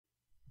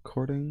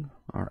Recording.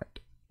 All right.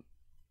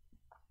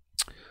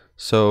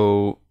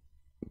 So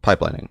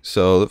pipelining.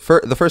 So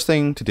the first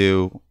thing to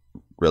do,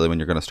 really, when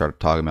you're going to start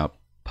talking about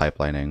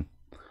pipelining,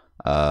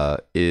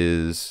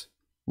 is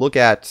look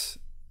at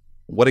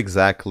what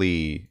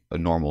exactly a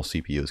normal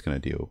CPU is going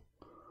to do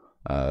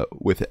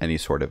with any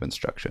sort of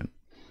instruction.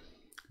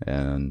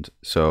 And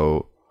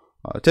so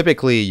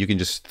typically you can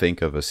just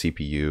think of a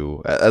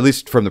CPU, at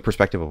least from the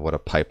perspective of what a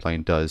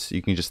pipeline does,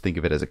 you can just think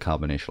of it as a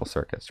combinational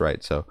circuits,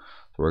 right? So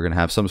we're going to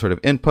have some sort of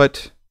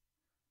input,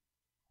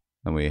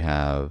 and we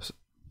have,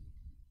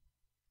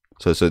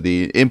 so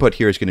the input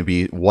here is going to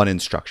be one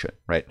instruction,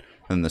 right?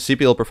 And the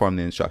CPU will perform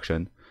the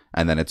instruction,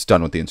 and then it's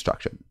done with the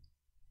instruction,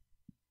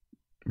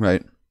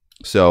 right?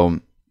 So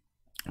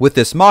with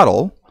this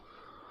model,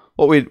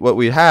 what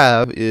we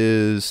have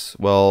is,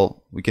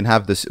 well, we can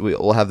have this,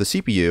 we'll have the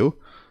CPU,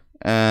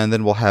 and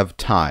then we'll have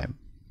time,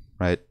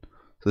 right?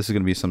 So this is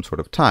going to be some sort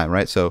of time,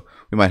 right? So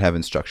we might have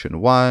instruction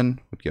 1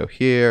 would go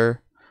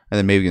here, and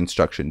then maybe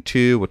instruction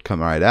 2 would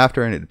come right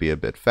after, and it'd be a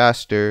bit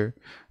faster,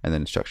 and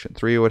then instruction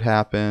 3 would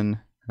happen,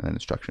 and then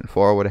instruction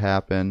 4 would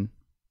happen,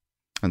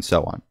 and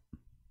so on.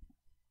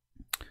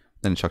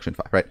 Then instruction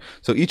 5, right?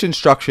 So each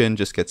instruction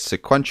just gets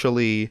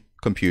sequentially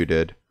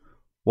computed,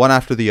 one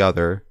after the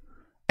other,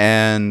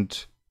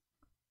 and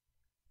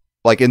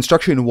like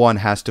instruction 1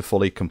 has to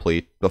fully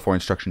complete before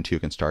instruction 2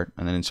 can start,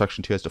 and then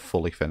instruction 2 has to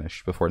fully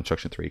finish before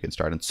instruction 3 can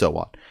start, and so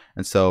on.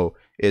 And so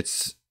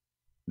it's,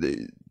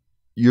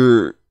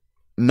 you're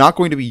not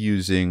going to be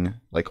using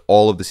like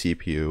all of the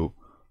CPU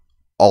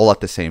all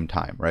at the same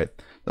time, right?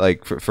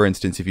 Like for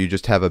instance, if you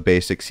just have a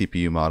basic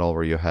CPU model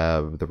where you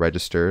have the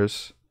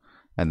registers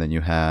and then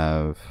you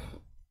have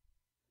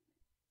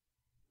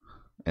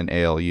an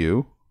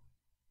ALU,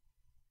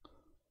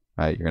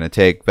 right? You're going to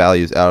take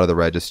values out of the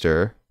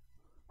register,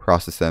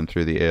 process them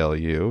through the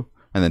ALU,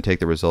 and then take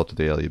the result of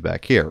the ALU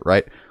back here,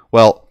 right?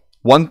 Well,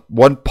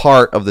 one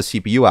part of the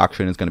CPU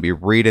action is going to be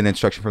read an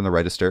instruction from the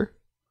register.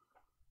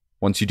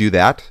 Once you do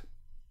that,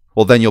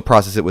 well, then you'll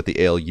process it with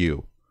the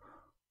ALU.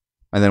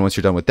 And then once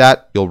you're done with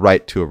that, you'll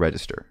write to a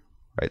register,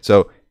 right?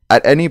 So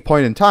at any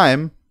point in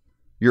time,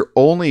 you're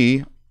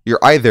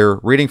either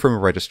reading from a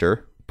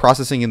register,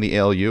 processing in the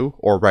ALU,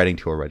 or writing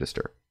to a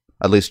register,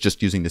 at least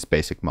just using this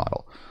basic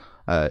model.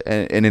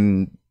 And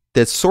in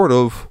that's sort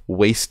of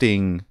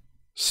wasting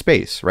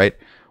space, right?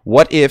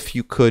 What if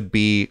you could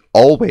be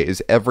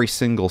always, every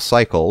single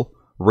cycle,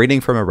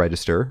 reading from a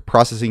register,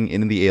 processing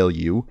in the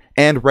ALU,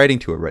 and writing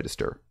to a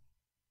register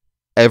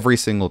every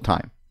single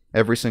time,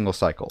 every single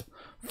cycle,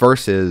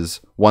 versus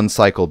one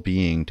cycle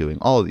being doing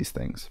all of these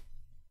things?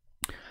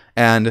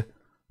 And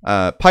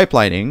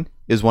pipelining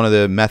is one of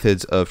the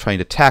methods of trying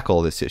to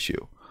tackle this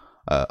issue,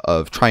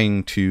 of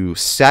trying to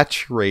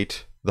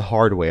saturate the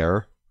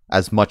hardware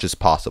as much as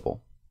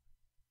possible.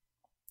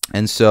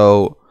 And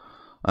so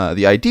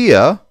the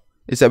idea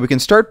is that we can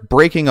start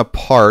breaking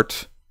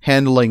apart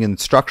handling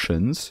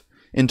instructions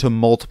into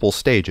multiple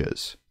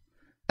stages.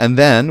 And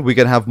then we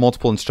can have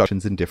multiple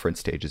instructions in different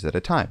stages at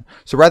a time.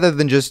 So rather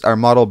than just our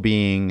model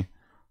being,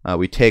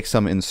 we take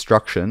some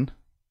instruction,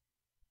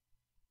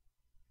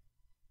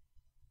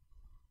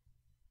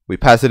 we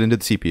pass it into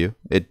the CPU,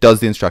 it does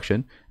the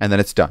instruction, and then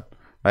it's done,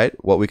 right?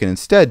 What we can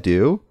instead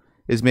do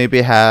is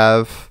maybe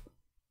have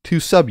 2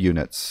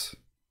 subunits.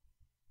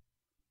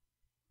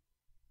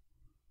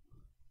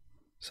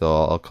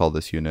 So I'll call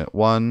this unit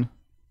 1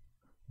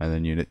 and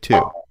then unit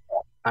 2.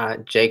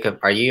 Jacob,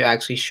 are you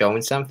actually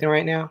showing something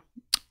right now?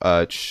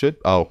 It should.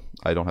 Oh,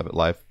 I don't have it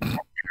live.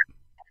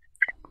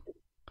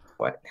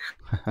 What?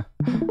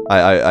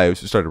 I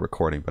started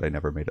recording, but I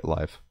never made it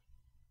live.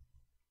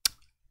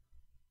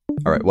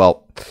 All right.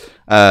 Well,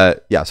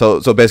 yeah. So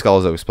basically,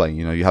 as I was explaining,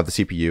 you have the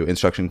CPU.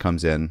 Instruction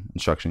comes in,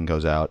 instruction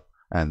goes out,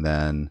 and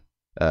then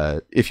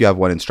if you have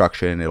one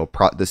instruction, the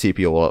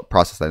CPU will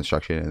process that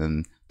instruction, and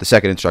then the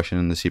second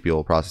instruction, the CPU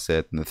will process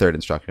it, and the third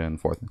instruction, and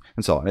fourth,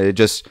 and so on. It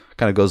just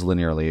kind of goes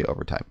linearly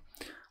over time.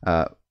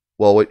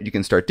 Well, what you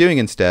can start doing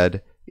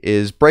instead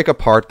is break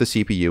apart the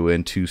CPU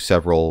into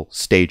several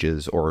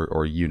stages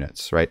or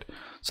units, right?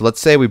 So let's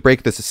say we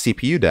break this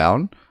CPU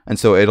down, and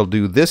so it'll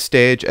do this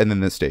stage and then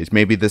this stage.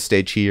 Maybe this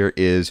stage here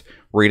is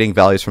reading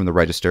values from the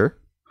register,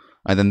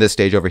 and then this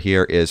stage over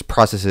here is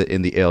process it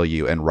in the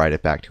ALU and write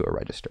it back to a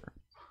register,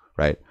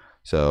 right?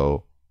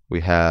 So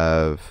we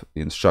have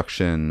the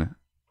instruction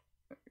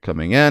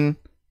coming in,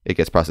 it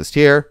gets processed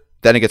here,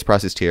 then it gets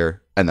processed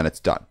here, and then it's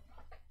done.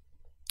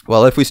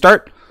 Well, if we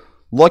start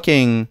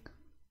looking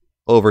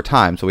over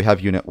time, so we have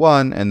unit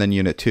 1 and then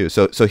unit 2.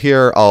 So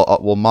here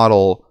we'll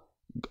model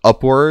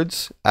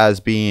upwards as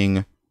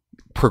being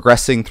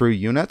progressing through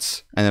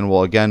units, and then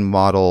we'll again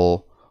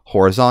model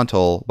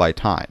horizontal by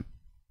time,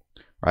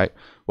 right?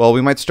 Well,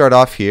 we might start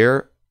off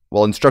here.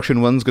 Well,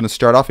 instruction 1 is going to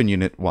start off in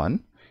unit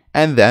 1,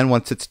 and then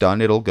once it's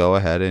done, it'll go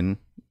ahead and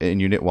in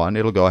unit 1,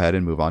 it'll go ahead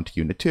and move on to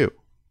unit 2.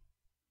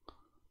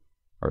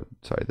 Or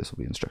sorry, this will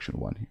be instruction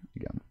 1 here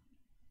again.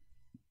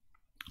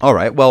 All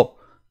right, well,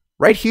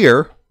 right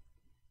here,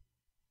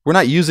 we're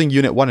not using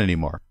unit 1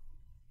 anymore.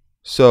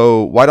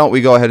 So why don't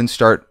we go ahead and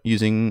start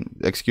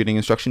executing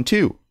instruction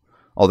 2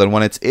 Oh, then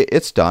when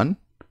it's done,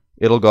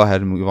 it'll go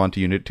ahead and move on to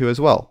unit 2 as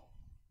well.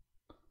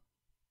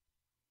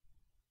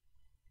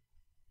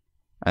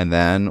 And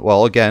then,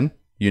 well, again,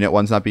 unit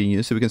 1's not being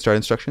used, so we can start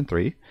instruction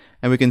 3.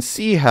 And we can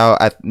see how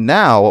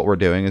now what we're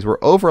doing is we're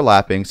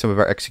overlapping some of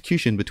our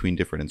execution between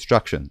different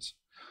instructions.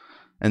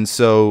 And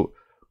so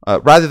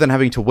rather than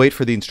having to wait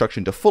for the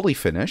instruction to fully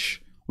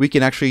finish, we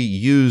can actually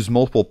use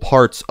multiple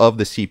parts of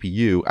the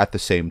CPU at the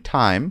same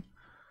time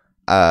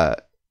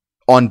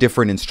on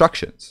different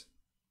instructions.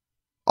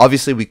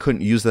 Obviously, we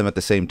couldn't use them at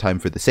the same time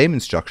for the same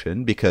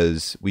instruction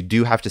because we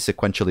do have to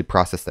sequentially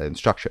process that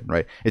instruction,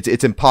 right?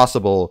 It's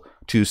impossible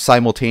to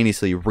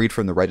simultaneously read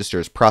from the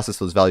registers, process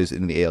those values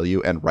in the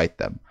ALU, and write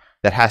them.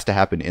 That has to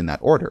happen in that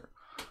order.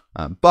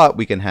 But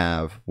we can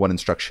have one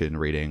instruction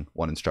reading,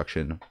 one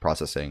instruction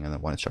processing, and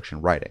then one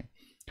instruction writing.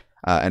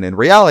 And in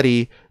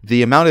reality,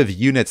 the amount of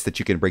units that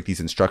you can break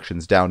these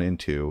instructions down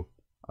into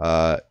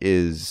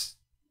is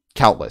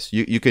countless.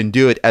 You can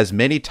do it as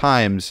many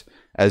times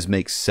as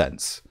makes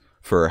sense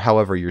for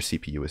however your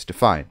CPU is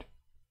defined.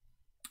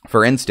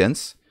 For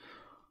instance,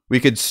 we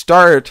could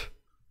start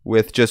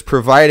with just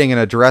providing an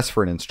address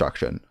for an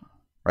instruction,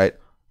 right?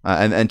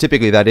 And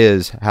typically that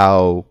is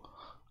how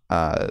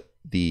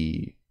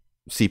the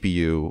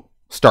CPU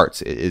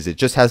starts, is it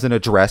just has an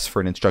address for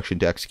an instruction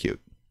to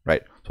execute,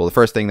 right? So the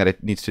first thing that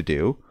it needs to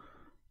do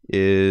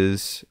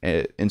is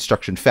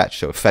instruction fetch.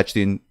 So fetch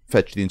the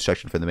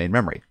instruction from the main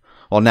memory.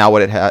 Well, now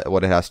what it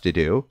has to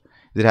do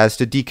is it has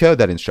to decode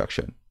that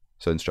instruction.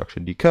 So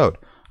instruction decode,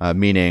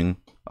 meaning,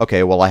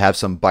 okay, well, I have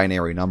some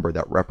binary number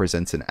that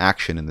represents an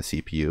action in the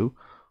CPU.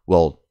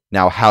 Well,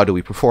 now how do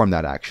we perform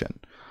that action?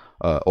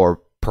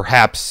 Or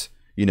perhaps,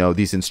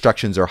 these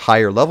instructions are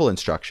higher level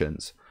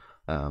instructions,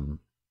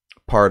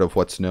 part of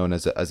what's known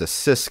as a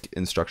CISC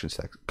instruction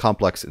set,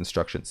 complex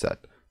instruction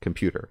set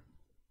computer,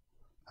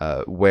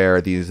 where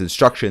these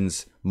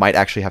instructions might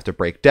actually have to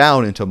break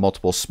down into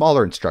multiple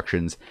smaller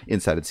instructions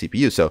inside of the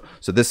CPU.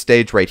 So this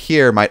stage right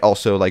here might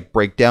also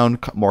break down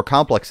more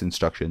complex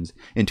instructions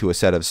into a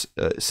set of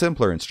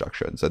simpler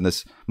instructions.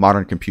 And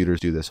modern computers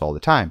do this all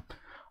the time.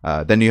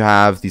 Then you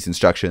have these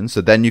instructions.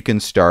 So then you can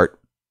start,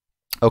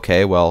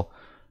 okay, well,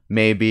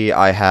 maybe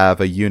I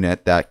have a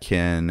unit that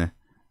can,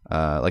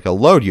 like a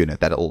load unit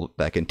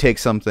that can take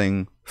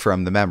something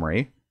from the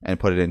memory and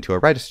put it into a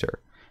register.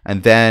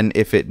 And then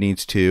if it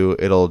needs to,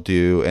 it'll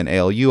do an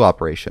ALU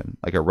operation,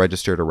 like a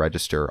register to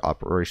register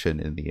operation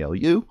in the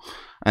ALU.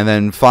 And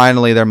then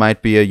finally, there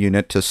might be a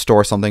unit to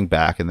store something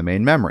back in the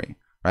main memory,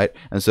 right?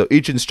 And so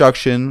each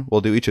instruction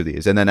will do each of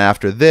these. And then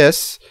after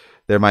this,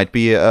 there might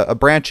be a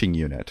branching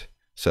unit.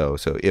 So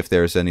if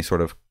there's any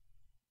sort of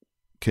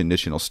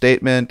conditional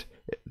statement,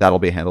 that'll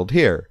be handled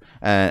here.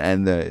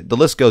 And the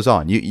list goes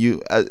on.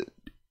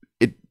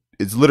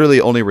 It's literally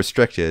only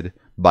restricted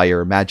by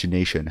your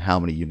imagination how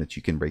many units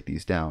you can break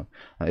these down.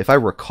 If I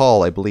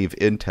recall, I believe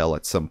Intel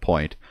at some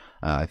point,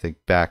 I think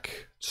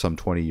back some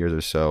 20 years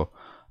or so,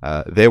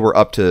 they were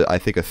up to, I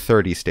think, a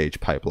 30-stage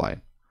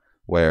pipeline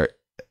where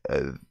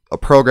a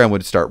program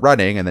would start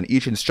running and then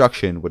each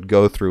instruction would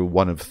go through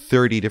one of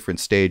 30 different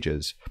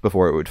stages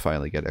before it would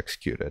finally get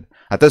executed.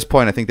 At this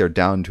point, I think they're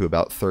down to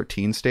about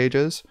 13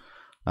 stages,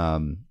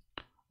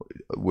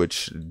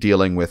 which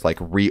dealing with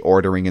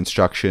reordering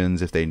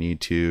instructions if they need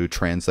to,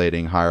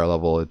 translating higher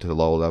level into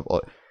lower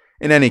level.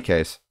 In any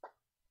case,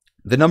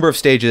 the number of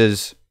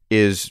stages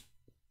is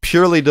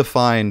purely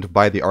defined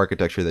by the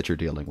architecture that you're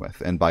dealing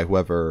with and by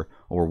whoever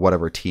or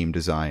whatever team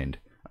designed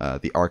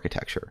the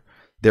architecture.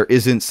 There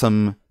isn't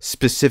some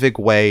specific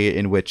way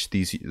in which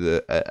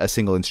a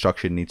single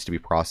instruction needs to be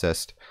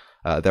processed.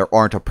 There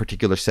aren't a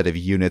particular set of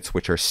units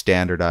which are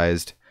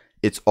standardized.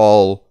 It's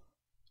all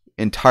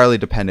entirely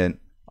dependent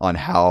on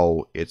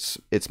how it's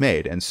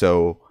made. And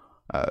so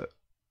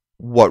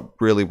what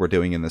really we're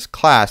doing in this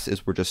class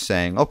is we're just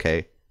saying,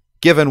 okay,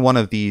 given one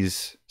of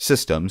these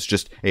systems,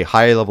 just a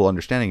high level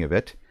understanding of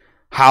it,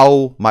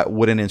 how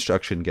would an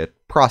instruction get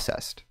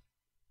processed?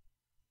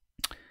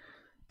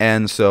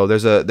 And so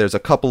there's a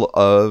couple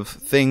of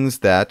things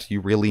that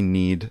you really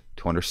need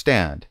to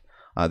understand.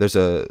 There's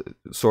a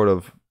sort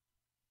of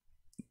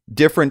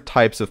different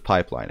types of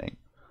pipelining.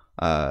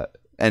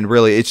 And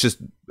really it's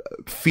just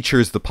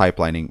features the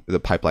pipeline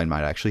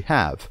might actually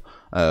have.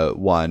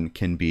 One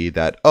can be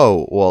that,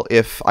 oh, well,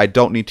 if I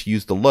don't need to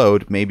use the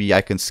load, maybe I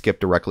can skip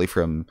directly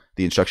from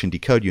the instruction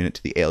decode unit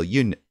to the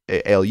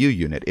ALU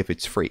unit if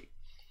it's free.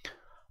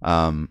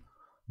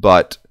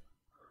 But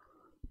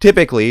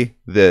typically,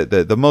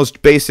 the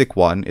most basic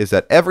one is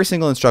that every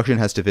single instruction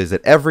has to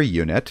visit every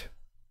unit,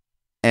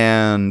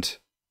 and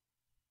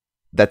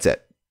that's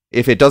it.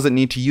 If it doesn't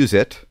need to use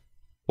it,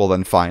 well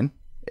then fine.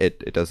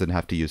 It doesn't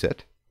have to use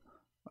it.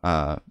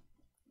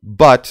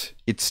 But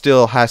it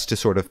still has to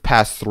sort of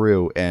pass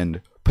through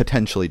and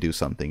potentially do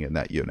something in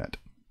that unit.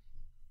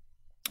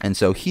 And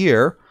so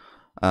here,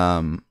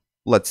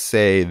 let's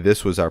say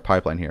this was our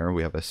pipeline here.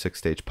 We have a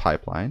 6-stage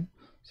pipeline.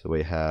 So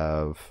we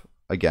have,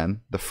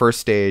 again, the first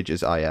stage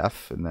is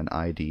IF, and then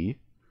ID,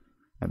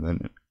 and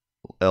then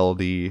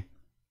LD,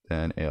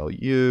 then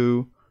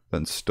ALU,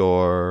 then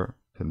store,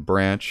 then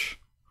branch,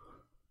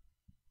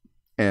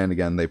 And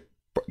again, they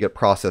get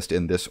processed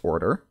in this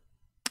order.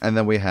 And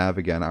then we have,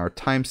 again, our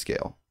time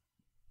scale.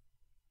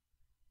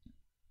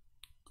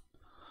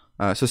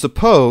 So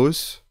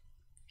suppose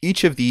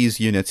each of these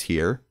units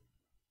here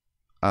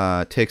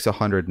takes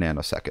 100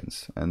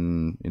 nanoseconds.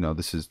 And,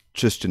 this is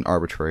just an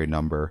arbitrary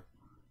number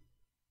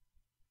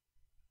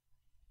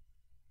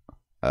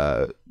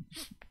to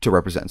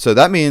represent. So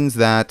that means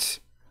that,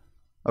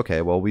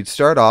 okay, well, we'd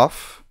start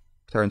off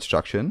with our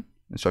instruction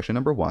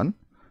number 1,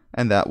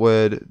 and that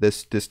would,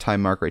 this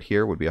time mark right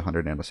here would be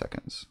 100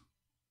 nanoseconds.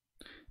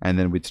 And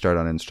then we'd start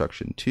on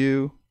instruction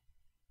 2.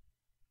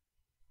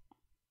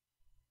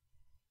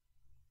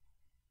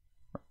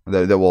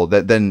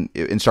 Then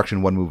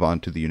instruction 1 move on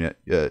to the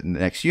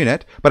next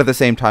unit, but at the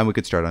same time we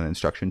could start on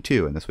instruction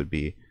 2, and this would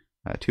be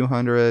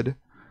 200,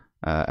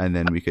 and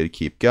then we could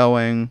keep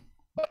going.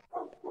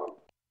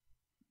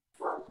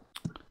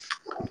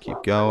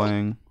 Keep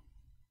going.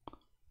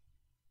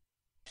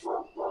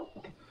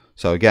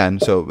 So again,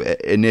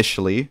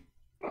 initially,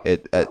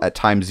 at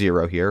time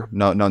 0 here,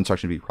 no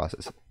instruction to be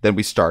processed. Then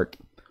we start.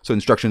 So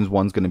instructions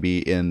 1's going to be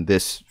in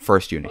this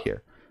first unit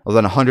here. Well,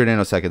 then 100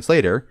 nanoseconds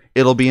later,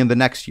 it'll be in the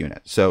next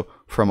unit. So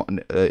from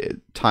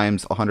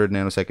times 100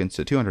 nanoseconds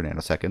to 200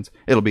 nanoseconds,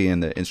 it'll be in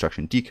the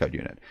instruction decode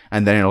unit.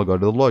 And then it'll go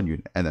to the load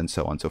unit, and then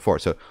so on and so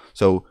forth.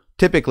 So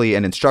typically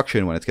an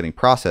instruction, when it's getting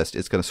processed,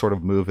 it's going to sort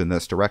of move in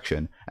this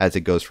direction as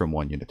it goes from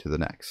one unit to the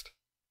next.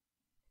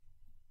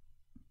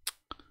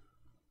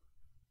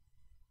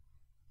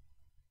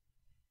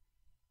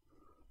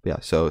 Yeah,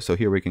 so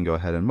here we can go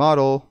ahead and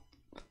model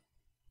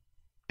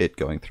it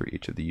going through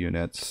each of the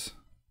units.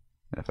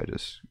 And if I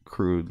just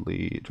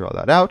crudely draw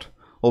that out,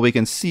 well, we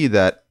can see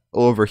that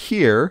over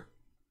here,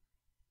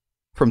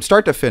 from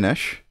start to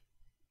finish,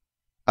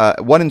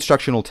 one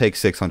instruction will take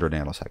 600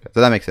 nanoseconds.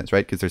 So that makes sense,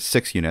 right? Because there's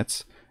 6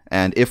 units.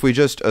 And if we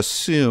just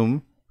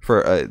assume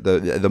for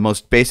the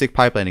most basic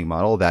pipelining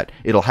model that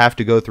it'll have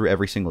to go through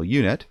every single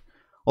unit,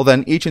 well,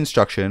 then each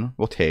instruction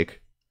will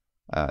take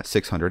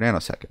 600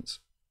 nanoseconds.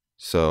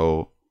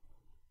 So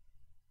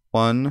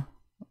one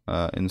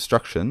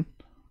instruction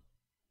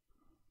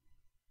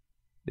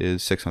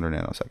is 600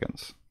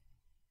 nanoseconds.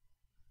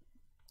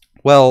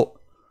 Well,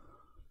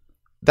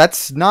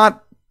 that's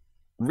not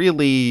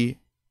really...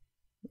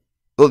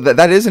 Well,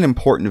 that is an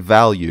important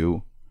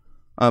value,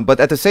 but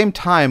at the same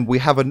time, we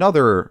have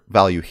another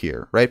value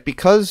here, right?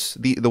 Because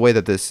the way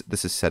that this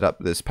is set up,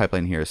 this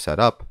pipeline here is set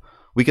up,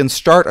 we can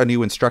start a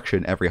new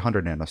instruction every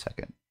 100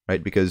 nanosecond,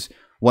 right? Because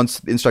once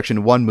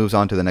instruction 1 moves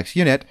on to the next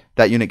unit,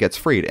 that unit gets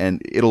freed,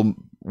 and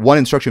one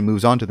instruction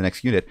moves on to the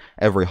next unit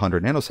every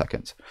 100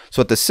 nanoseconds.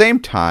 So at the same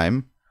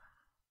time,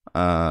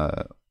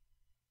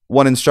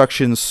 one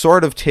instruction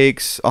sort of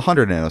takes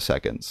 100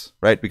 nanoseconds,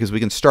 right? Because we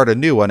can start a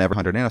new one every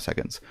 100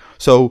 nanoseconds.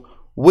 So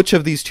which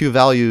of these two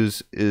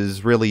values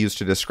is really used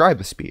to describe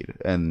the speed?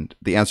 And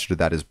the answer to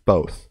that is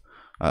both,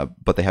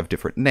 but they have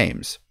different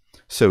names.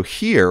 So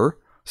here,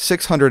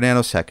 600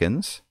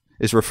 nanoseconds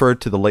is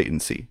referred to the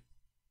latency.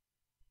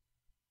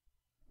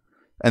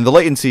 And the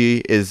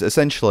latency is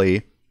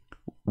essentially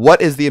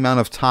what is the amount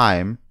of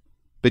time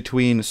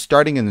between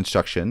starting an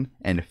instruction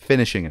and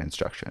finishing an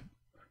instruction,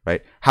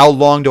 right? How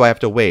long do I have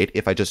to wait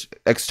if I just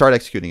start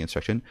executing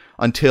instruction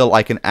until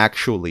I can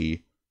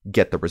actually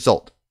get the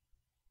result?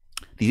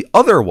 The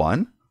other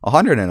one,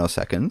 100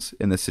 nanoseconds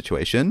in this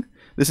situation,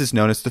 this is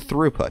known as the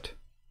throughput.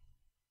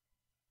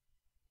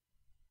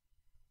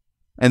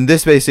 And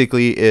this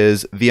basically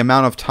is the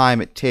amount of time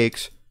it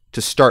takes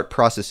to start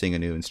processing a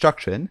new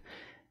instruction.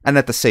 And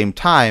at the same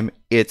time,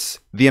 it's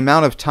the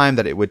amount of time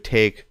that it would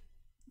take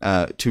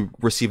to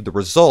receive the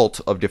result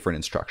of different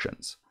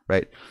instructions,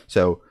 right?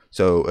 So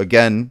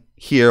again,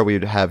 here we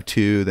would have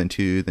 2, then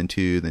 2, then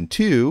 2, then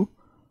 2.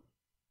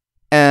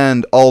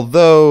 And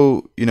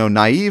although,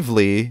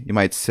 naively, you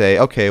might say,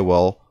 okay,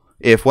 well,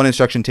 if one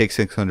instruction takes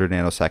 600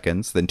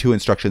 nanoseconds, then 2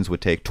 instructions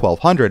would take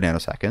 1200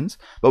 nanoseconds.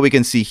 But we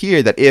can see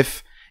here that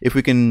if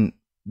we can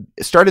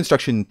start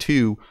instruction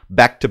 2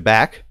 back to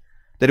back,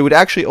 that it would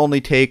actually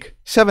only take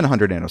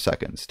 700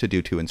 nanoseconds to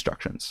do 2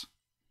 instructions.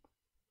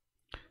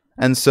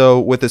 And so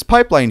with this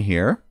pipeline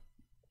here,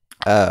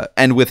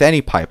 and with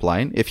any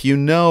pipeline, if you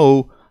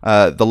know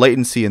the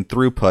latency and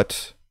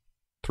throughput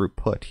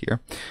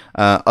here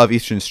of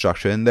each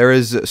instruction, there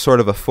is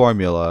sort of a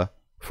formula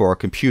for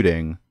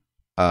computing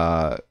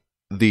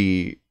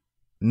the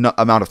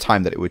amount of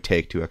time that it would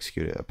take to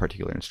execute a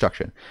particular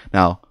instruction.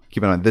 Now,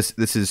 keep in mind,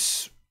 this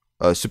is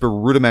a super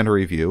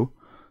rudimentary view.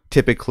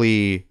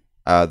 Typically,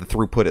 the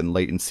throughput and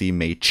latency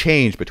may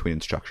change between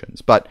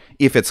instructions, but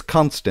if it's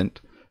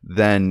constant,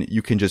 then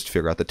you can just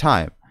figure out the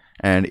time,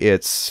 and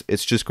it's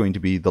just going to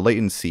be the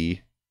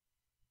latency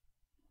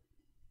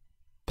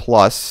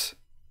plus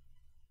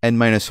n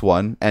minus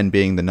 1, n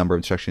being the number of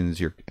instructions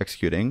you're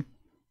executing,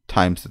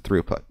 times the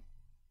throughput.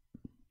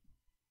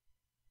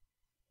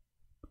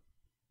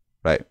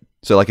 Right?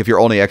 So like if you're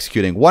only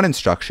executing one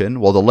instruction,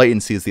 well, the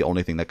latency is the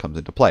only thing that comes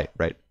into play,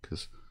 right?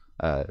 Because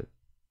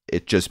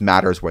it just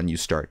matters when you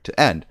start to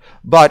end.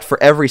 But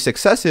for every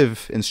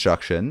successive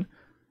instruction,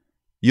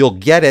 you'll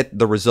get it,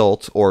 the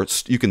result, or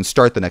you can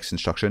start the next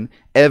instruction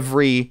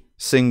every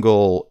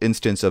single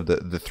instance of the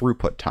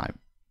throughput time.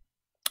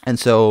 And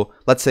so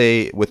let's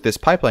say with this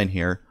pipeline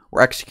here,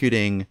 we're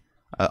executing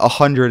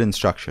 100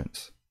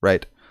 instructions,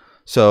 right?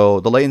 So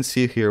the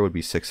latency here would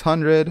be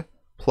 600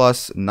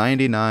 plus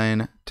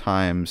 99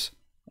 times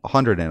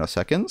 100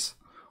 nanoseconds,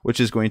 which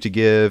is going to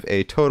give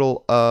a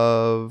total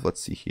of,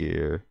 let's see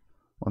here,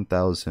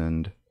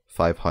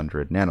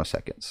 1,500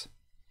 nanoseconds.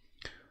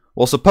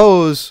 Well,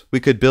 suppose we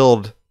could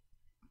build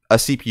a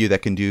CPU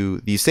that can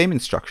do these same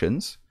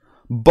instructions,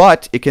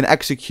 but it can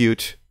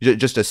execute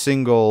just a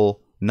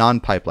single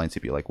non-pipeline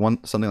CPU, like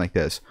something like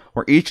this,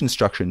 where each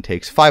instruction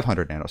takes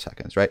 500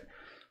 nanoseconds, right?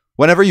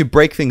 Whenever you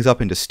break things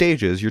up into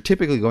stages,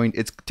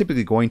 it's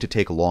typically going to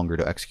take longer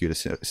to execute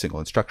a single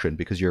instruction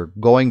because you're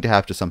going to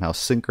have to somehow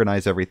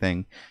synchronize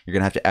everything. You're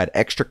going to have to add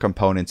extra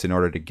components in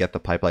order to get the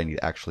pipeline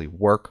to actually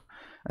work.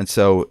 And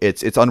so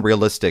it's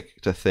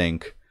unrealistic to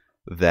think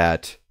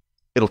that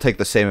it'll take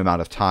the same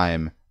amount of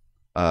time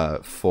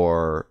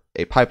for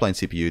a pipeline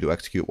CPU to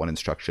execute one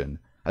instruction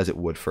as it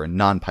would for a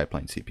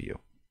non-pipeline CPU.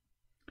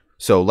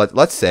 So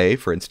let's say,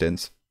 for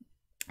instance,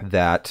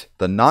 that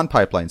the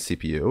non-pipeline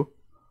CPU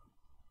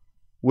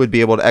would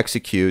be able to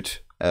execute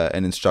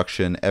an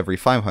instruction every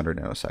 500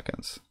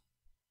 nanoseconds.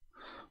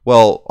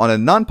 Well, on a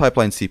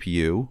non-pipeline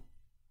CPU,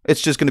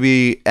 it's just going to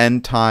be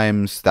n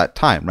times that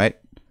time, right?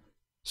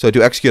 So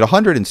to execute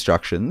 100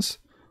 instructions,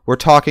 we're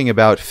talking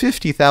about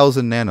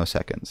 50,000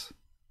 nanoseconds.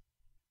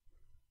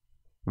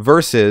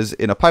 Versus,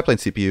 in a pipeline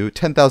CPU,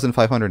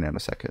 10,500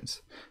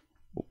 nanoseconds.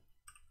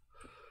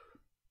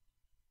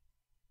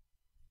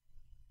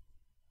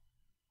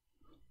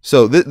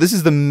 So this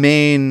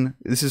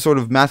is sort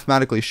of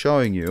mathematically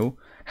showing you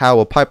how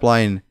a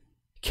pipeline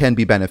can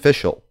be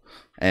beneficial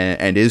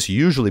and is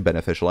usually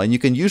beneficial. And you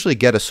can usually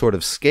get a sort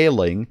of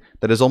scaling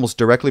that is almost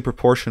directly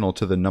proportional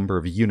to the number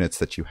of units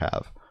that you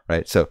have,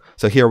 right? So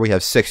here we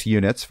have 6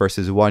 units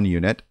versus 1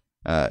 unit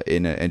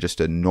in just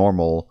a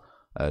normal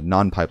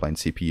non-pipeline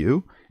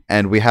CPU.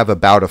 And we have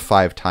about a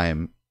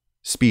 5-time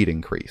speed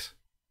increase,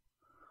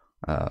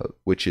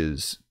 which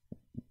is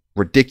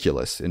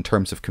ridiculous in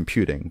terms of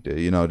computing.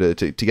 You know,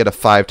 to get a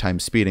 5-time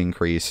speed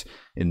increase,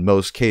 in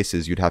most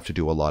cases, you'd have to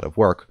do a lot of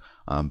work.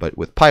 But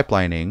with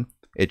pipelining,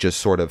 it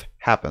just sort of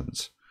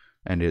happens,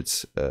 and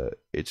it's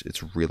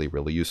really,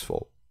 really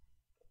useful.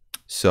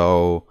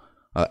 So,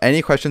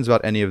 any questions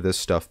about any of this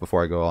stuff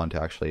before I go on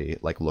to actually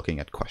like looking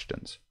at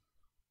questions?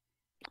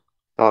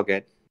 All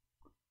good.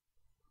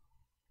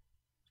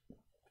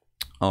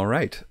 All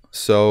right.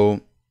 So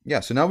yeah,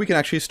 so now we can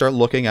actually start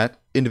looking at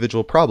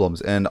individual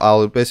problems, and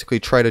I'll basically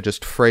try to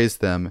just phrase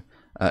them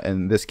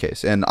in this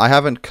case. And I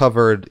haven't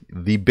covered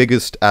the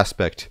biggest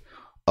aspect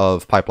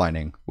of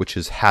pipelining, which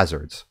is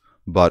hazards,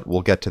 but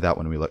we'll get to that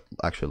when we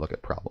actually look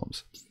at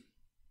problems.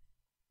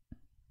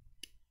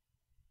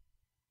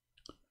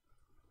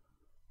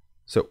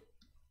 So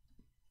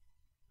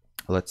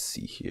let's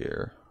see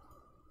here.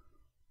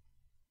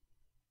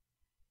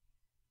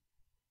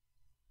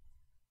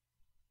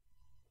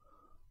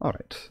 All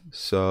right,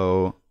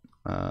 so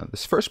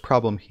this first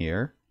problem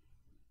here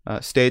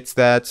states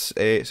that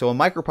a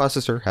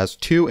microprocessor has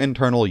 2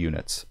 internal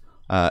units,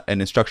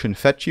 an instruction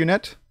fetch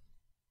unit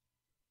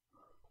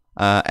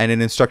and an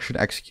instruction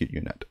execute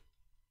unit.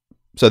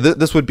 So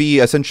this would be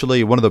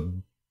essentially one of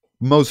the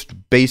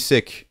most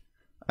basic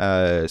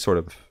sort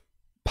of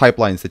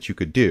pipelines that you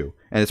could do.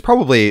 And it's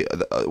probably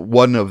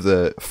one of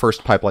the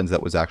first pipelines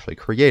that was actually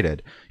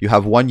created. You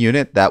have one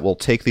unit that will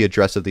take the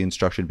address of the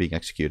instruction being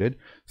executed,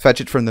 fetch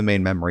it from the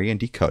main memory, and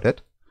decode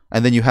it.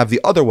 And then you have the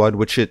other one,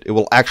 which it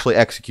will actually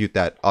execute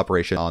that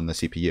operation on the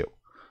CPU,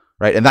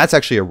 right? And that's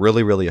actually a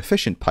really, really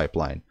efficient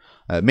pipeline,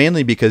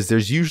 mainly because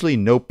there's usually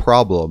no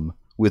problem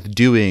with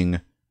doing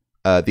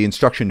the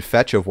instruction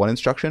fetch of one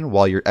instruction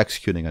while you're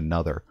executing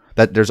another.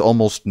 That there's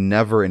almost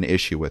never an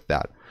issue with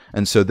that.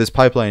 And so this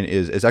pipeline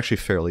is actually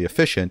fairly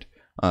efficient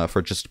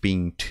for just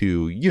being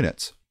 2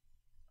 units.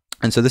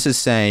 And so this is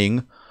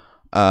saying,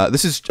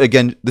 this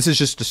is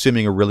just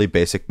assuming a really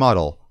basic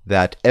model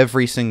that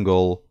every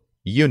single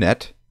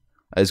unit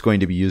is going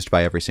to be used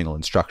by every single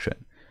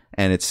instruction.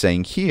 And it's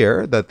saying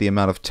here that the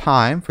amount of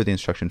time for the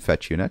instruction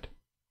fetch unit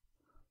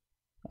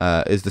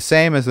is the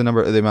same as the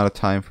amount of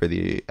time for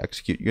the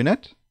execute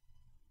unit,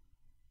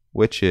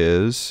 which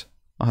is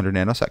 100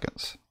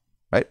 nanoseconds,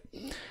 right?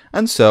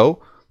 And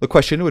so the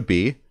question would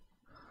be,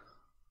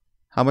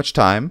 how much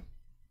time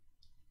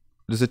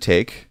does it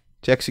take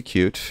to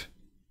execute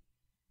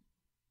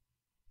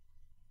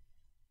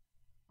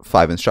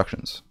 5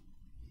 instructions?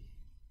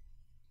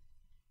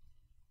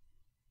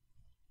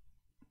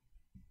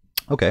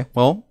 Okay,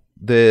 well,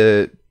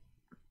 the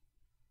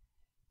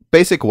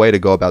basic way to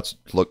go about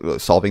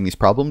solving these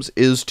problems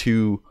is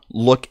to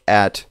look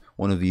at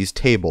one of these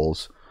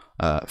tables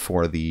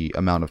for the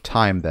amount of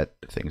time that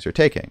things are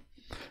taking.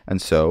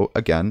 And so,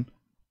 again,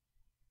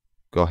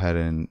 go ahead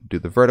and do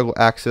the vertical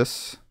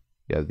axis.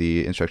 You have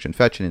the instruction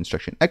fetch and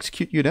instruction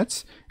execute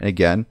units. And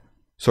again,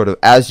 sort of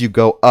as you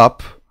go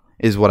up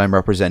is what I'm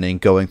representing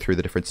going through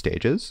the different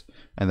stages.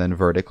 And then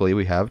vertically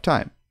we have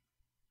time.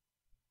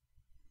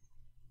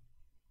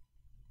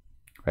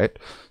 Right?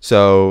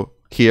 So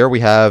here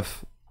we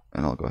have,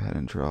 and I'll go ahead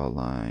and draw a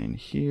line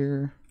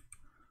here.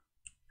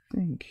 I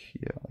think,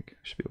 yeah, I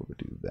should be able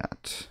to do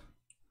that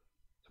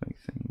to make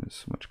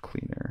things much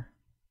cleaner.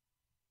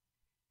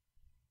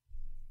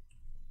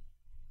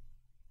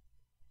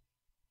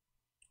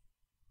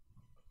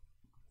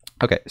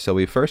 Okay, so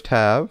we first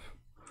have,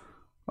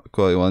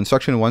 well,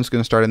 instruction 1 is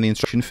going to start in the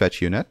instruction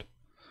fetch unit.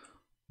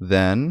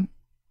 Then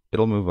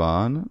it'll move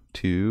on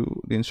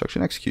to the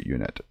instruction execute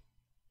unit.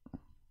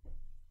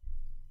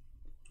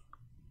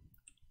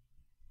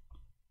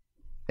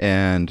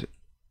 And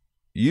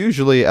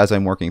usually as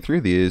I'm working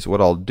through these,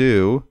 what I'll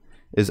do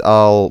is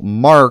I'll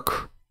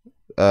mark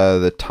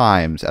the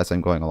times as I'm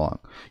going along.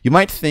 You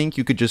might think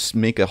you could just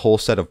make a whole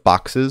set of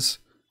boxes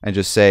and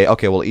just say,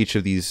 okay, well, each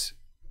of these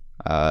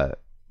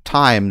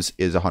times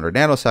is 100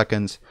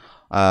 nanoseconds.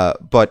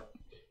 But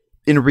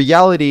in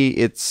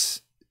reality,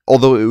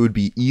 although it would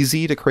be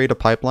easy to create a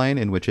pipeline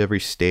in which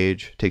every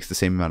stage takes the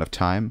same amount of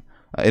time,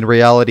 in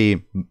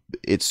reality,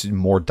 it's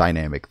more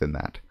dynamic than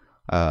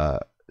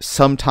that.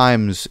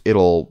 Sometimes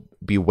it'll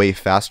be way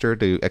faster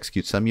to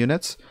execute some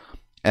units.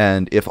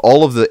 And if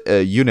all of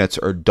the units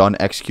are done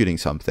executing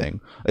something,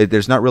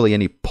 there's not really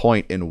any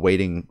point in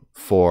waiting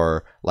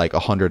for like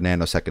 100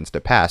 nanoseconds to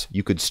pass.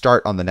 You could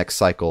start on the next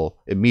cycle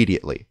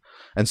immediately.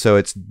 And so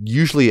it's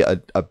usually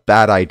a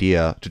bad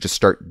idea to just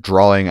start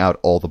drawing out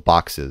all the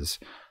boxes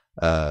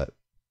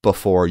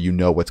before you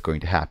know what's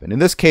going to happen. In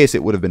this case,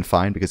 it would have been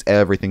fine because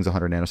everything's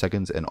 100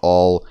 nanoseconds and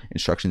all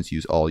instructions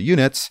use all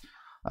units.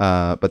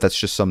 But that's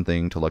just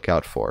something to look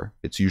out for.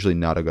 It's usually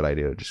not a good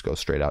idea to just go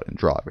straight out and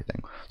draw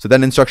everything. So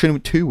then instruction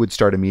 2 would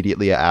start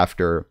immediately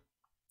after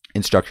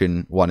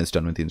instruction 1 is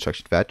done with the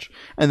instruction fetch,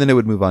 and then it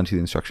would move on to the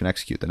instruction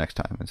execute the next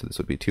time. And so this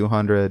would be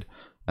 200,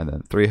 and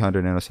then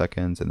 300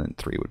 nanoseconds, and then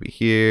 3 would be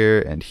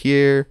here and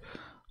here.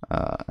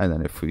 And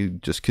then if we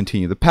just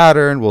continue the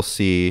pattern, we'll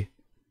see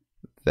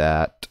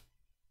that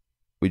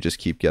we just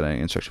keep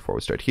getting instruction 4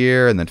 would start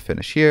here, and then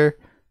finish here,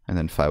 and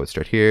then 5 would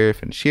start here,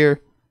 finish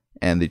here.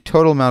 And the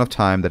total amount of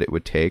time that it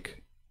would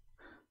take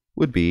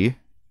would be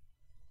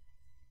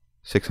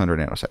 600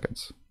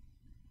 nanoseconds.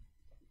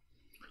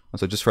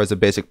 So just for as a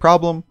basic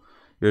problem,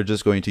 you're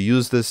just going to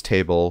use this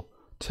table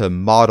to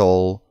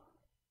model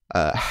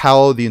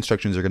how the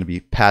instructions are going to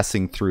be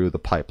passing through the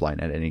pipeline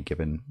at any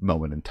given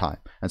moment in time.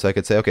 And so I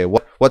could say, okay,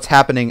 what's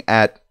happening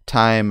at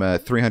time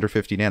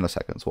 350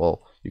 nanoseconds?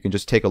 Well, you can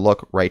just take a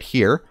look right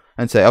here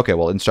and say, okay,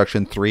 well,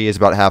 instruction 3 is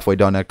about halfway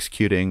done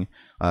executing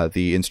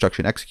the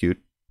instruction execute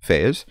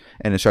phase,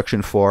 and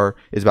instruction 4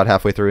 is about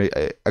halfway through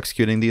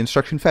executing the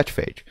instruction fetch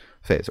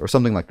phase, or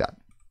something like that.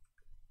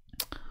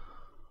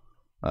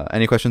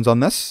 Any questions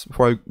on this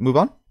before I move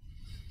on?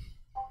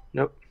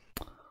 Nope.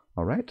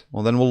 All right.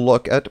 Well, then we'll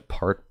look at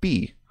part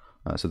B.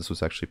 So this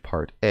was actually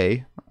part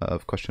A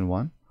of question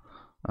 1.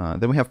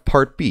 Then we have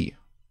part B,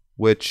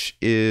 which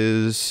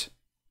is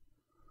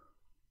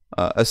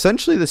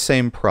essentially the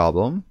same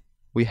problem.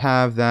 We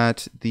have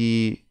that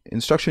the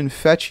instruction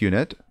fetch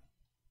unit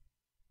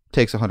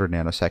takes 100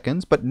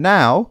 nanoseconds, but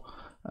now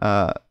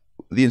the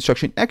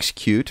instruction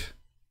execute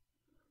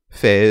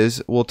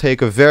phase will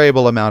take a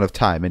variable amount of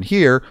time. And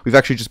here we've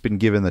actually just been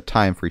given the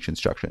time for each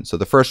instruction. So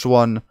the first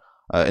one,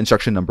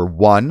 instruction number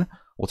 1,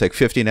 will take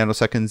 50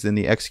 nanoseconds in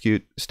the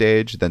execute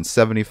stage, then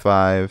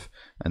 75,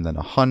 and then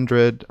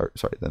 100,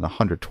 then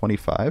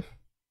 125,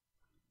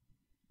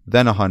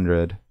 then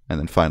 100, and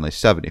then finally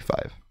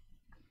 75.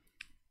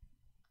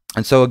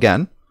 And so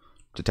again,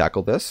 to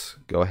tackle this,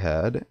 go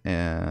ahead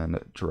and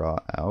draw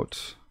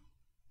out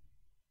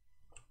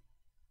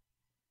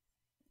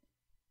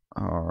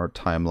our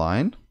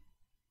timeline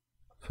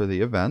for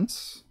the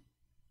events.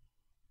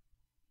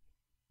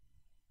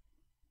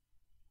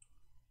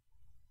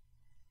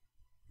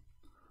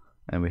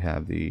 And we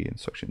have the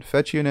instruction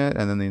fetch unit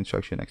and then the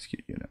instruction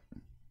execute unit.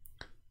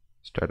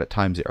 Start at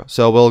time 0.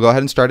 So we'll go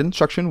ahead and start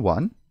instruction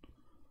 1.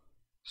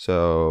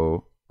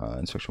 So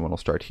instruction 1 will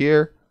start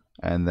here,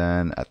 and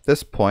then at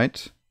this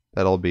point,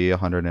 that'll be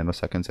 100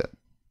 nanoseconds in.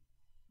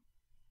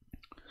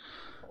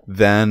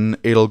 Then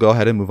it'll go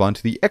ahead and move on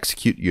to the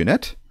execute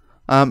unit,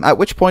 at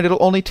which point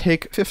it'll only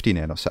take 50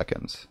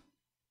 nanoseconds.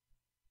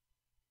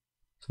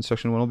 So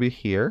instruction 1 will be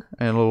here,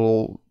 and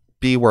it'll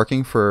be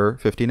working for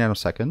 50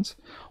 nanoseconds,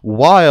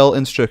 while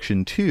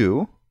instruction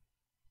 2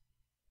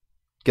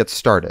 gets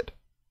started.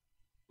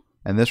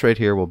 And this right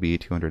here will be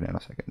 200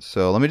 nanoseconds.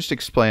 So let me just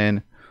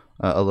explain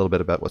a little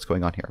bit about what's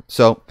going on here.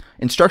 So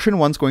instruction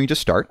 1 is going to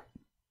start.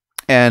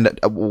 And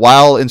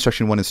while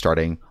instruction 1 is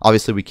starting,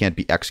 obviously we can't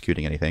be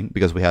executing anything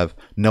because we have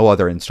no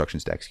other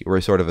instructions to execute.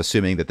 We're sort of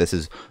assuming that this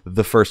is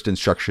the first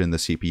instruction the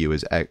CPU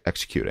is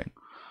executing.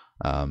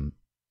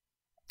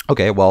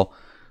 Okay, well,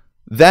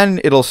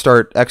 then it'll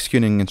start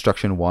executing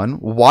instruction 1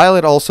 while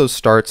it also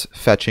starts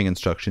fetching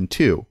instruction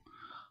 2.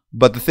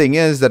 But the thing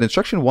is that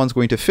instruction 1 is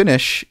going to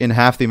finish in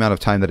half the amount of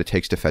time that it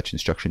takes to fetch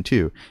instruction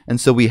 2.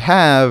 And so we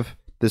have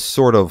this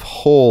sort of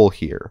hole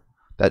here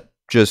that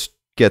just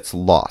gets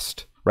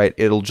lost, right?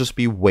 It'll just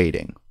be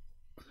waiting.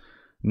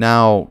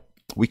 Now,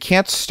 we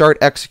can't start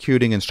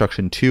executing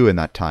instruction 2 in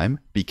that time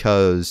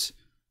because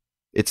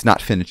it's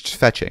not finished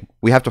fetching.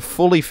 We have to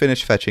fully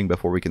finish fetching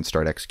before we can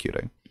start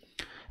executing.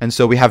 And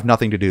so we have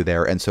nothing to do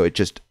there, and so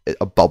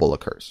a bubble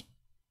occurs.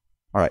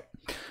 All right,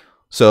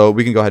 so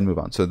we can go ahead and move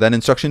on. So then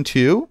instruction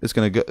 2 is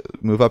going to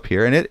move up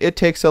here, and it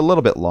takes a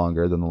little bit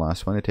longer than the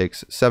last one. It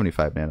takes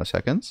 75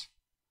 nanoseconds.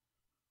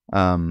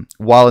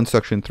 While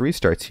instruction 3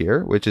 starts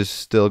here, which is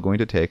still going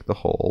to take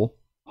the whole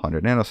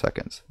 100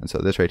 nanoseconds. And so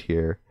this right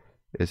here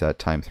is at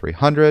time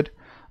 300.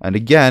 And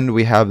again,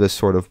 we have this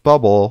sort of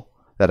bubble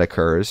that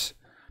occurs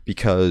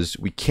because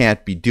we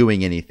can't be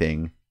doing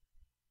anything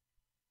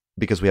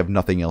because we have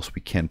nothing else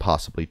we can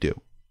possibly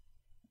do.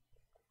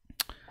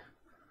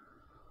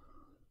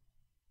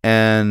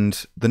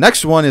 And the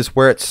next one is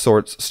where it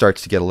starts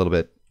to get a little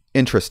bit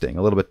interesting,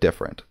 a little bit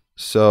different.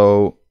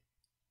 So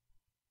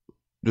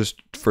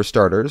just for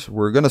starters,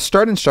 we're going to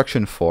start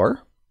instruction 4.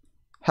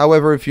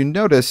 However, if you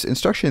notice,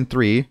 instruction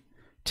 3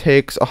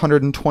 takes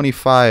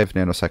 125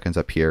 nanoseconds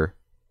up here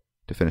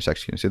to finish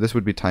executing. So this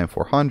would be time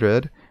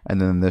 400,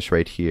 and then this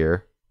right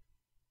here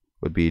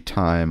would be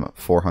time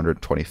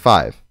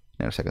 425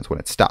 nanoseconds when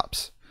it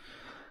stops.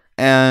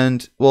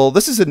 And, well,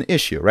 this is an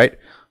issue, right?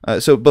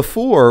 So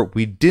before,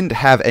 we didn't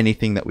have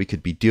anything that we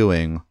could be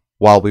doing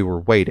while we were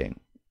waiting.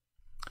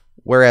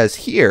 Whereas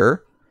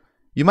here,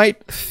 you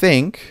might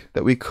think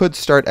that we could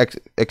start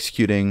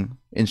executing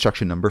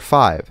instruction number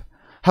 5.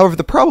 However,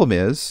 the problem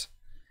is,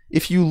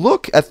 if you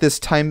look at this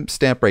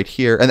timestamp right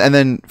here, and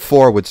then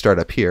 4 would start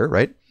up here,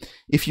 right?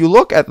 If you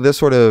look at this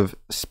sort of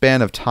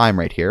span of time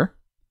right here,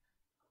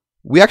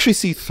 we actually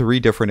see 3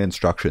 different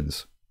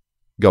instructions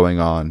going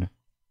on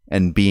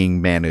and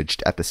being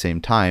managed at the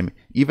same time,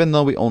 even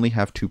though we only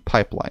have 2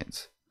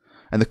 pipelines.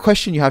 And the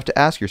question you have to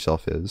ask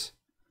yourself is,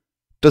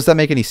 does that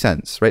make any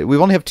sense, right? We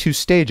only have 2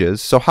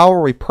 stages, so how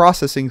are we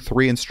processing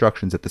 3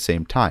 instructions at the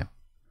same time?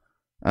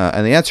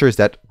 And the answer is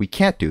that we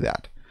can't do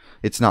that.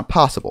 It's not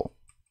possible.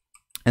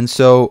 And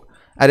so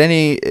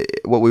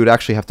what we would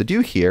actually have to do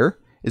here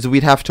is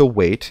we'd have to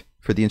wait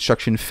for the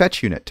instruction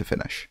fetch unit to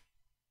finish.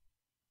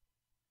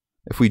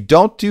 If we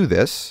don't do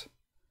this,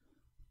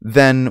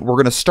 then we're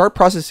going to start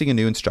processing a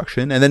new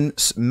instruction, and then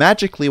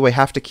magically we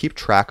have to keep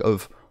track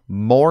of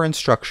more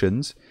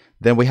instructions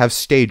than we have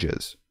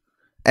stages.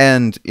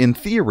 And in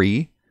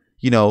theory,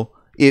 you know,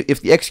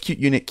 if the execute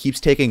unit keeps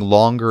taking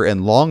longer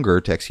and longer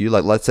to execute,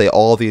 like let's say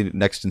all the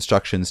next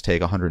instructions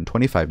take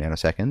 125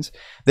 nanoseconds,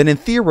 then in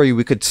theory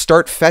we could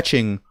start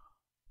fetching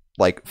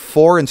like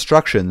 4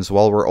 instructions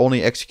while we're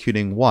only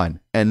executing 1.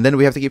 And then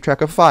we have to keep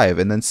track of 5,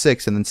 and then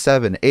 6, and then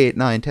 7, 8,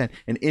 9, 10,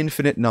 an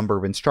infinite number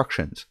of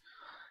instructions.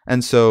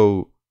 And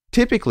so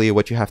typically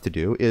what you have to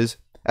do is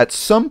at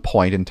some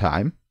point in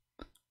time,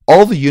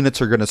 all the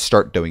units are going to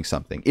start doing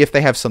something if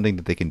they have something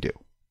that they can do.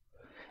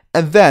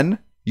 And then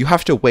you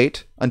have to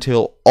wait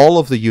until all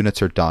of the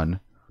units are done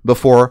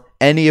before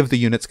any of the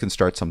units can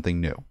start something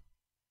new.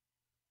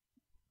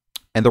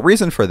 And the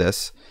reason for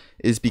this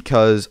is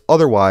because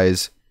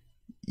otherwise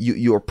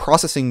you are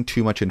processing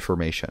too much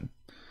information.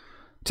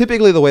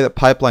 Typically the way that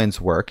pipelines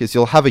work is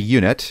you'll have a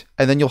unit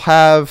and then you'll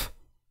have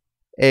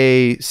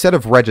a set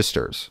of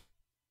registers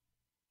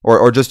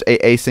or just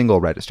a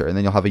single register, and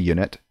then you'll have a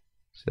unit.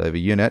 So you'll have a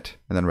unit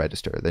and then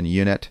register, then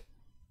unit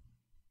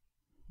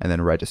and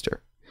then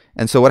register.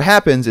 And so what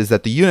happens is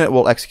that the unit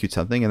will execute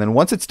something, and then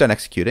once it's done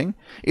executing,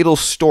 it'll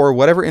store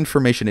whatever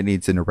information it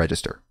needs in a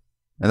register.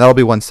 And that'll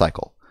be one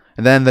cycle.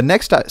 And then the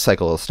next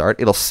cycle will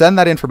start. It'll send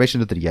that information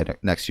to the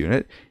next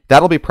unit.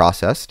 That'll be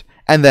processed,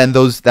 and then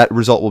that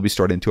result will be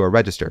stored into a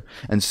register.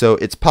 And so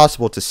it's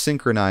possible to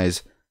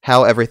synchronize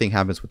how everything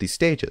happens with these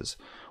stages.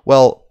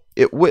 Well,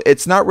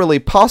 it's not really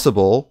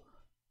possible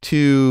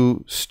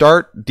to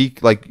start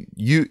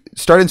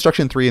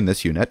instruction 3 in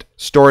this unit,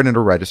 store it in a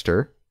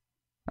register,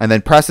 and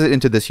then process it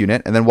into this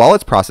unit, and then while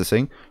it's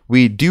processing,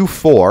 we do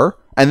 4,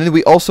 and then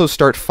we also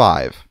start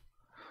 5.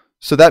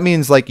 So that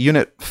means like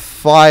unit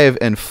 5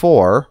 and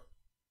 4,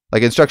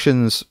 like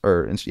instructions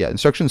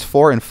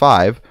 4 and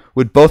 5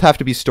 would both have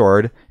to be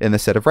stored in the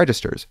set of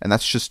registers, and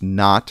that's just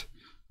not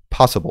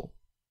possible.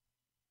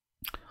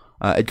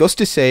 It goes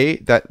to say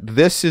that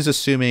this is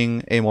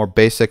assuming a more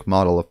basic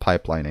model of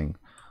pipelining,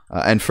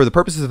 and for the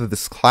purposes of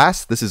this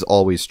class, this is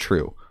always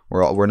true.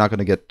 We're not going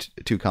to get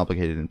too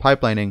complicated in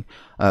pipelining,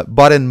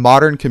 but in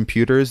modern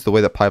computers, the way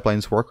that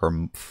pipelines work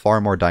are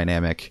far more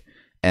dynamic,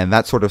 and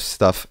that sort of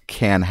stuff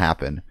can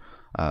happen,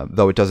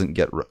 though it doesn't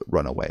get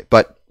run away.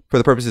 But for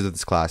the purposes of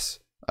this class,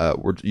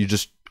 you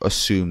just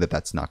assume that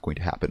that's not going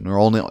to happen.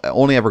 We're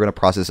only ever going to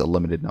process a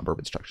limited number of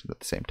instructions at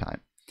the same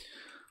time.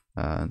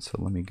 And so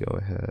let me go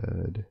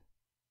ahead.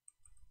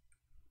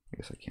 I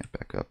guess I can't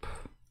back up.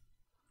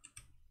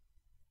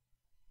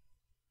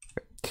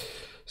 Okay.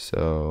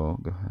 So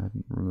go ahead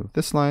and remove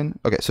this line.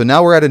 Okay, so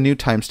now we're at a new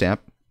timestamp,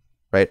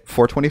 right?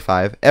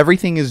 425.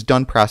 Everything is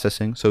done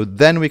processing. So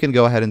then we can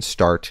go ahead and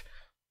start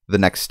the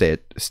next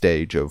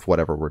stage of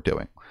whatever we're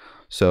doing.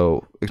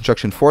 So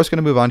instruction 4 is going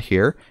to move on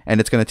here,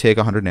 and it's going to take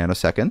 100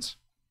 nanoseconds.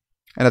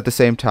 And at the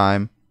same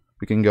time,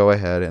 we can go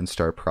ahead and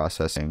start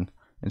processing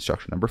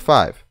instruction number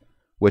 5,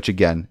 which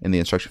again, in the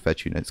instruction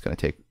fetch unit, is going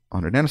to take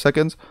 100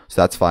 nanoseconds.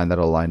 So that's fine.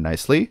 That'll align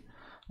nicely.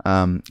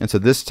 And so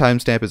this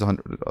timestamp is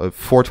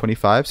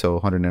 425. So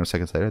 100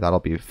 nanoseconds later, that'll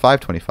be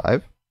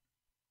 525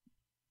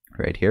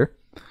 right here.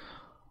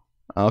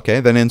 Okay,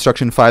 then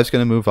instruction 5 is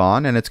going to move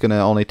on, and it's going to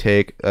only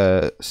take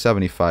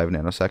 75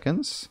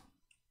 nanoseconds.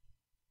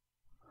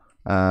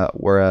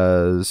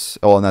 Whereas,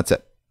 oh, and that's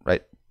it,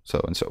 right?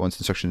 So once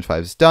instruction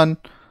 5 is done,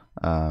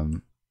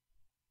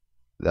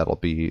 that'll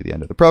be the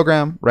end of the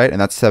program, right? And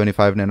that's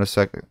 75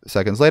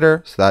 nanoseconds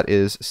later, so that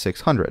is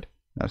 600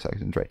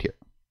 nanoseconds right here.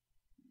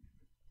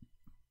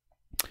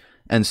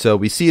 And so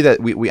we see that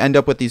we end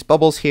up with these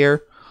bubbles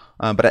here,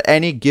 but at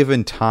any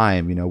given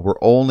time,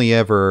 we're only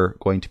ever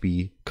going to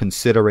be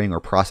considering or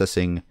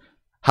processing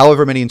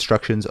however many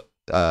instructions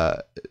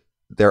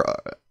there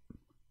are.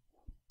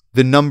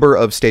 The number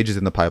of stages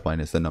in the pipeline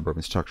is the number of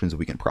instructions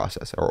we can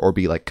process or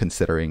be like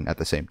considering at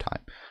the same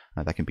time.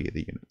 That can be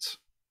the units.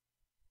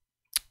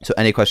 So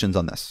any questions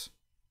on this?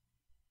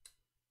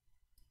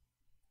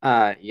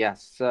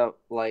 Yes. So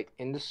like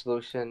in the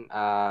solution,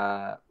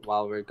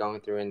 while we're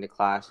going through in the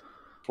class,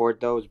 for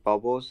those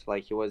bubbles,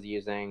 like he was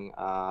using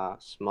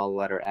small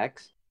letter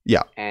X.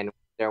 Yeah. And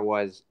there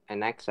was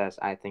an excess,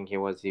 I think he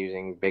was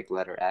using big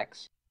letter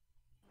X.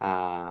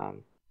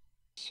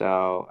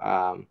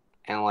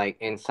 And like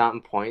in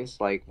some points,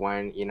 like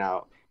when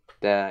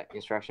the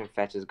instruction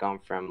fetch is gone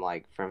from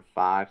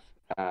 5,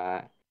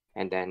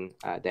 and then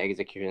the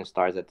execution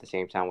starts at the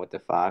same time with the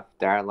 5.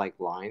 There are like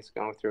lines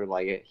going through,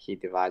 like he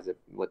divides it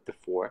with the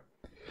 4.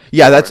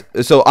 Yeah,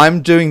 so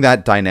I'm doing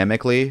that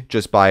dynamically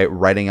just by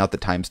writing out the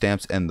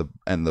timestamps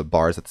and the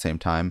bars at the same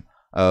time.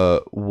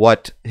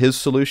 What his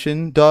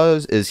solution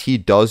does is he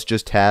does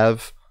just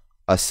have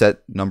a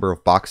set number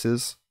of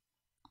boxes.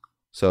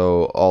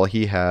 So all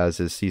he has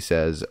is he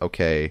says,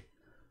 okay,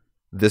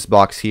 this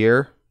box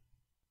here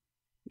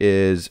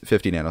is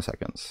 50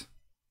 nanoseconds.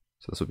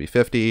 So this would be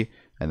 50,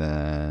 and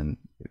then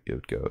it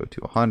would go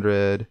to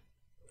 100,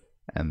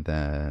 and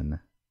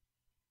then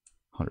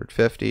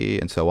 150,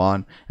 and so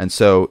on. And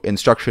so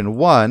instruction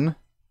 1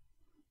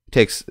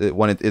 takes,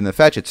 in the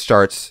fetch, it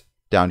starts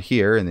down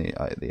here in the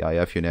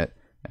IF unit,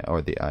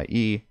 or the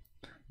IE,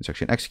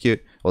 instruction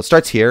execute. Well, it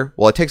starts here.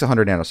 Well, it takes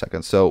 100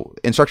 nanoseconds. So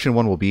instruction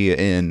 1 will be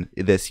in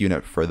this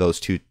unit for those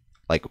two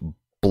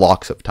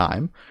blocks of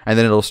time, and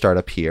then it'll start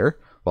up here,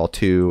 while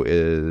 2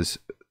 is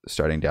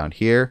starting down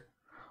here.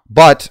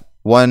 But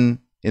one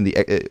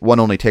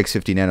only takes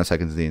 50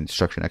 nanoseconds in the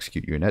instruction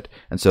execute unit,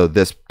 and so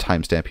this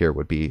timestamp here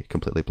would be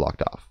completely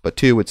blocked off. But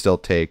 2 would still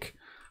take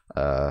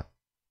 100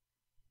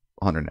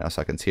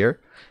 nanoseconds here,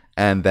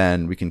 and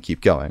then we can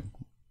keep going.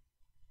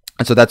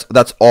 And so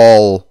that's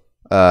all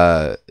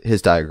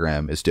his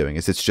diagram is doing.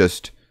 It's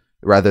just,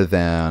 rather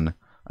than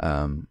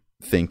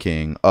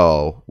thinking,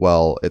 oh,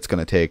 well, it's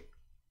going to take,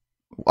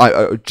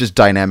 just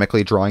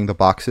dynamically drawing the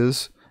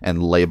boxes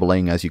and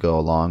labeling as you go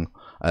along,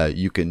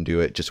 you can do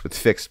it just with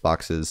fixed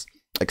boxes,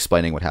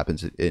 explaining what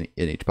happens in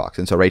each box.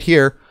 And so right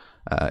here,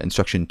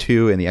 instruction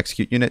 2 in the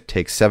execute unit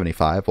takes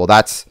 75. Well,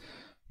 that's,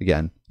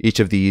 again, each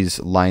of these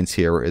lines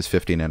here is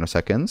 50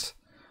 nanoseconds.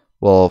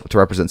 Well, to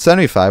represent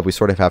 75, we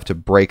sort of have to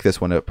break this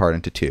one apart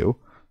into 2.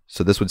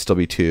 So this would still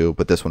be 2,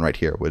 but this one right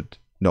here would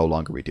no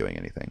longer be doing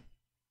anything.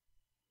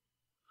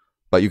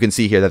 But you can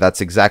see here that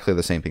that's exactly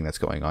the same thing that's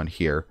going on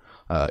here,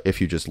 if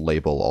you just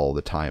label all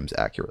the times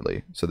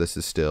accurately. So this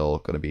is still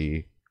going to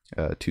be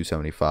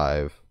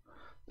 275.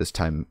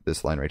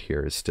 This line right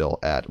here is still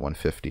at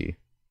 150,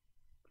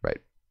 right?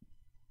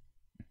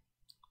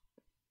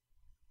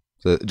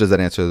 So does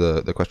that answer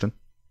the question?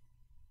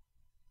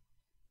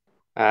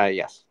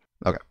 Yes.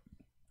 Okay.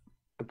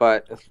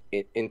 But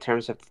in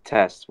terms of the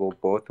test, will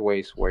both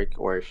ways work,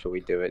 or should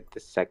we do it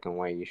the second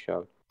way you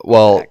showed?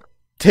 Well,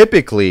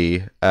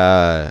 typically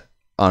on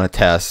a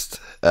test,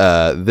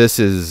 this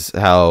is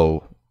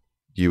how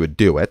you would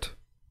do it.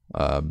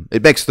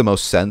 It makes the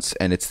most sense,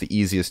 and it's the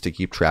easiest to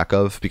keep track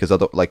of, because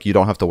you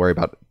don't have to worry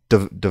about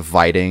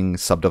subdividing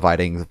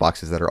the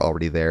boxes that are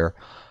already there.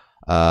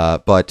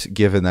 But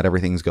given that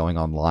everything's going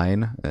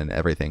online and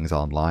everything's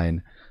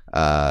online,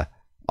 I'm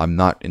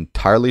not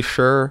entirely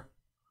sure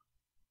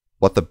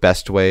what the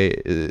best way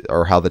is,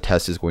 or how the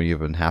test is going to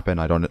even happen.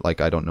 I don't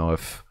know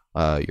if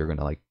you're going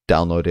to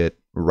download it,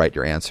 write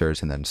your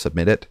answers, and then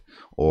submit it,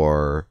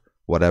 or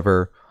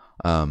whatever.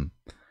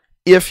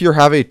 If you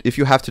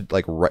have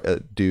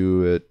to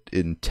do it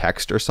in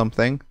text or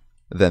something,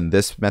 then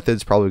this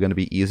method's probably going to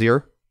be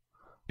easier,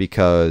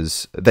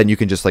 because then you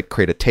can just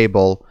create a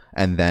table,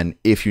 and then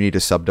if you need to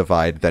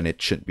subdivide, then it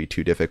shouldn't be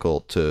too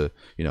difficult to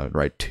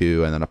write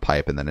 2 and then a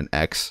pipe and then an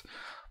X.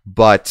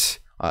 But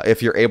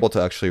if you're able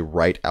to actually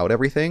write out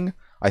everything,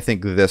 I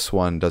think this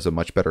one does a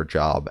much better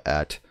job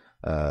at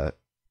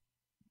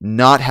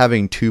not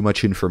having too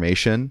much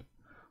information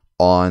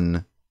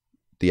on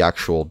the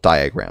actual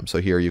diagram. So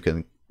here you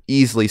can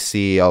easily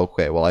see,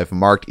 okay, well, I've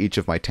marked each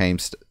of my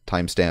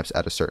timestamps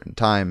at a certain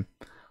time,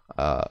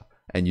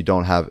 and you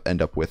don't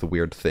end up with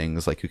weird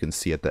things like you can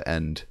see at the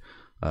end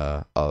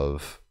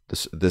of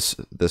this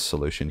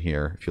solution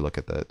here. If you look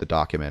at the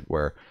document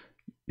where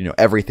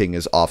everything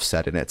is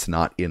offset and it's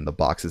not in the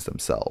boxes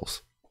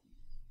themselves.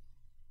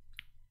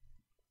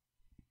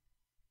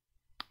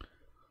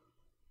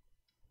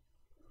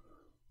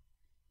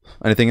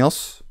 Anything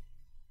else?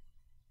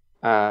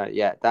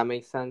 Yeah, that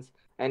makes sense.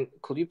 And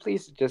could you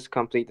please just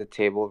complete the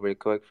table real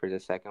quick for the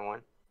second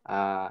one?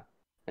 I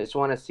just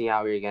want to see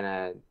how you're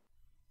gonna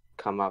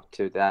come up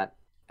to that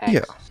X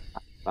Yeah.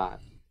 5.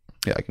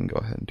 Yeah, I can go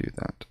ahead and do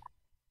that.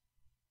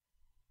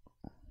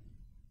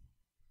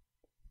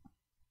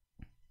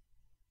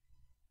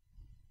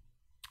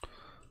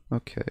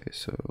 Okay,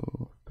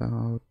 so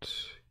about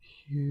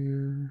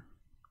here.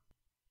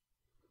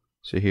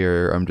 So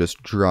here I'm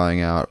just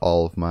drawing out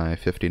all of my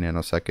 50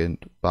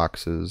 nanosecond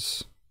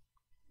boxes.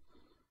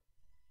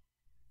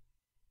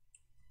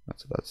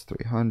 That's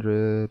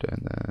 300,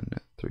 and then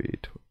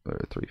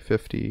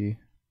 350,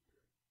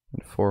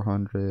 and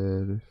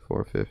 400,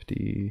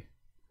 450,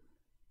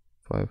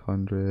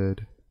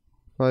 500,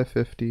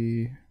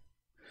 550.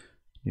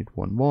 Need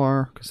one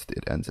more because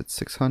it ends at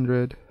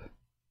 600.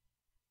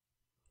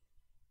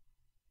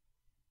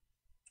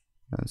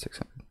 And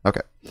 600.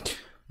 Okay.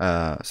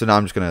 So now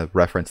I'm just going to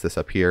reference this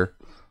up here.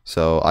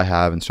 So I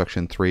have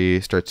instruction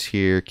 3 starts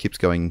here, keeps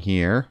going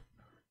here,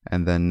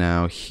 and then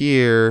now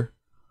here.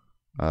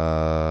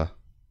 Let's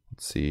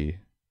see.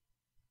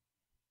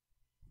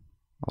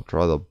 I'll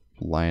draw the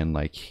line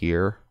like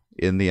here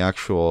in the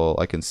actual.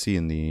 I can see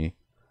in the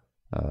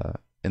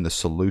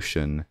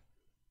solution.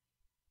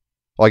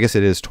 Well, I guess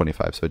it is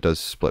 25, so it does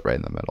split right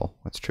in the middle.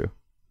 That's true.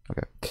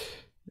 Okay.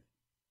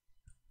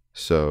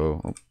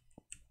 So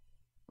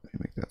let me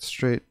make that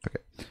straight.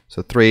 Okay.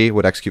 So 3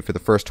 would execute for the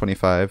first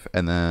 25,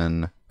 and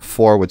then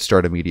 4 would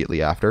start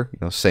immediately after.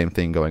 Same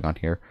thing going on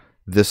here.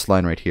 This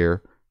line right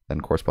here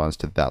then corresponds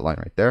to that line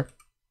right there,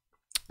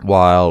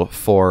 while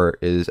 4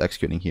 is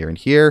executing here and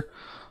here.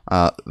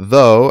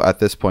 Though at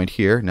this point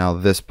here, now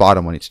this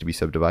bottom one needs to be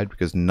subdivided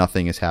because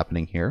nothing is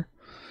happening here.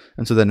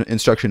 And so then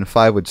instruction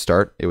 5 would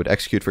start. It would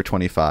execute for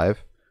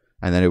 25,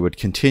 and then it would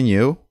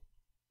continue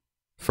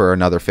for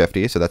another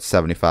 50, so that's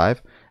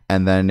 75.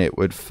 And then it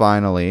would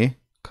finally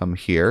come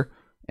here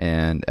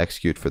and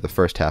execute for the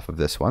first half of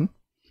this one.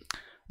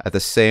 At the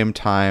same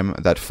time,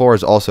 that 4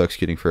 is also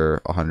executing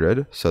for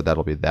 100, so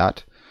that'll be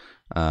that.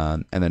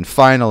 And then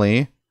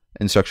finally,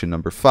 instruction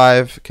number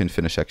 5 can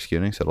finish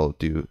executing, so it'll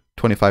do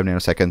 25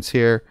 nanoseconds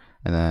here,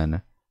 and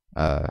then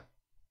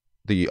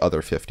the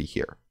other 50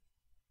 here.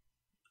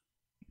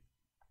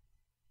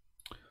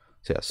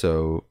 So yeah,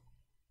 so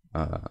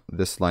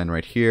this line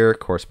right here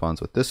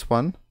corresponds with this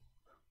one.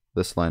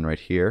 This line right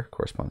here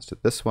corresponds to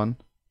this one.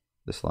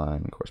 This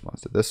line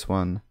corresponds to this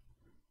one.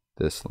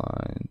 This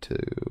line to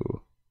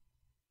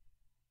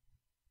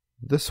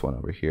this one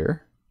over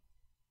here.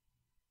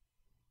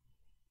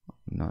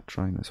 I'm not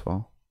drawing this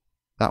well.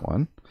 That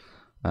one.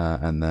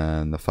 And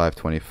then the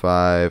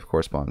 525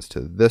 corresponds to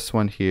this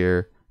one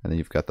here. And then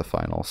you've got the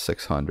final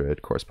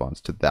 600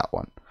 corresponds to that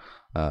one.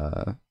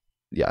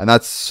 Yeah, and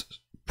that's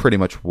pretty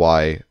much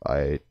why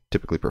I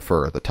typically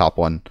prefer the top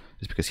one,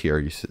 is because here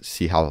you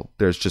see how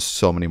there's just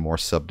so many more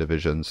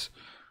subdivisions.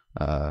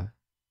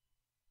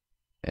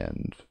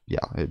 And yeah,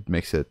 it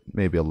makes it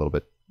maybe a little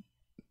bit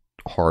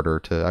harder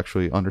to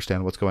actually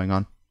understand what's going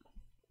on.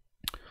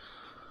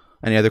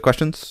 Any other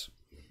questions?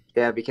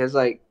 Yeah, because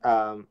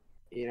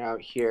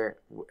here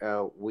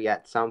we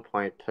at some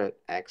point put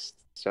X,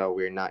 so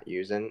we're not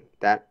using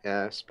that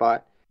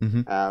spot.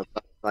 Mm-hmm.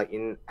 But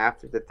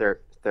after the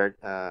third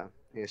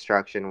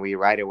instruction, we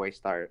right away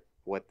start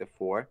with the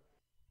 4.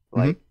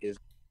 Like,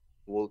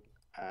 will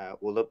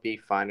it be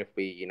fine if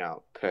we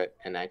put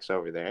an X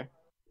over there?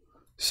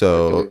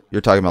 So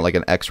you're talking about like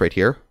an X right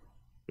here?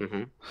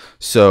 Mm-hmm.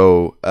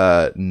 So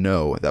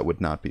no, that would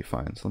not be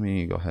fine. So let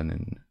me go ahead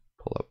and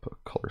pull up a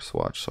color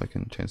swatch so I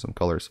can change some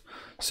colors.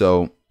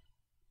 So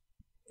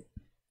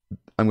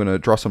I'm going to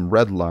draw some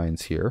red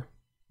lines here.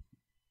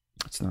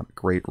 It's not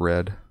great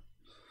red.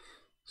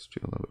 Let's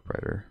do a little bit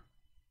brighter.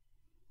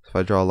 So if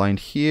I draw a line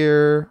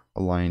here,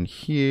 a line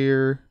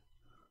here,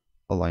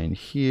 a line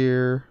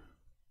here,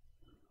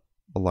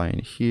 a line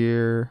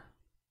here,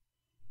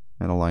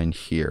 and a line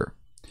here.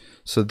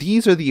 So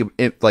these are the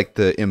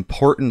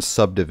important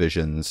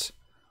subdivisions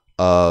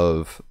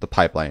of the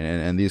pipeline,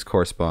 and these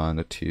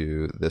correspond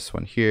to this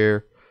one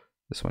here,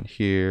 this one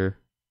here,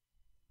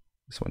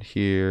 this one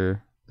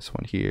here, this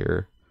one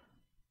here,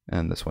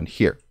 and this one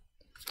here.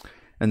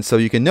 And so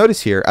you can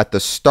notice here at the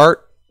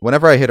start,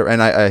 whenever I hit,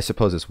 and I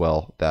suppose as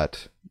well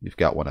that you've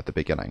got one at the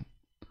beginning.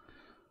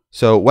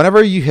 So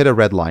whenever you hit a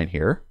red line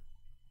here,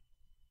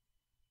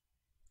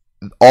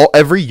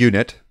 every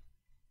unit,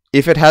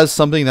 if it has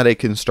something that it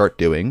can start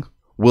doing,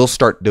 will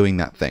start doing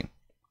that thing.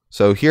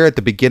 So here at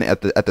the beginning,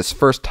 at this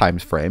first time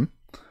frame,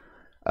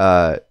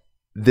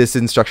 this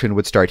instruction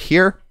would start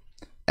here,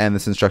 and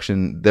this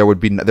instruction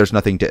there's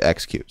nothing to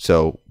execute.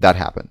 So that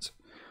happens.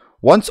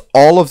 Once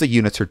all of the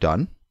units are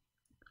done,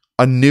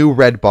 a new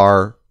red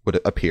bar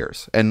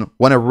appears, and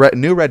when a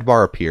new red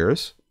bar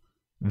appears,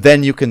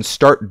 then you can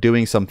start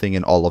doing something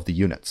in all of the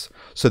units.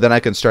 So then I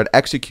can start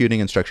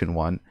executing instruction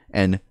 1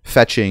 and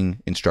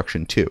fetching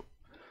instruction 2.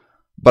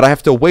 But I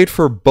have to wait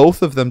for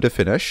both of them to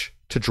finish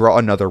to draw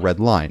another red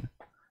line.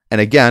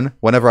 And again,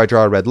 whenever I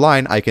draw a red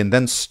line, I can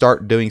then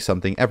start doing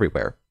something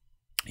everywhere.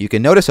 You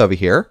can notice over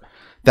here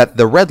that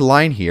the red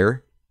line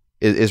here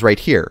is right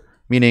here,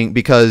 meaning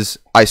because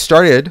I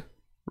started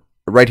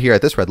right here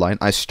at this red line,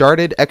 I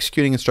started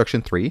executing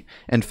instruction 3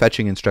 and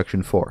fetching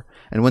instruction 4.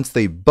 And once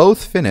they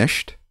both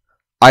finished,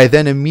 I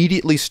then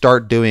immediately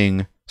start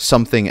doing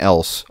something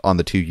else on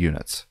the 2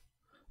 units.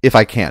 If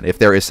I can, if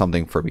there is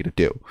something for me to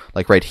do.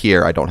 Like right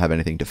here, I don't have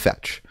anything to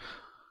fetch.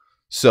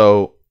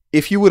 So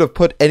if you would have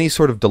put any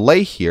sort of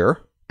delay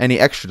here, any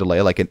extra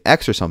delay, like an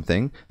X or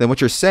something, then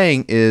what you're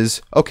saying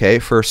is, okay,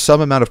 for some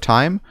amount of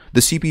time,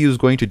 the CPU is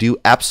going to do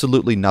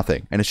absolutely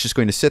nothing. And it's just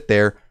going to sit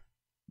there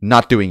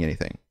not doing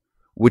anything,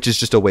 which is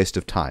just a waste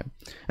of time.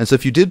 And so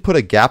if you did put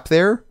a gap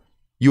there,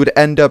 you would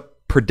end up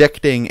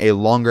predicting a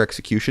longer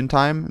execution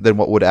time than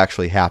what would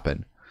actually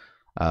happen.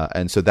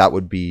 And so that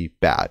would be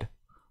bad,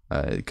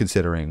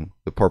 considering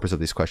the purpose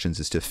of these questions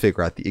is to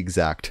figure out the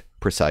exact,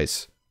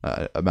 precise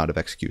amount of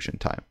execution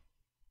time.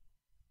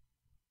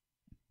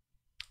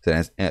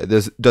 Does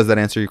that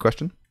answer your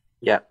question?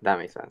 Yeah, that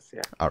makes sense.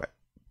 Yeah. All right.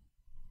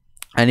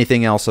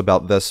 Anything else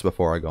about this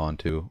before I go on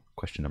to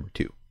question number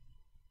 2?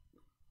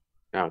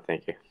 No,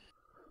 thank you.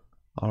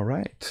 All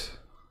right.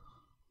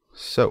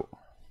 So,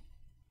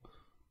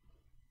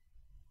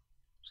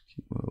 just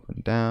keep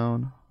moving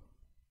down.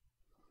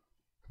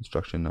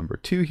 Instruction number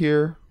 2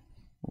 here.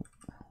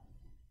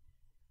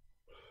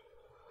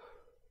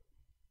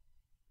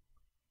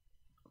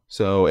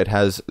 So it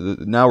has,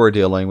 now we're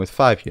dealing with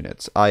 5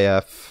 units.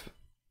 IF,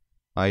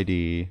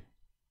 ID,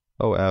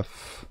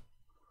 OF,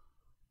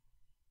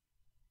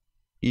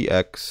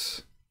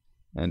 EX,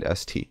 and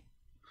ST.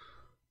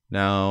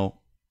 Now,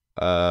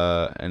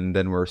 and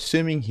then we're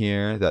assuming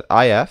here that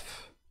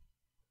IF,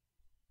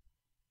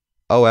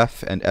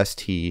 OF, and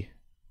ST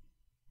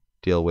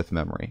deal with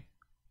memory.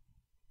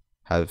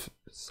 Have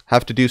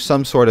to do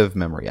some sort of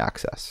memory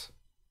access.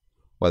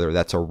 Whether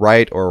that's a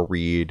write or a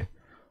read,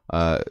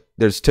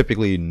 there's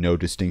typically no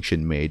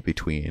distinction made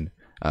between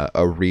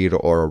a read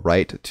or a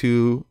write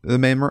to the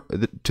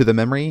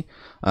memory,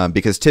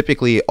 because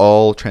typically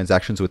all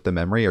transactions with the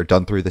memory are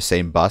done through the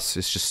same bus.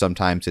 It's just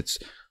sometimes it's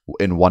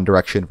in one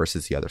direction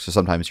versus the other. So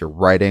sometimes you're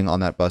writing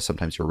on that bus,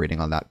 sometimes you're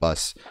reading on that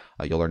bus.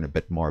 You'll learn a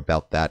bit more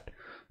about that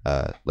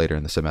later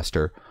in the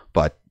semester.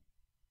 But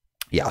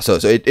yeah, so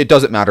it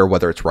doesn't matter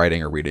whether it's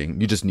writing or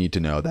reading. You just need to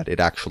know that it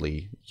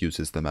actually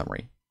uses the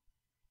memory.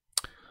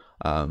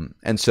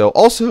 And so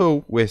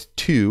also with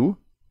 2,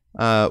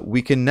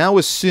 we can now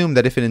assume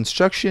that if an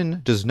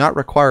instruction does not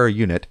require a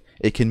unit,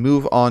 it can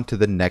move on to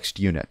the next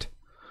unit.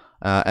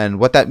 And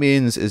what that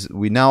means is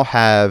we now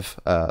have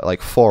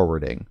like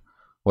forwarding,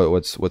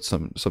 what's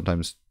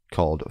sometimes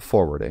called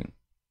forwarding.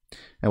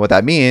 And what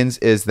that means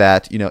is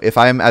that, you know, if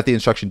I'm at the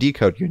instruction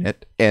decode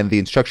unit and the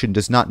instruction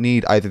does not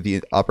need either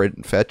the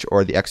operand fetch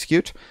or the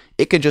execute,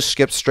 it can just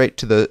skip straight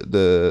to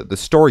the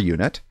store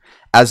unit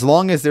as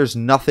long as there's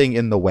nothing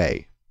in the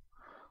way.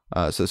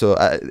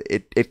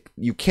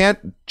 You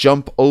can't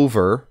jump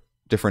over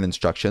different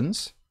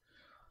instructions.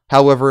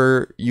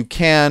 However, you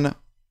can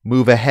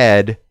move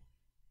ahead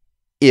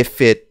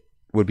if it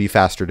would be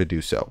faster to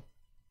do so.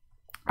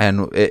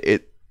 And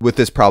with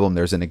this problem,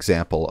 there's an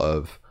example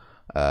of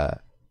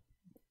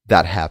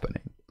that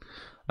happening.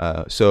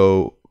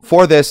 So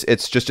for this,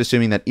 it's just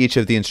assuming that each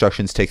of the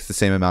instructions takes the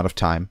same amount of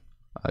time,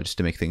 just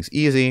to make things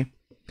easy.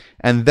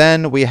 And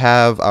then we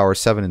have our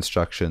 7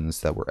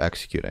 instructions that we're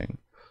executing.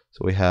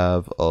 So we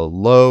have a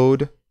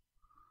load,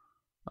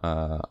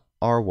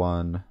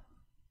 R1.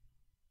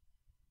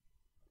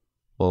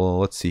 Well,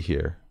 let's see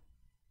here.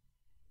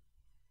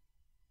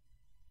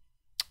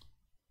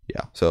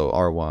 Yeah, so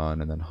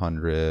R1 and then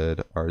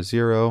 100,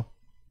 R0.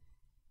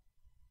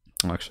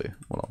 Actually,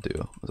 what I'll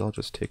do is I'll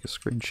just take a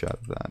screenshot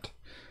of that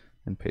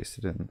and paste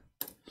it in.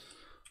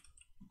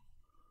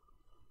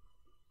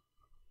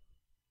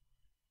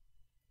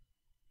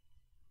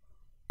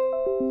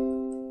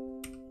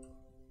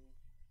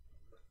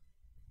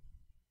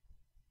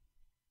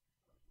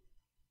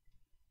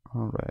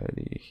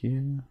 Alrighty,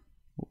 here.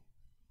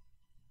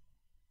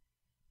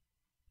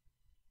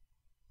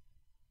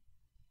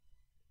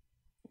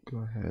 Go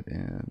ahead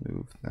and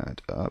move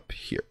that up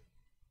here.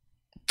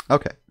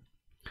 Okay.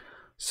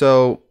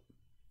 So,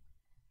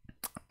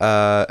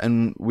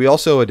 and we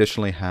also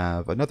additionally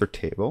have another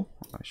table.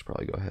 I should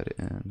probably go ahead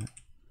and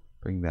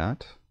bring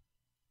that.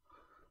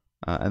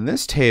 And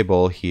this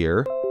table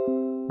here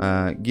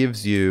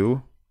gives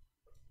you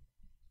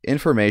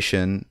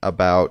information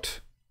about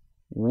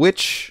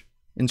which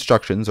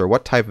instructions or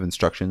what type of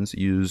instructions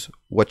use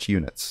which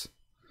units.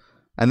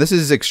 And this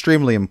is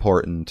extremely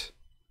important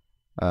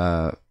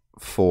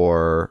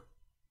for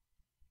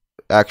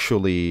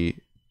actually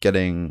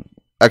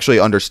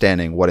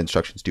understanding what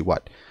instructions do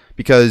what.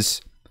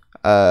 Because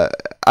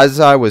as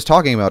I was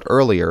talking about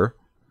earlier,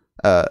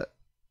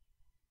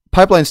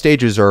 pipeline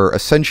stages are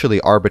essentially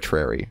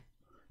arbitrary.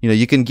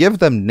 you can give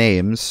them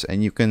names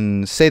and you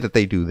can say that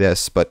they do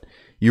this, but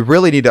you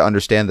really need to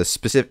understand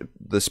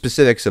the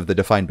specifics of the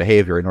defined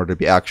behavior in order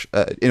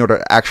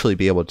to actually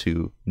be able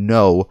to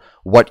know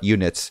what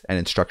units an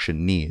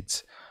instruction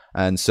needs.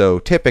 And so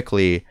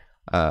typically,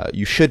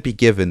 you should be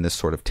given this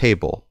sort of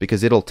table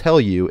because it'll tell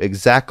you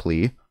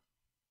exactly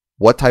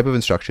what type of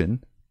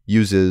instruction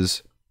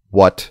uses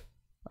what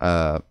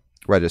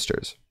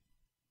registers.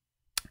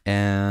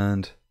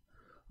 And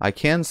I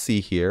can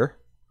see here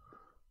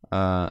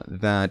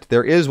that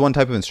there is one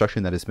type of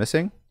instruction that is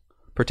missing,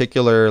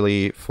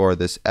 particularly for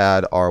this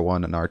add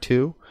R1 and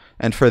R2.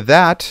 And for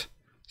that,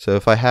 so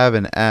if I have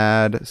an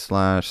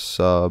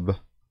add/sub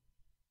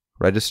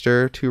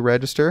register to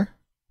register,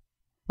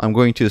 I'm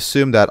going to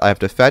assume that I have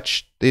to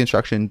fetch the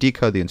instruction,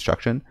 decode the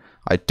instruction.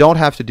 I don't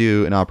have to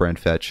do an operand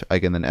fetch. I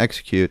can then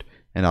execute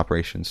an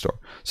operation store.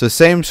 So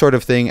same sort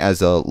of thing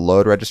as a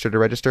load register to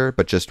register,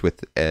 but just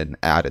with an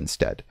add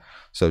instead.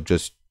 So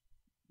just,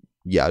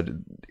 yeah,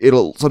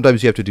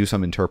 sometimes you have to do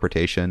some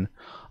interpretation.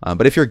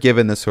 But if you're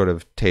given this sort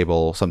of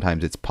table,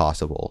 sometimes it's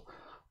possible.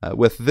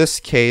 With this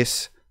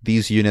case,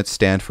 these units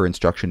stand for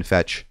instruction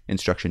fetch,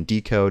 instruction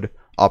decode,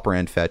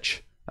 operand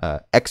fetch,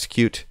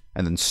 execute,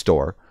 and then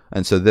store.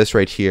 And so this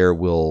right here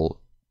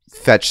will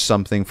fetch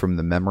something from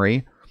the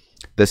memory.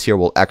 This here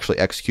will actually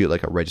execute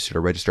like a register to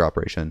register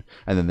operation,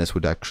 and then this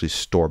would actually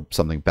store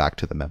something back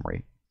to the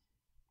memory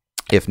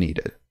if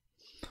needed.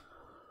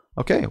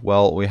 Okay,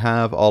 well, we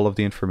have all of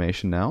the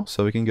information now,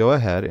 so we can go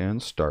ahead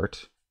and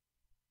start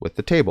with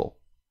the table.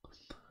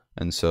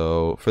 And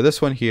so for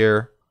this one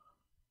here,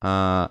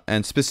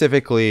 and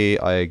specifically,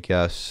 I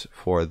guess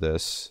for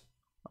this,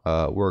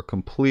 we're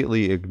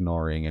completely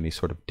ignoring any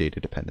sort of data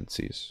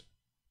dependencies,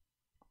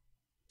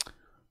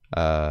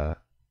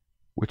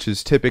 which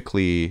is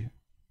typically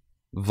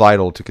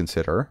vital to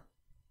consider,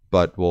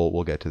 but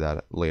we'll get to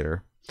that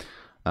later.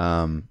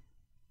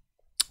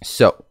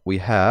 So we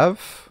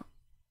have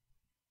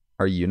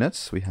our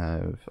units. We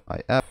have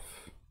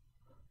IF,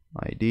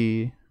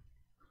 ID,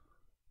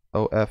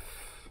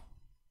 OF,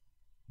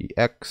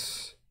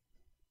 EX,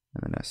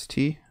 and then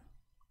ST.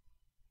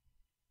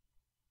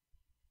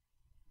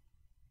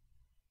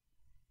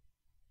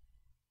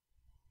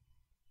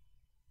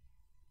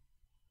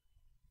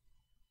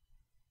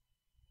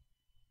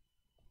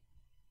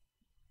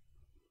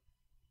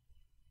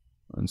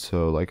 And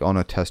so like on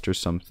a test or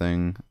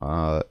something,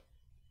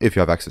 if you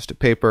have access to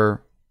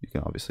paper, you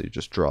can obviously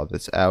just draw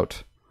this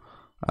out.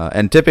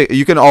 And typically,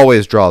 you can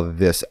always draw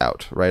this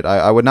out, right?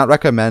 I would not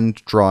recommend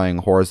drawing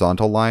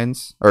horizontal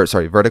lines, or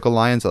sorry, vertical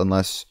lines,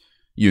 unless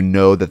you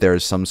know that there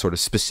is some sort of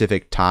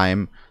specific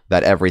time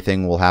that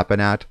everything will happen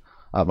at.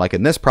 Like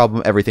in this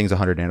problem, everything's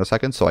 100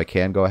 nanoseconds, so I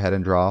can go ahead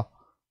and draw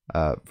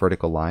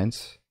vertical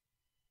lines,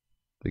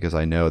 because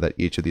I know that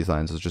each of these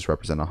lines will just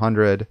represent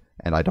 100,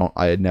 and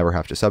I never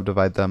have to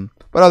subdivide them.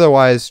 But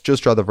otherwise,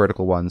 just draw the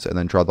vertical ones and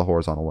then draw the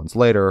horizontal ones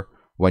later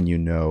when you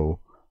know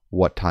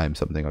what time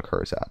something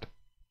occurs at.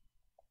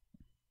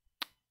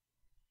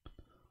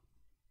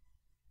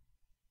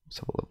 Let's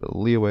have a little bit of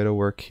leeway to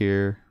work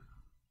here.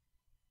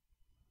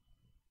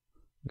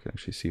 You can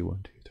actually see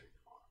 1, 2, 3,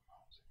 4, 5,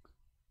 6, 7,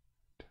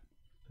 8.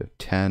 We have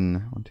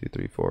 10, 1, 2,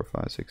 3, 4,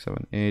 5, 6,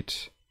 7,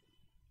 8,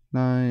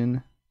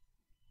 9,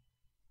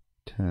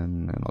 10,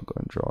 and I'll go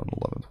and draw an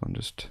 11th one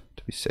just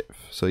to be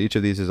safe. So each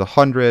of these is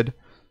 100.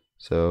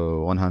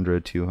 So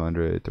 100,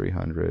 200,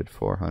 300,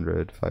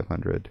 400,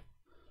 500.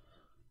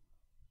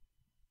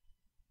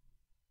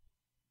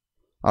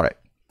 All right.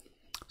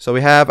 So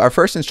we have our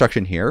first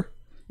instruction here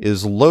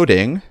is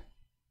loading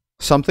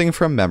something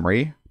from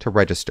memory to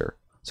register.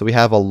 So we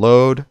have a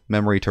load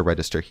memory to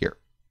register here.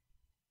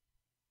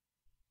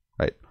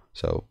 Right.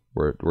 So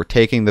we're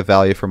taking the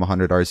value from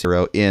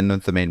 100R0 in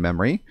the main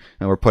memory,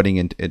 and we're putting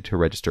it into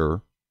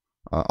register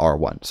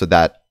R1. So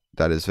that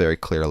is very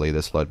clearly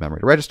this load memory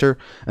to register.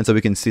 And so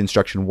we can see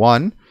instruction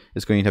 1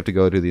 is going to have to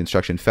go to the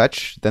instruction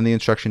fetch, then the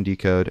instruction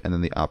decode, and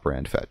then the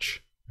operand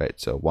fetch. Right.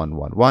 So 1,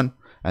 1, 1,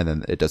 and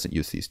then it doesn't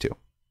use these two.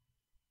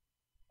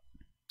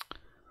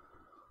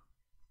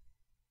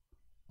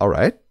 All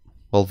right.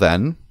 Well,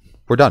 then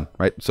we're done,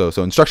 right? So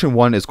instruction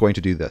 1 is going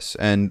to do this,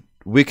 and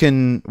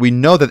we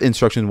know that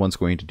instruction 1 is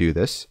going to do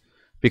this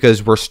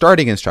because we're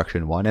starting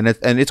instruction 1, and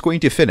it's going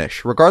to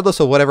finish regardless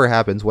of whatever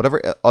happens, whatever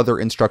other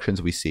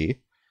instructions we see.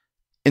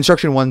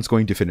 Instruction 1 is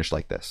going to finish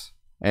like this,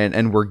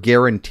 and we're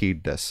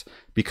guaranteed this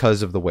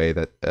because of the way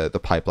that the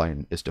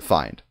pipeline is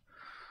defined.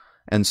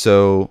 And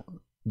so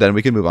then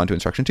we can move on to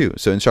instruction 2.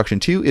 So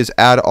instruction 2 is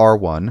add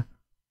R1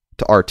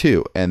 to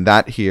R2, and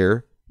that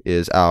here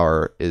is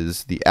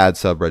the add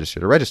sub register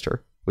to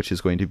register, which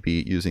is going to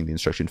be using the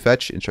instruction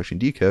fetch, instruction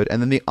decode,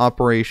 and then the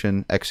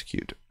operation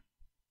execute.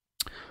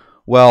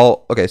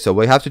 Well, okay, so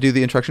we have to do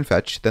the instruction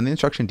fetch, then the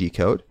instruction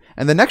decode,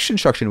 and the next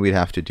instruction we'd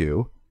have to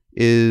do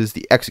is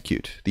the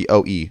execute, the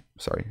OE.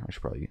 Sorry, I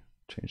should probably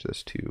change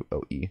this to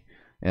OE.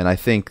 And I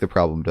think the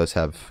problem does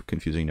have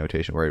confusing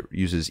notation where it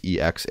uses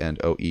EX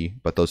and OE,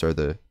 but those are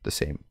the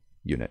same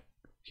unit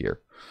here.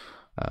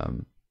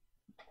 I'll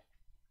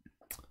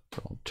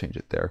change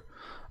it there.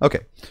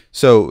 Okay,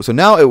 so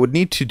now it would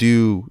need to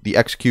do the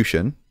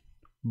execution,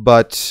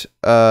 but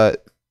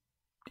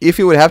if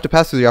you would have to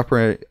pass through the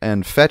operand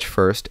and fetch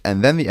first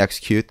and then the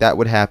execute, that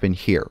would happen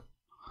here.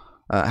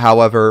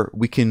 However,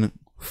 we can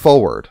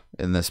forward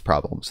in this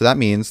problem. So that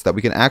means that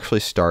we can actually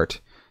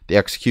start the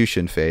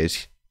execution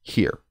phase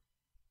here.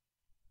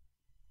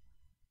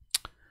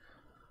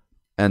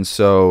 And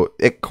so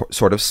it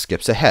sort of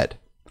skips ahead.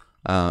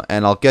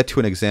 And I'll get to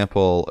an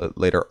example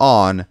later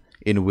on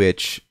in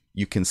which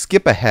you can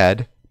skip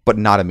ahead, but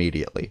not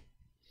immediately.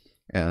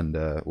 And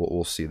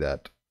we'll see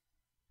that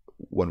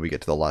when we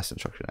get to the last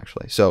instruction,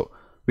 actually. So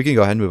we can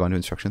go ahead and move on to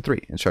instruction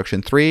 3.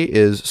 Instruction 3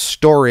 is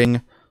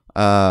storing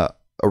a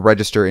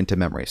register into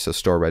memory. So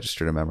store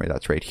register to memory,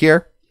 that's right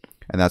here.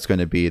 And that's going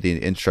to be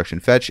the instruction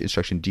fetch,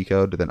 instruction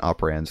decode, then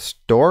operand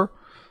store.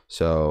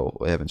 So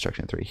we have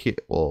instruction 3 here.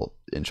 Well,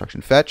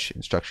 instruction fetch,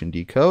 instruction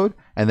decode,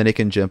 and then it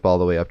can jump all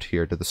the way up to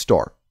here to the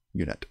store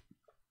unit.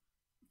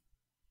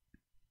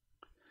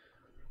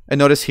 And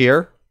notice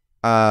here,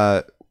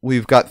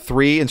 we've got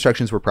 3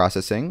 instructions we're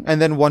processing,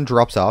 and then 1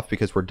 drops off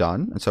because we're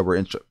done. And so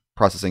we're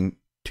processing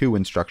 2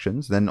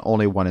 instructions, then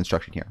only 1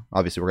 instruction here.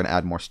 Obviously, we're going to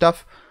add more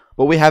stuff,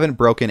 but we haven't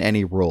broken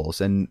any rules.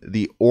 And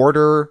the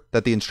order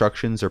that the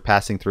instructions are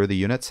passing through the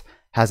units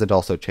hasn't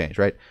also changed,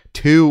 right?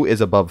 2 is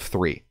above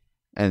 3.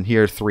 And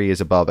here 3 is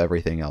above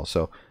everything else.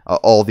 So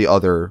all the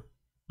other,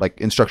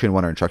 like instruction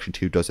 1 or instruction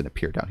 2 doesn't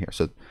appear down here.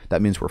 So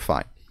that means we're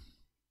fine.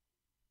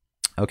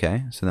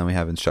 Okay, so then we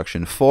have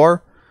instruction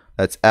 4.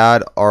 That's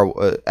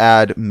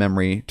add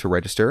memory to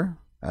register.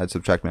 Add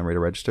subtract memory to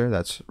register.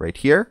 That's right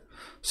here.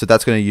 So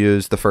that's going to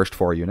use the first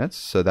 4 units.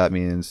 So that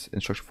means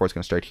instruction 4 is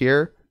going to start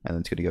here, and then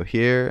it's going to go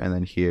here, and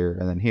then here,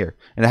 and then here.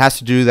 And it has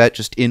to do that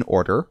just in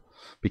order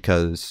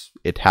because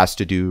it has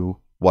to do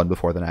one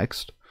before the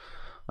next.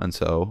 And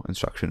so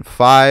instruction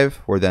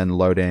 5, we're then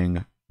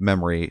loading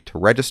memory to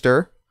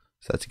register.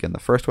 So that's again the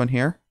first one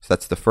here. So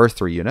that's the first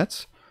 3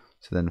 units.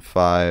 So then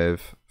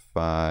 5,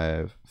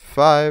 5,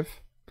 5.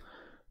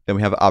 Then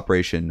we have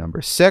operation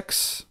number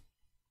 6,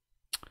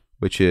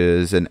 which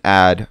is an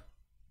add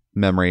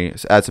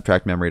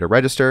subtract memory to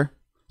register.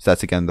 So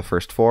that's again the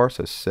first 4.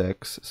 So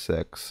 6,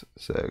 6,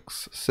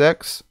 6,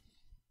 6.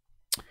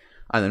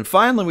 And then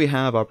finally we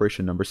have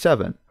operation number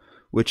 7,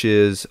 which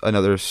is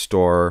another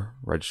store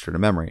register to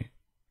memory.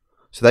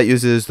 So that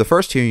uses the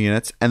first 2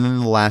 units and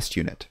then the last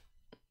unit.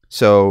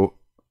 So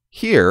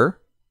here,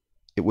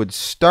 it would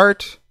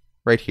start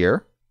right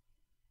here.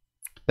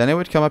 Then it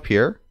would come up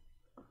here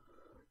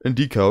and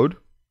decode.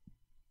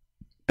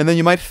 And then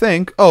you might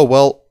think, oh,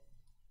 well,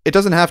 it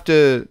doesn't have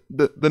to,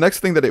 the next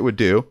thing that it would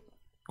do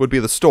would be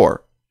the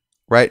store,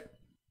 right?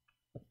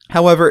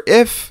 However,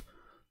 if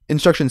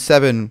instruction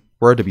 7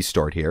 were to be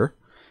stored here,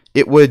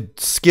 it would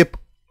skip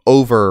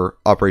over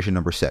operation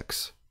number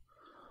 6.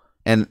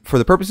 And for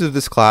the purposes of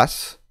this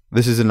class,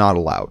 this is not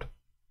allowed.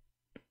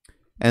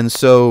 And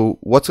so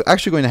what's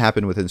actually going to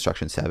happen with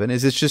instruction 7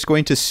 is it's just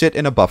going to sit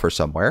in a buffer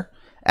somewhere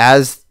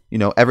as, you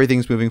know,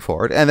 everything's moving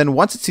forward. And then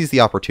once it sees the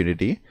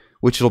opportunity,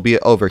 which it'll be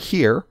over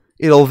here,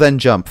 it'll then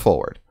jump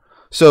forward.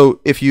 So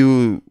if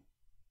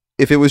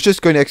it was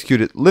just going to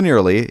execute it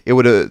linearly, it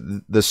would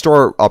the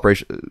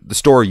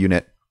store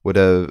unit would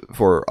have,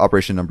 for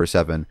operation number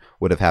 7,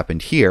 would have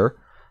happened here.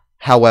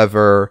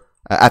 However,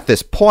 at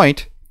this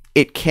point,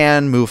 it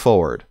can move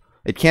forward.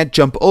 It can't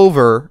jump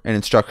over an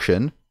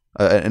instruction,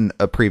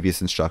 a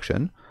previous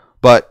instruction,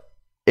 but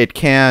it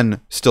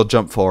can still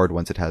jump forward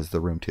once it has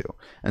the room to.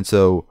 And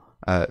so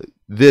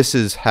this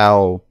is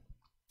how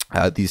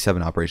these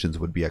 7 operations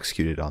would be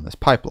executed on this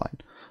pipeline.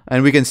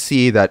 And we can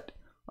see that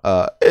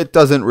it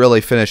doesn't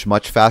really finish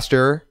much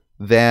faster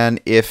than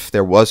if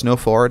there was no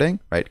forwarding,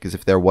 right? Because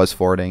if there was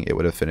forwarding, it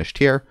would have finished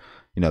here.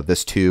 You know,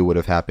 this 2 would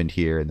have happened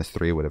here, and this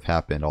 3 would have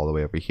happened all the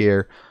way over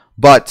here.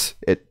 But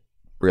it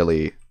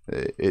really,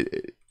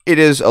 it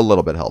is a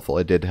little bit helpful.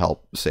 It did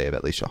help save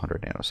at least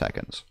 100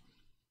 nanoseconds.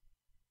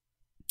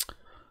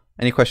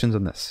 Any questions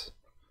on this?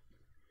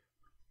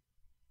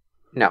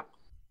 No.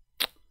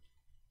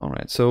 All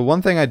right, so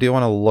one thing I do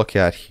want to look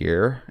at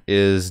here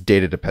is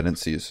data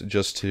dependencies,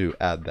 just to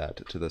add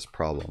that to this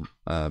problem,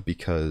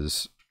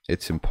 because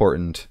it's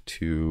important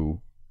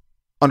to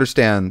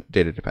understand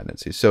data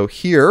dependencies. So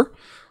here,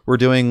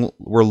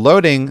 we're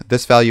loading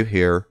this value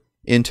here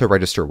into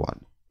register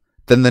 1.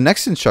 Then the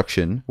next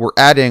instruction, we're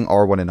adding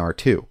R1 and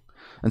R2.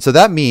 And so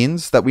that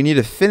means that we need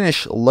to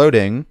finish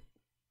loading,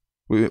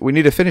 we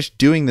need to finish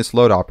doing this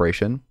load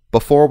operation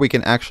before we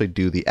can actually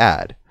do the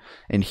add.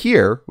 And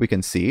here we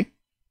can see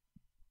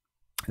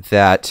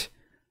that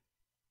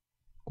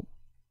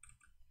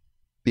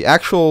the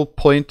actual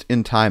point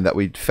in time that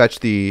we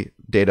fetch the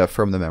data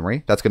from the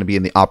memory, that's going to be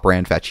in the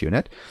operand fetch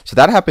unit. So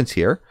that happens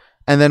here.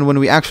 And then when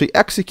we actually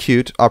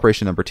execute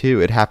operation number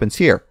 2, it happens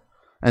here.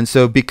 And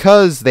so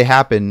because they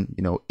happen,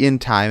 you know, in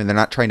time and they're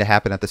not trying to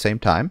happen at the same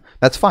time,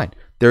 that's fine.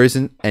 There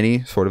isn't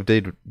any sort of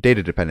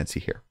data dependency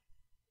here.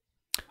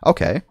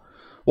 Okay.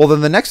 Well,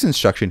 then the next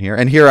instruction here,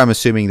 and here I'm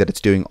assuming that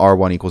it's doing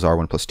R1 equals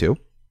R1 plus 2.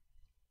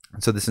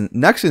 So this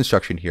next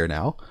instruction here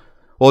now,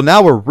 well,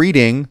 now we're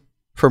reading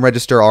from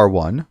register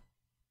R1,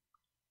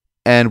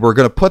 and we're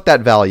going to put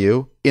that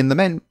value in the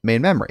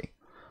main memory.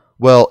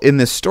 Well, in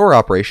this store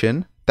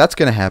operation, that's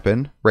going to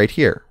happen right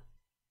here.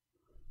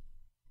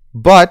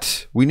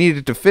 But we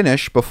needed to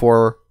finish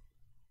before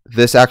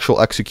this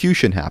actual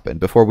execution happened,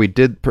 before we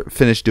did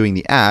finish doing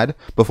the add,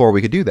 before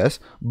we could do this.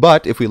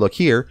 But if we look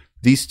here,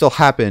 these still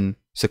happen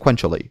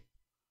sequentially,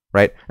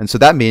 right? And so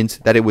that means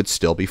that it would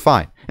still be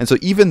fine. And so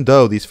even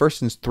though these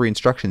first 3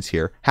 instructions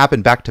here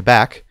happen back to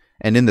back,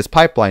 and in this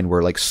pipeline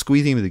we're like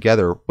squeezing them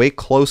together way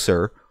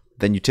closer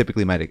than you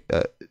typically might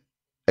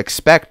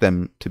expect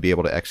them to be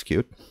able to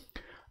execute,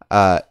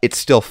 it's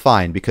still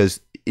fine,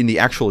 because in the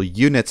actual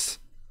units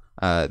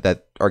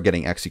that are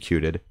getting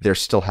executed, they're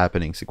still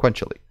happening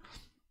sequentially.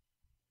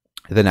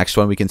 The next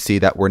one, we can see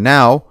that we're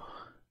now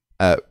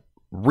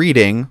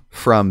reading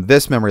from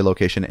this memory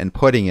location and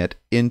putting it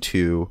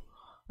into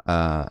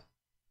R1,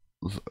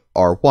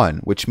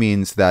 which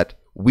means that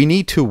we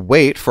need to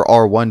wait for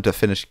R1 to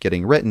finish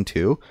getting written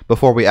to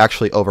before we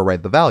actually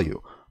override the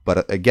value.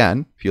 But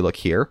again, if you look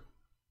here,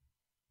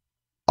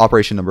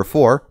 operation number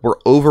 4, we're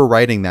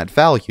overriding that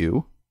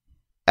value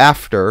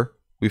after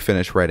we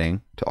finish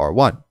writing to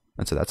R1.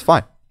 And so that's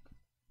fine.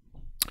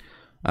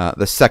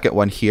 The second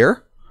one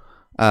here,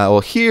 well,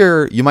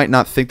 here you might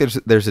not think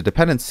there's a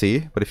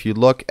dependency, but if you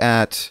look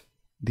at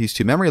these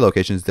 2 memory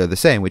locations, they're the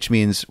same, which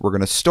means we're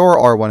going to store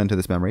R1 into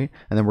this memory,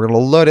 and then we're going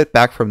to load it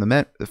back from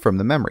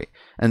the memory.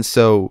 And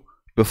so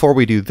before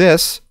we do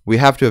this, we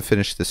have to have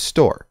finished this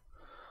store.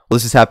 Well,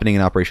 this is happening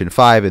in operation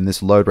 5, and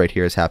this load right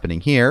here is happening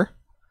here.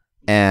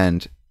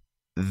 And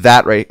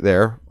that right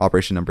there,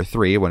 operation number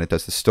 3, when it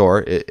does the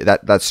store,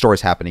 that store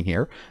is happening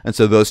here. And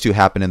so those 2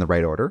 happen in the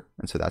right order,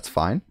 and so that's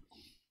fine.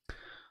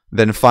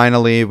 Then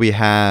finally, we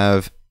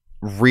have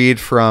read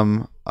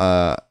from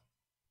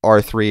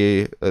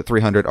R3,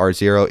 300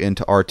 R0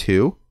 into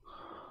R2.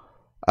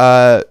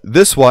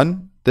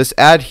 This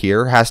add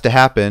here has to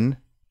happen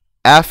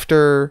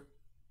after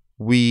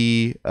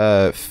we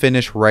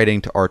finish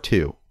writing to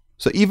R2.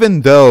 So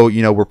even though,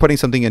 we're putting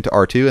something into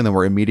R2 and then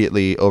we're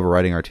immediately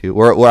overriding R2,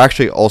 we're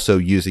actually also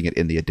using it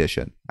in the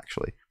addition,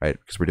 actually, right?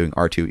 Because we're doing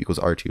R2 equals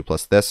R2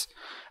 plus this.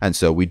 And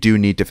so we do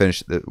need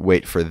to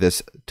wait for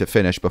this to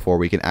finish before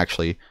we can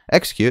actually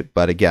execute.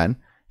 But again,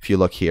 if you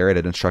look here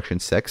at instruction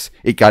 6,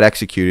 it got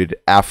executed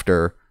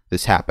after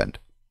this happened.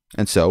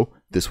 And so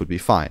this would be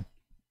fine.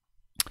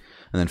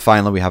 And then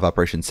finally, we have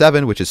operation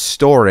 7, which is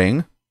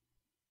storing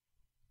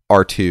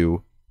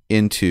R2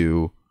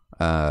 into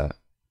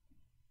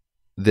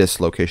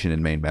this location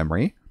in main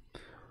memory.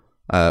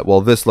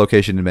 Well, this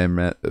location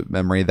in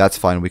memory, that's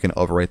fine. We can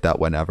overwrite that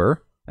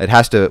whenever. It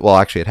has to, well,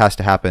 actually, it has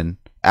to happen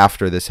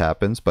after this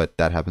happens, but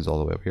that happens all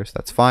the way over here, so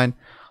that's fine.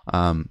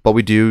 But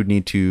we do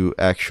need to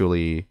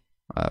actually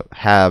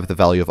have the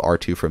value of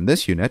R2 from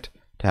this unit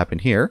to happen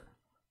here.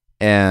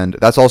 And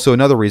that's also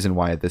another reason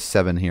why this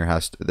 7 here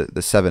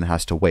the 7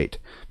 has to wait.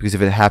 Because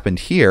if it happened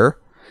here,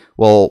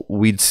 well,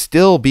 we'd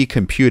still be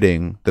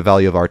computing the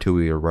value of R2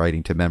 we were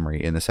writing to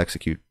memory in this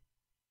execute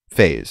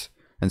phase.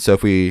 And so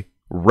if we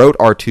wrote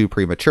R2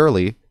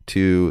 prematurely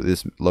to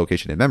this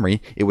location in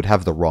memory, it would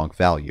have the wrong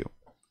value.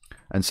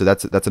 And so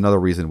that's another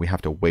reason we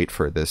have to wait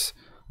for this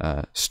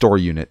store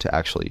unit to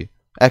actually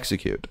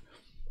execute.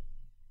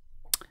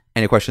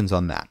 Any questions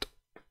on that?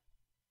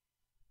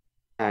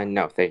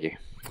 No, thank you.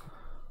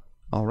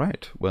 All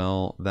right.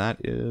 Well, that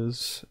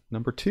is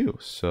number 2.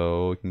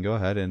 So we can go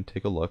ahead and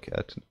take a look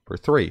at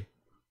number 3,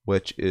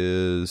 which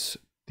is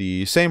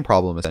the same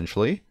problem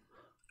essentially,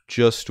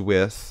 just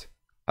with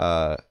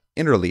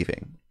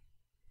interleaving.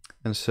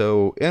 And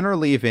so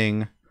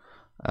interleaving,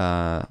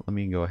 let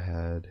me go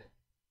ahead.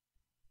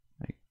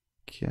 I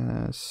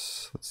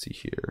guess, let's see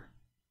here.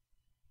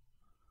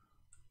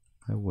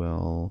 I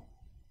will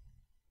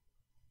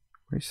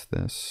erase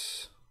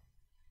this,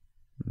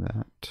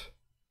 that.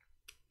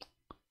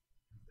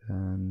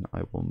 Then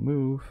I will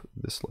move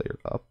this layer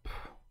up.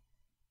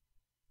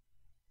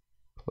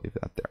 Leave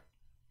that there.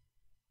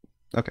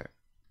 Okay.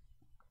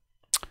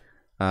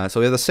 So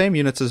we have the same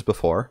units as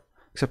before,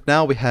 except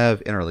now we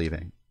have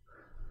interleaving.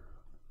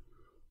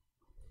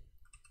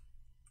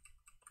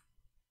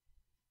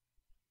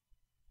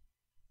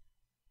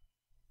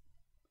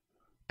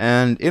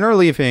 And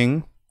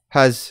interleaving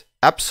has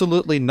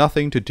absolutely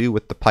nothing to do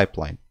with the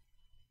pipeline.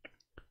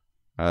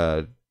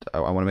 I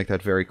want to make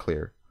that very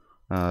clear.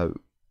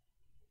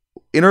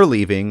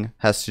 Interleaving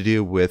has to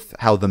do with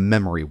how the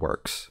memory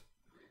works.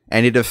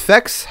 And it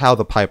affects how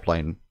the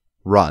pipeline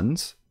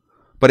runs,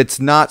 but it's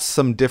not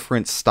some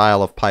different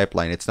style of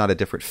pipeline. It's not a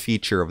different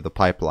feature of the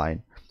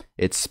pipeline.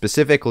 It's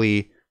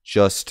specifically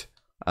just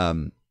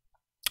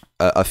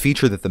a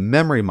feature that the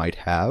memory might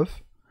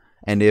have.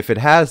 And if it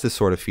has this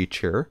sort of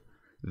feature,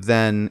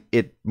 then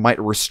it might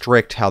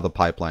restrict how the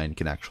pipeline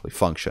can actually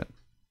function.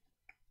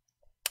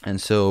 And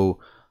so,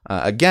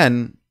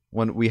 again,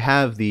 when we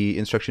have the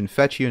instruction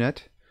fetch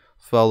unit,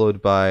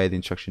 followed by the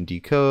instruction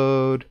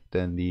decode,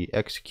 then the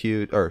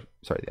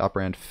the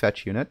operand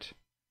fetch unit,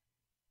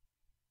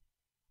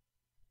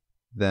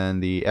 then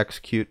the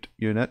execute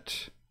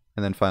unit,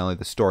 and then finally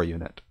the store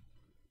unit.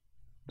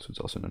 This was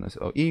also known as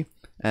OE.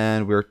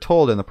 And we're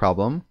told in the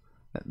problem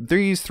that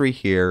these three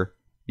here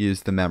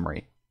use the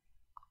memory.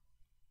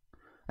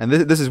 And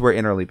this is where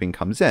interleaving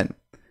comes in.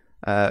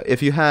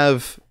 If you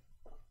have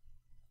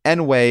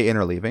n-way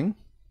interleaving,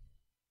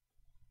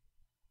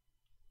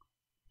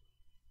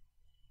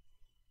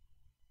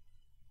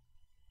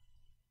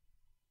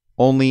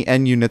 only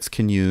n units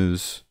can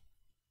use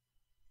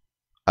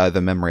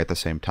the memory at the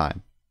same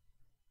time.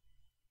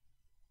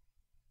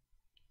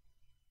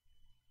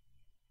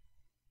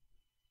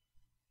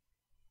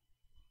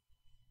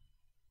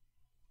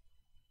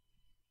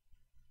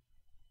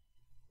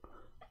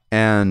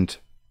 And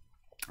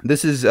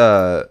this is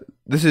a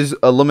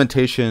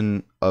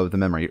limitation of the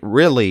memory.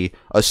 Really,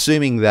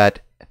 assuming that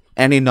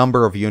any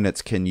number of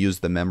units can use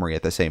the memory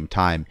at the same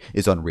time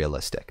is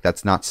unrealistic.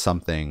 That's not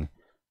something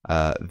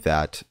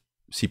that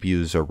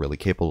CPUs are really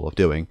capable of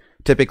doing.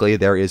 Typically,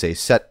 there is a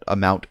set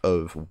amount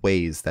of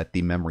ways that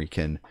the memory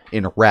can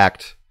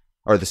interact,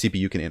 or the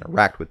CPU can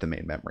interact with the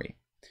main memory.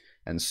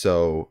 And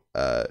so,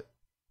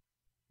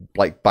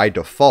 like by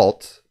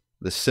default,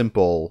 the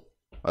simple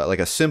like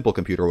a simple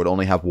computer would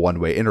only have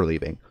one-way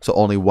interleaving, so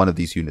only one of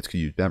these units could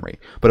use memory.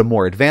 But a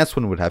more advanced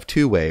one would have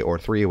two-way or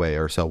three-way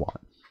or so on.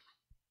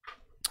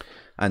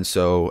 And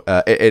so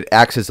it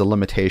acts as a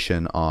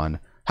limitation on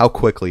how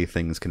quickly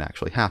things can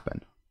actually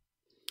happen.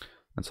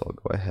 And so I'll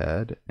go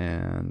ahead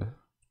and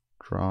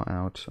draw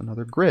out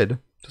another grid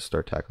to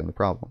start tackling the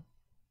problem.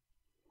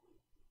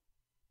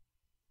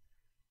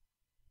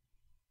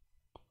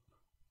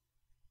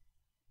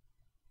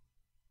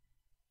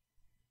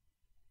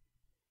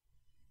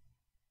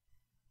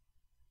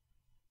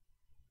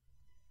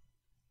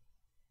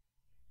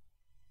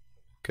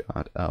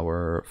 Got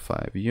our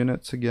 5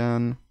 units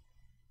again.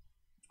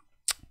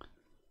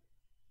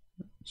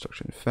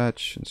 Instruction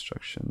fetch,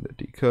 instruction to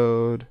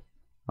decode,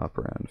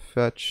 operand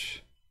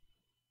fetch,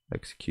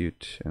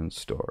 execute, and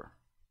store.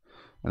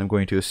 And I'm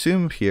going to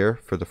assume here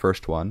for the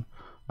first one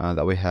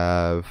that we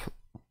have,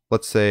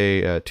 let's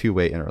say,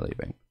 two-way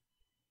interleaving.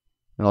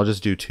 And I'll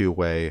just do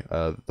two-way.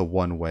 The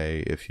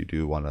one-way, if you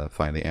do want to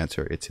find the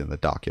answer, it's in the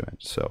document.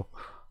 So,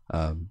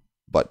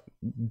 but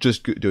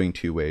just doing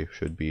two-way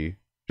should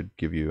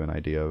give you an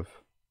idea of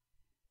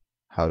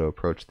how to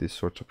approach these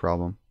sorts of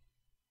problem.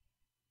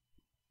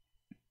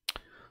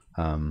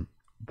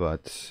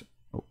 But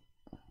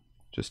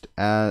just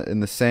in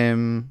the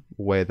same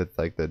way that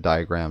like the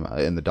diagram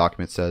in the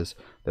document says,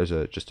 there's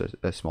just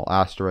a small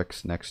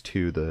asterisk next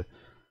to the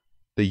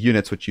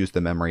units which use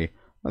the memory.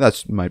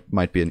 That's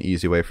might be an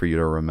easy way for you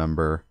to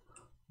remember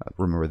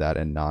that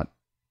and not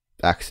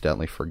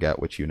accidentally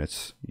forget which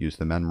units use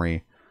the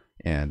memory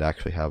and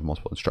actually have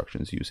multiple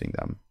instructions using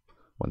them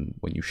when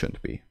you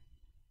shouldn't be.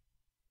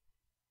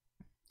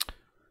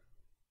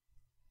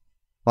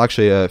 Well,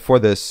 actually, for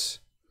this,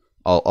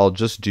 I'll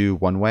just do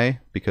one way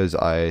because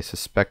I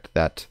suspect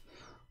that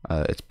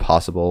it's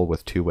possible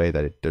with two way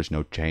that there's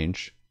no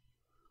change.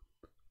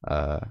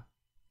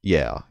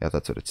 Yeah,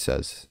 that's what it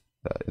says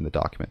in the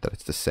document, that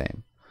it's the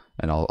same.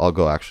 And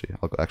I'll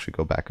actually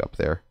go back up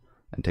there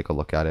and take a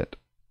look at it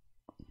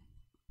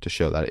to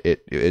show that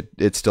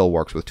it still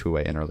works with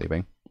two-way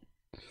interleaving.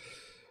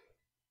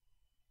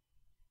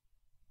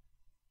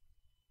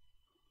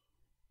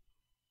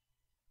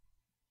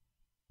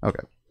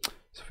 Okay,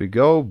 so if we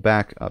go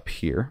back up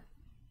here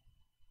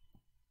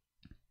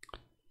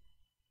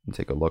and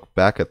take a look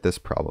back at this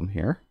problem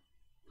here,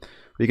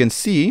 we can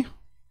see,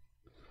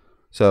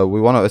 so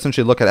we want to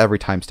essentially look at every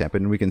timestamp,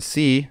 and we can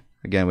see,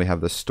 again, we have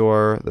the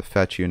store, the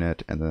fetch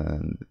unit, and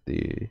then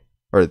the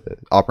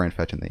operand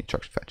fetch and the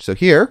instruction fetch. So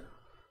here,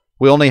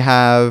 we only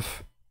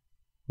have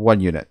one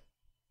unit,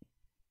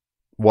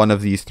 one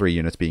of these 3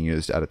 units being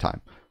used at a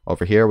time.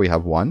 Over here, we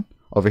have 1.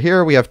 Over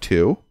here, we have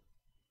 2,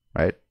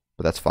 right?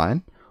 But that's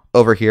fine.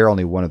 Over here,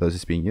 only one of those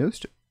is being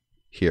used.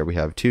 Here we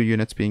have 2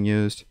 units being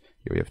used.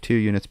 Here we have 2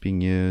 units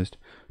being used,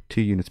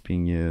 2 units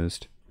being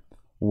used,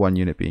 1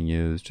 unit being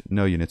used,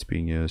 no units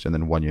being used, and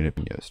then 1 unit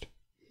being used.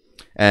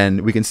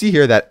 And we can see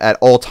here that at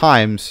all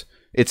times,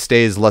 it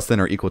stays less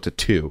than or equal to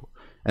 2.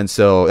 And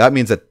so that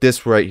means that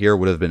this right here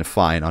would have been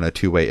fine on a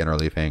two-way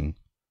interleaving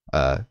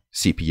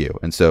CPU.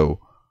 And so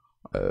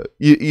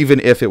even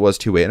if it was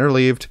two-way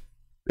interleaved,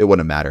 it wouldn't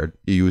have mattered.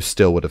 You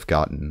still would have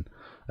gotten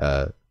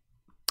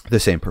the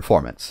same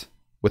performance.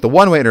 With the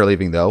one-way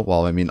interleaving, though,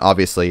 well, I mean,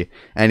 obviously,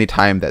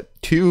 anytime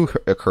that 2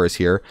 occurs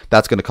here,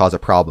 that's going to cause a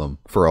problem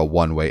for a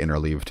one-way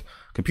interleaved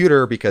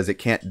computer because it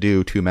can't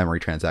do 2 memory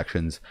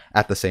transactions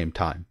at the same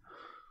time.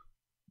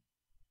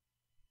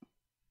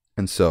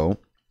 And so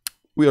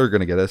we are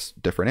going to get a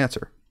different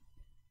answer.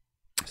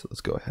 So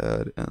let's go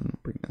ahead and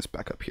bring this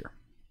back up here.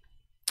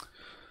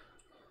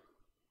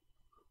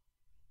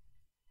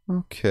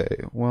 Okay,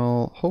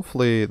 well,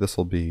 hopefully this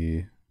will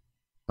be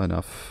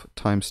enough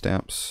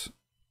timestamps.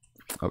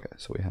 Okay,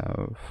 so we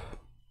have,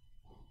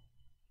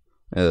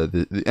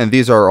 and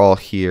these are all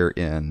here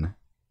in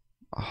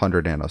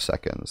 100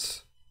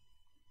 nanoseconds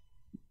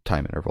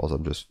time intervals.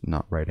 I'm just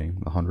not writing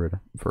 100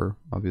 for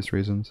obvious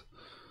reasons.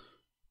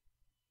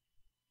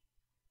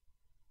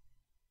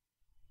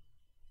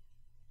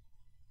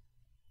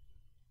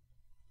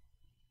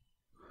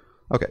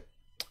 Okay.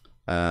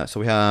 So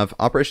we have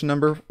operation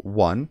number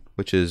 1,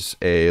 which is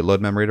a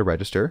load memory to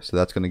register. So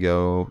that's going to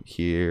go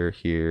here,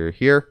 here,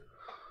 here.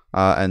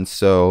 And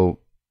so,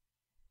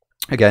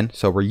 again,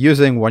 so we're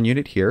using 1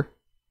 unit here.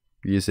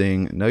 We're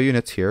using no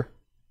units here.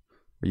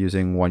 We're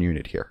using 1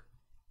 unit here,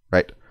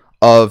 right?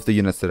 Of the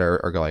units that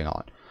are going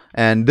on.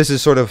 And this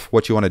is sort of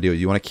what you want to do.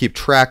 You want to keep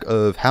track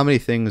of how many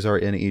things are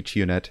in each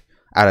unit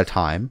at a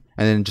time,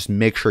 and then just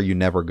make sure you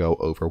never go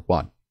over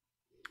 1,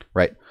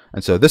 right?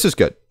 And so this is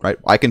good, right?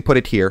 I can put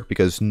it here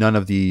because none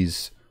of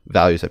these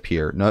values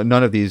appear. None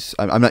of these,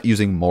 I'm not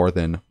using more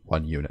than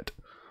 1 unit.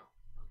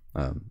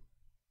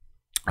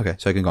 Okay,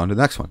 so I can go on to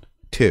the next one.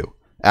 2,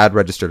 add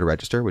register to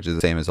register, which is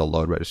the same as a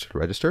load register to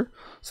register.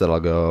 So that'll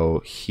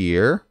go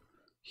here,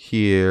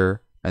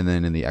 here, and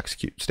then in the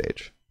execute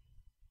stage,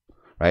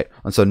 right?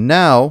 And so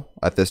now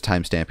at this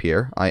timestamp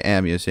here, I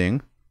am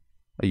using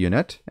a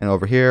unit, and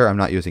over here, I'm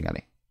not using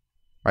any,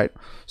 right?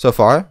 So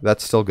far,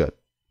 that's still good.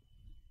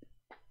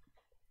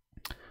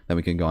 Then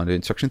we can go on to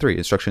instruction 3.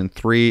 Instruction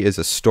 3 is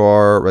a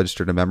store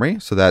register to memory.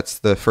 So that's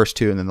the first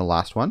 2 and then the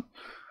last one.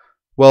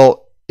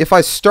 Well, if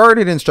I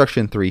started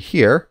instruction 3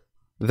 here,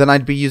 then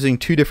I'd be using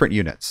 2 different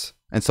units.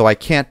 And so I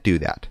can't do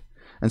that.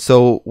 And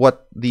so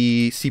what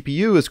the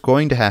CPU is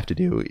going to have to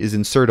do is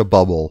insert a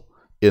bubble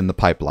in the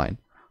pipeline.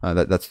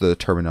 That's the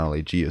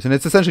terminology used. And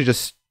it's essentially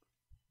just,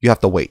 you have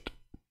to wait.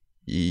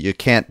 You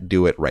can't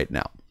do it right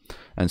now.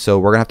 And so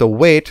we're going to have to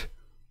wait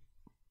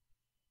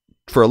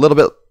for a little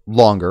bit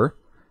longer,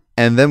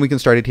 and then we can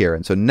start it here.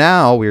 And so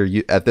now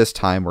at this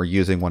time, we're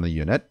using 1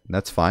 unit.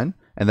 That's fine.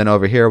 And then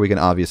over here, we can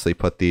obviously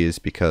put these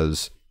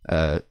because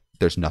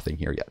there's nothing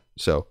here yet.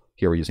 So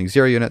here we're using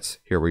 0 units.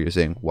 Here we're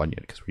using 1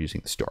 unit because we're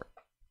using the store.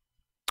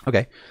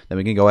 Okay, then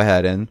we can go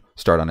ahead and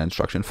start on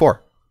instruction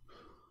 4.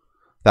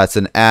 That's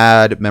an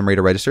add memory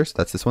to register. So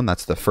that's this one.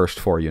 That's the first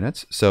 4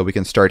 units. So we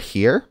can start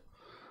here.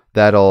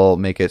 That'll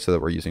make it so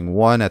that we're using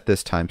 1 at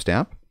this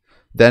timestamp.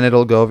 Then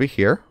it'll go over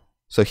here.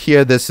 So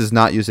here, this is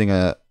not using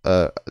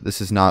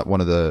this is not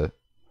one of the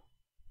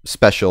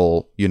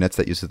special units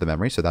that uses the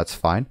memory. So that's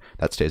fine.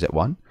 That stays at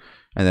 1.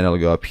 And then it'll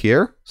go up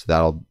here.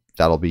 So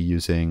that'll be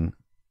using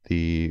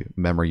the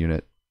memory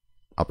unit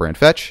operand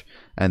fetch.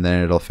 And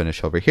then it'll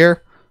finish over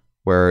here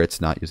where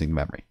it's not using the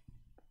memory.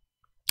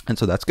 And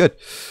so that's good.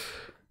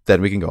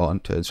 Then we can go on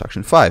to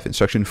instruction 5.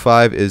 Instruction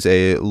 5 is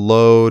a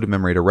load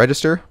memory to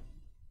register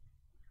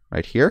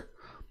right here.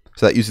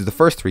 So that uses the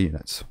first 3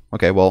 units.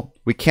 Okay, well,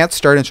 we can't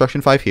start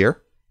instruction 5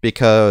 here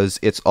because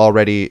it's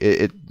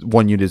already,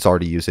 1 unit is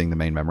already using the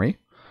main memory.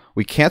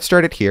 We can't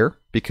start it here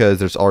because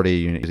there's already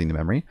a unit using the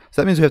memory.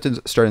 So that means we have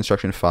to start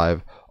instruction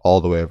 5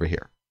 all the way over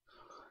here.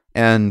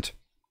 And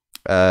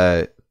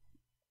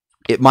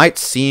it might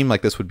seem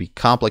like this would be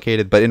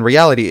complicated, but in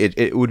reality,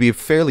 it would be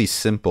fairly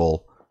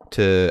simple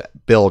to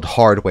build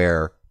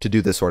hardware to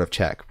do this sort of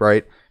check,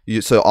 right?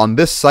 So on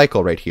this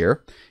cycle right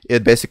here,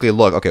 it basically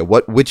look, okay,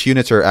 which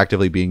units are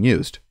actively being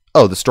used?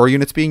 Oh, the store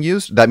unit's being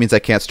used? That means I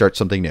can't start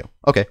something new.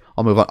 Okay,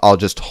 I'll move on. I'll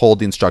just hold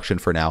the instruction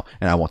for now,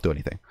 and I won't do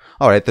anything.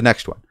 All right, the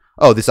next one.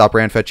 Oh, this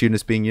operand fetch unit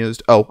is being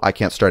used. Oh, I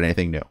can't start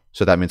anything new.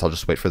 So that means I'll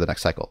just wait for the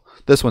next cycle.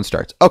 This one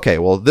starts. Okay,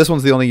 well, this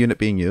one's the only unit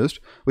being used,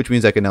 which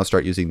means I can now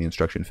start using the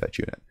instruction fetch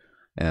unit.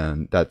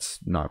 And that's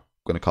not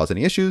going to cause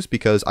any issues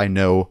because I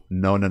know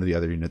none of the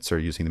other units are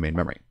using the main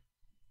memory.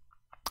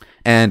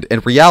 And in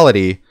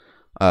reality,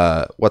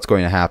 what's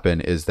going to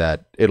happen is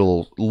that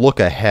it'll look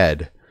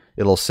ahead.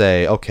 It'll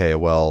say, okay,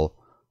 well,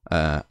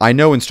 I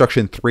know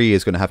instruction 3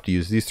 is going to have to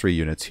use these 3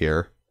 units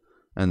here.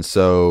 And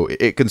so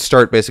it can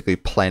start basically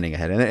planning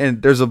ahead.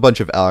 And there's a bunch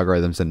of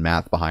algorithms and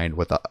math behind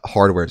what the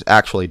hardware is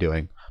actually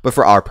doing. But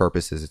for our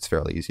purposes, it's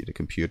fairly easy to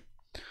compute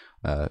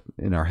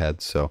in our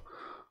heads. So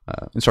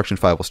instruction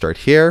 5 will start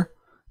here,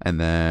 and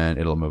then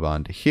it'll move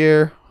on to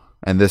here.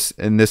 And this,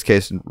 in this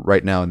case,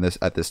 right now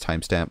at this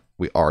timestamp,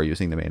 we are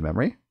using the main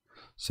memory.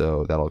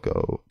 So that'll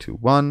go to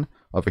 1.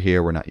 Over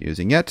here, we're not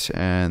using it.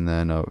 And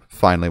then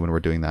finally, when we're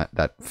doing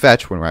that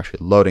fetch, when we're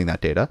actually loading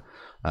that data,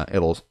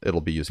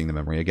 it'll be using the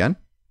memory again.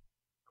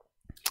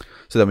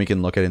 So then we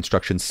can look at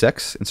instruction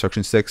 6.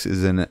 Instruction 6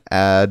 is an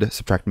add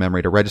subtract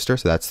memory to register.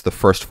 So that's the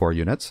first 4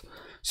 units.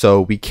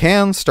 So we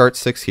can start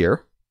 6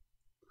 here.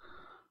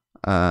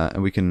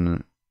 And we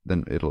can,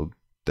 then it'll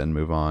then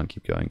move on,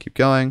 keep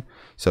going.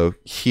 So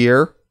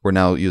here, we're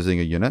now using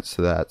a unit.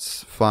 So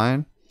that's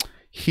fine.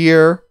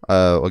 Here,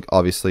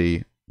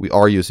 obviously, we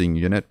are using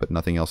unit, but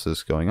nothing else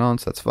is going on,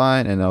 so that's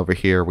fine. And over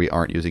here, we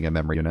aren't using a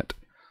memory unit.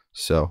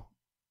 So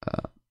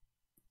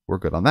we're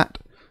good on that.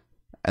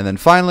 And then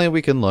finally,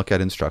 we can look at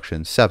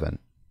instruction 7.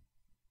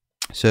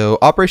 So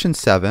operation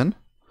 7,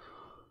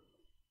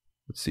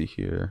 let's see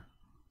here.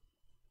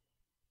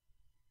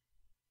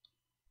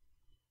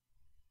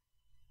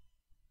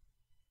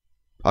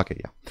 Okay,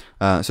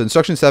 yeah. So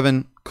instruction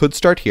 7 could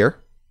start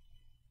here.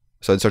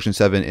 So instruction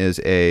 7 is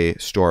a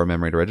store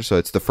memory to register. So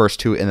it's the first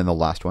 2 and then the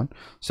last one.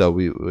 So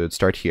we would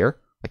start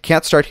here. I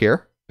can't start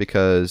here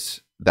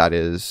because that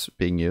is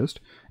being used.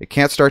 It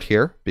can't start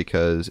here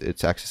because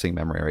it's accessing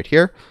memory right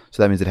here.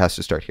 So that means it has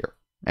to start here.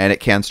 And it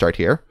can start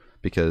here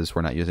because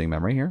we're not using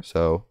memory here.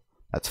 So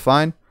That's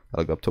fine.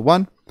 That'll go up to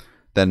 1.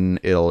 Then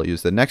it'll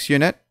use the next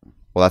unit.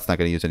 Well, that's not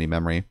going to use any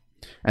memory.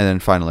 And then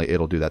finally,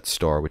 it'll do that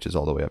store, which is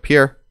all the way up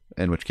here,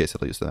 in which case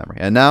it'll use the memory.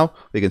 And now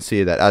we can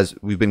see that as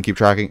we've been keeping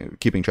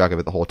track of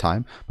it the whole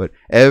time, but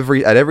at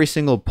every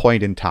single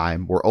point in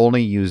time, we're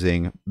only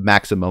using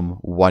maximum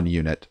 1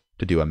 unit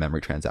to do a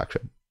memory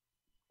transaction.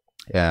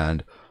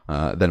 And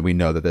then we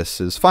know that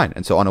this is fine.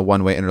 And so on a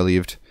one-way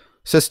interleaved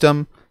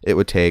system, it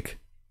would take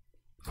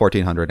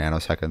 1400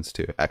 nanoseconds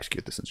to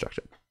execute this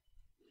instruction,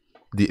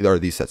 or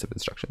these sets of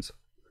instructions.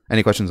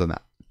 Any questions on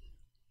that?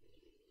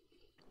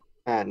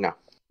 No.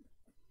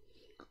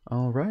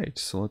 All right,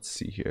 so let's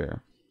see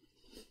here.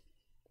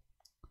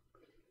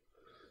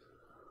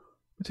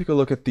 We'll take a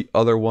look at the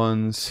other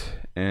ones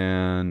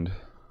and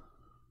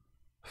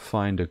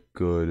find a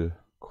good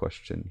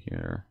question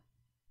here.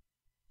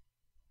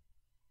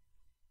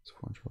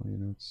 Sequential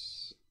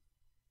units.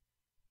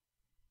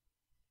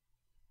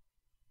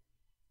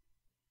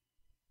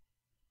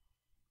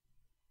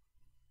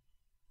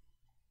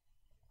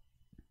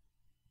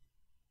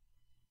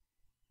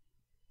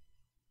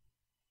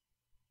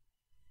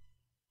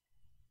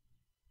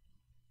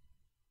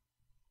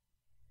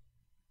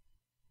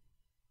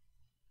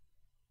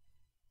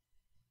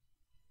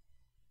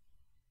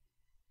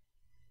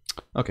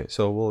 Okay,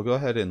 so we'll go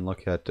ahead and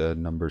look at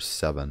number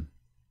 7.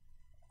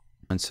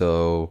 And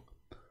so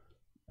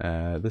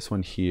this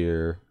one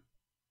here,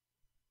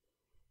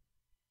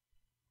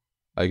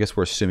 I guess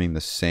we're assuming the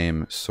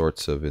same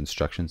sorts of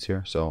instructions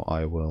here. So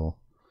I will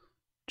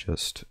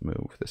just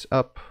move this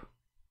up.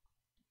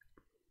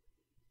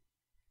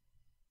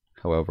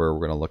 However,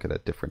 we're going to look at a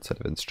different set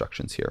of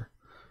instructions here.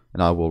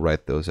 And I will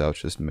write those out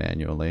just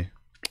manually.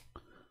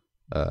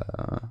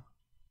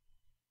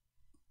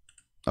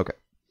 Okay.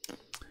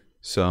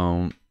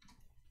 So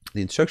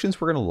the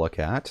instructions we're going to look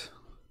at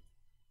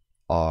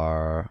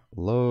are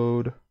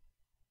load,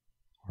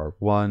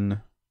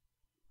 R1,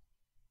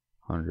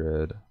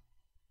 100,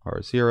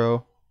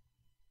 R0.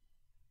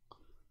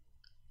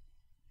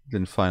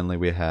 Then finally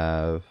we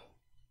have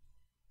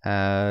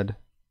add,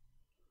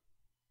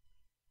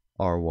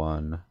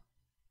 R1,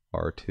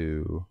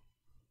 R2,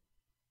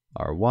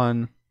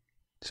 R1.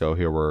 So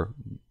here we're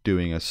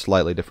doing a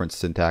slightly different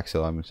syntax,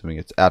 so I'm assuming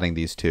it's adding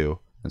these two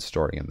and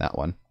storing in that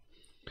one.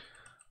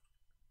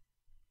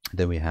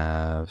 Then we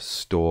have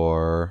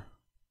store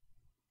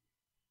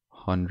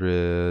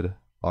 100,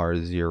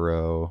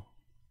 R0,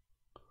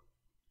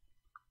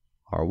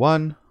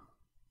 R1.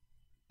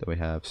 Then we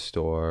have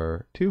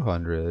store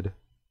 200,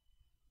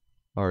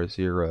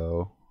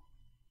 R0,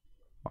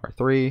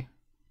 R3.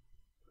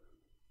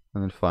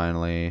 And then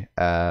finally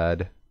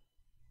add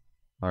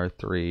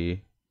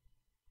R3,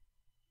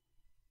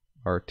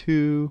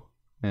 R2,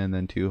 and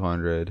then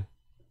 200,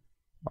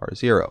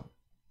 R0.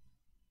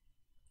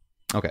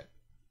 Okay.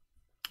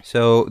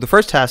 So the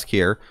first task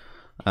here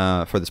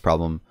for this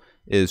problem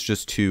is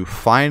just to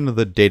find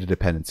the data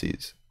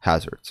dependencies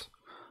hazards.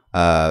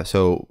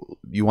 So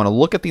you want to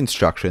look at the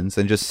instructions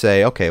and just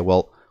say, okay,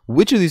 well,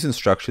 which of these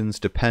instructions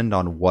depend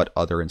on what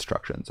other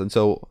instructions? And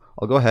so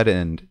I'll go ahead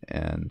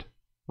and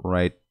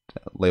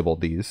label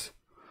these,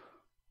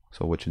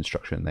 so which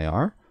instruction they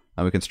are,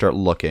 and we can start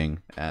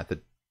looking at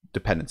the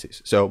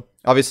dependencies. So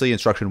obviously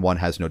instruction 1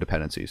 has no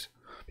dependencies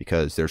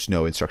because there's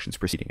no instructions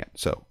preceding it.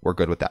 So we're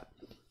good with that.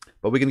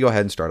 But we can go ahead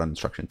and start on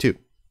instruction 2.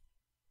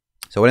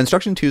 So what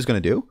instruction 2 is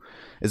going to do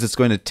is it's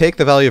going to take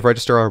the value of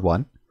register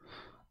R1,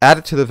 add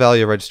it to the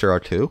value of register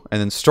R2, and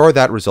then store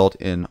that result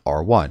in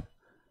R1.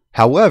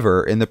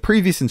 However, in the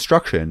previous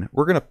instruction,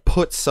 we're going to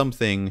put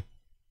something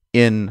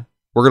in,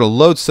 we're going to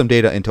load some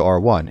data into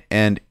R1.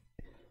 And,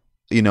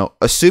 you know,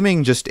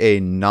 assuming just a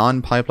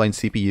non-pipeline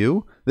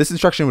CPU, this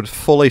instruction would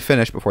fully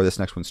finish before this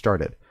next one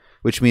started,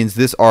 which means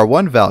this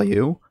R1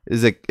 value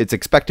is it's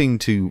expecting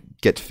to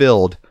get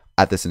filled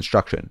at this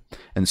instruction.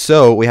 And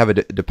so we have a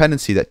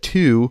dependency that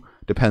 2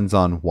 depends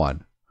on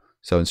 1.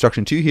 So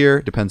instruction 2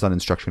 here depends on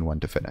instruction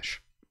 1 to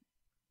finish.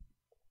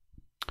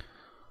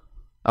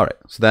 All right,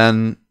 so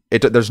then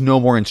there's no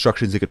more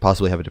instructions it could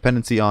possibly have a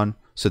dependency on.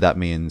 So that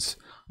means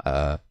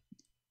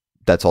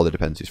that's all the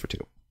dependencies for 2.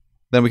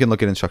 Then we can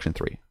look at instruction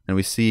 3 and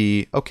we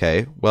see,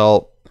 okay,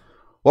 well,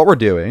 what we're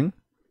doing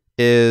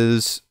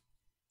is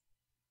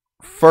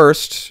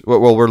first,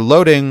 well, we're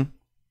loading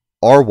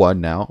R1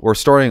 now. We're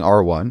storing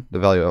R1, the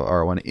value of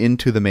R1,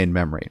 into the main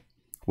memory.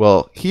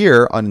 Well,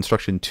 here on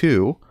instruction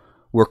 2,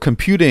 we're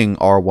computing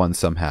R1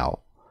 somehow.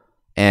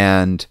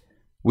 And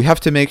we have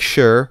to make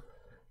sure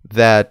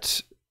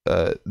that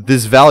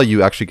this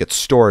value actually gets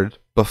stored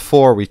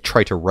before we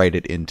try to write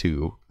it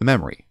into the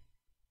memory.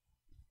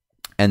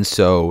 And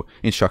so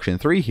instruction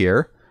 3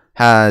 here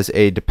has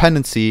a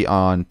dependency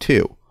on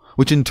 2,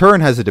 which in turn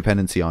has a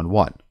dependency on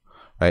 1.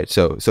 Right,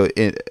 so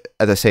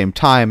at the same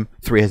time,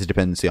 3 has a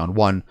dependency on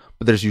 1,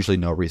 but there's usually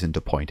no reason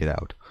to point it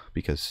out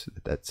because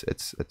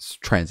it's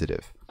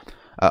transitive.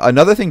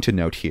 Another thing to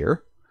note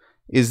here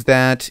is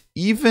that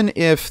even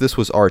if this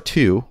was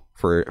R2,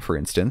 for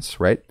instance,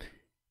 right?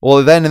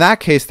 Well, then in that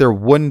case, there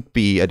wouldn't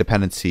be a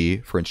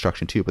dependency for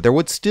instruction 2, but there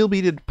would still be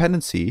a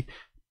dependency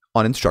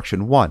on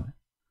instruction 1.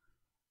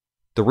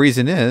 The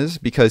reason is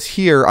because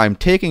here I'm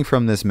taking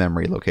from this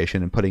memory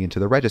location and putting into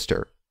the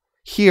register.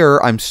 Here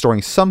I'm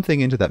storing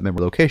something into that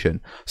memory location.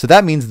 So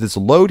that means this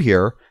load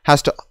here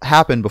has to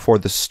happen before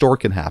the store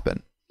can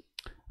happen.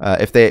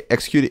 If they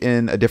execute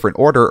in a different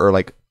order, or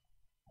like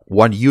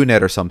one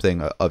unit or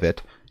something of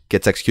it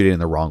gets executed in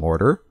the wrong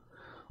order,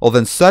 well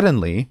then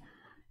suddenly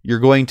you're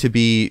going to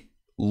be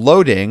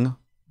loading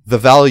the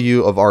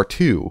value of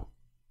R2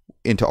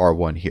 into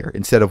R1 here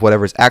instead of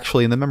whatever's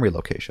actually in the memory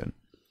location.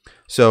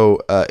 So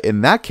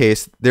in that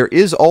case, there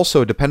is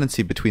also a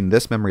dependency between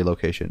this memory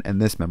location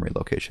and this memory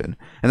location.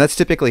 And that's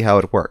typically how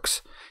it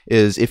works,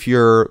 is if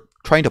you're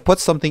trying to put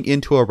something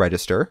into a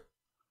register,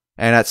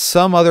 and at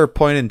some other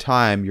point in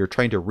time, you're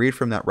trying to read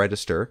from that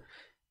register,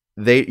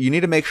 you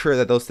need to make sure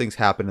that those things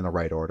happen in the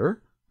right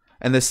order.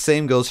 And the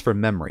same goes for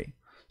memory.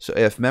 So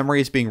if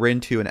memory is being written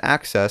to and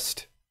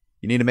accessed,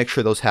 you need to make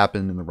sure those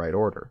happen in the right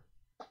order.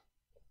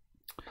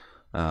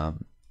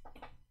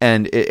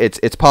 And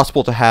it's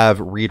possible to have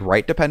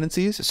read-write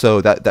dependencies,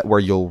 so that where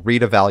you'll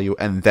read a value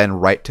and then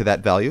write to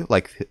that value,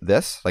 like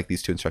this, like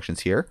these two instructions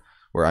here,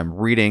 where I'm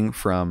reading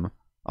from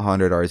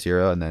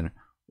 100R0 and then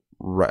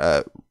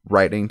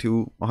writing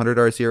to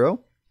 100R0.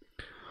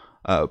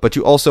 But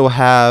you also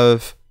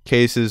have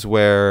cases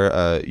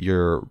where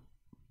you're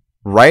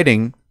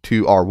writing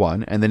to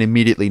R1 and then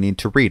immediately need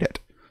to read it.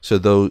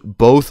 So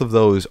both of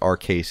those are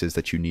cases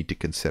that you need to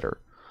consider.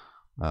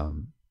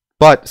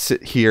 But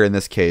here in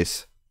this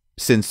case,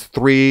 since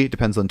 3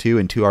 depends on 2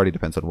 and 2 already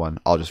depends on 1,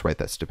 I'll just write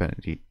this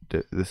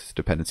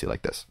dependency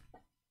like this.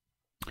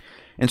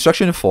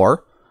 Instruction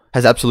 4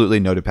 has absolutely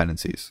no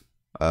dependencies,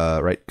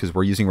 right? Because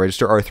we're using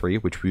register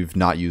R3, which we've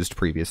not used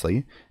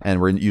previously,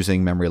 and we're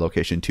using memory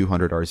location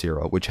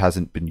 200R0, which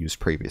hasn't been used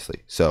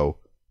previously. So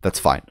that's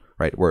fine,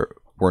 right? We're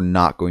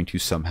not going to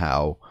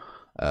somehow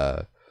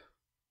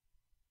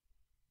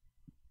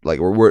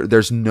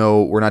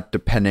we're not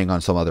depending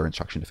on some other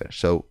instruction to finish.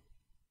 So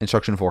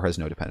instruction 4 has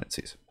no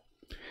dependencies.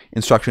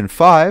 Instruction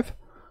 5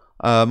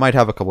 might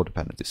have a couple of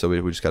dependencies, so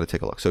we just got to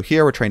take a look. So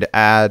here we're trying to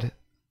add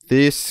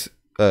this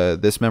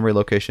memory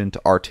location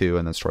to R2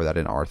 and then store that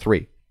in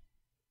R3.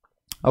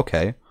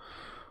 Okay.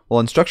 Well,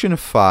 instruction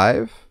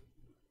 5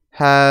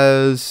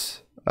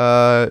 has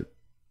 2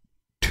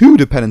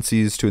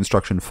 dependencies to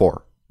instruction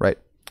 4, right?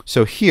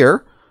 So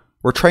here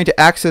we're trying to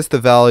access the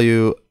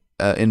value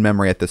in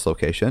memory at this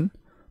location,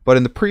 but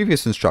in the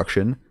previous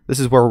instruction, this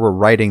is where we're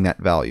writing that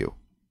value.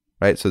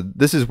 Right, so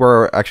this is where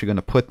we're actually going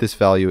to put this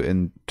value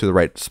into the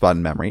right spot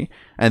in memory,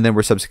 and then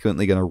we're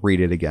subsequently going to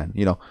read it again.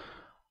 You know,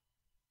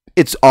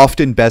 it's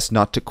often best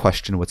not to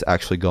question what's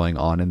actually going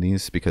on in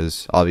these,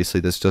 because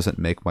obviously this doesn't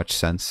make much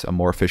sense. A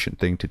more efficient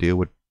thing to do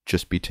would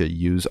just be to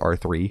use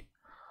R3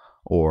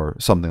 or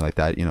something like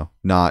that. You know,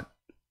 not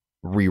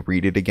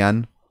reread it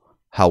again.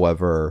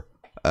 However,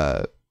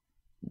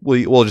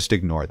 we'll just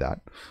ignore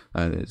that.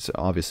 It's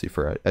obviously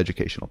for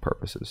educational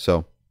purposes.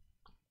 So.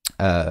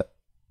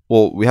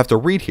 Well, we have to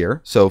read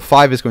here, so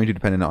 5 is going to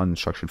depend on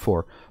instruction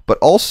 4, but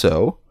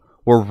also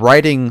we're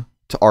writing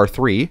to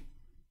R3,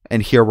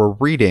 and here we're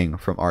reading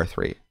from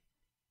R3.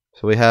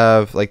 So we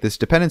have like this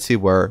dependency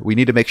where we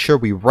need to make sure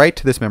we write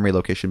to this memory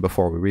location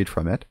before we read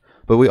from it,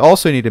 but we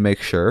also need to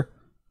make sure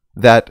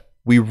that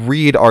we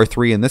read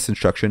R3 in this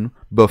instruction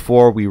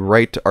before we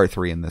write to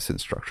R3 in this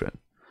instruction.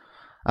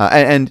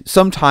 And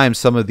sometimes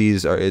some of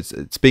these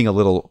it's being a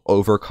little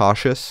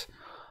overcautious.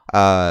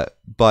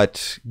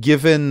 But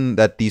given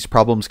that these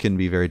problems can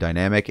be very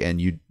dynamic and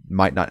you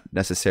might not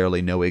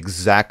necessarily know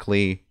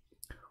exactly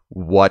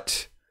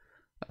what,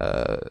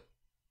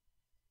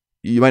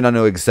 you might not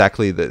know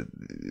exactly the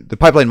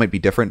pipeline might be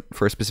different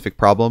for a specific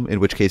problem, in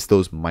which case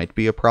those might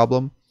be a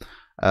problem.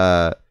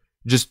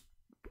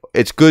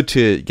 It's good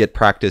to get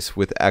practice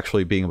with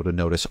actually being able to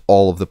notice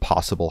all of the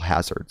possible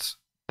hazards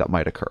that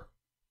might occur.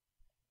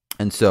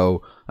 And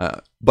so,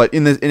 but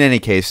in any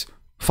case,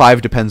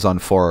 5 depends on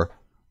 4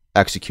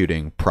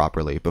 executing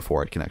properly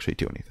before it can actually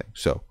do anything.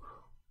 So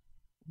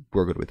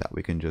we're good with that.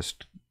 We can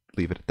just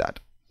leave it at that.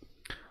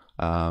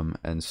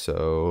 And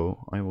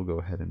so I will go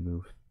ahead and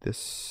move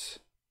this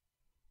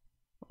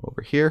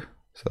over here.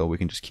 So we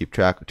can just keep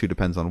track. 2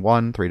 depends on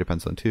 1, 3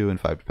 depends on 2,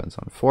 and 5 depends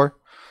on 4.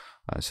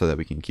 So that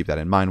we can keep that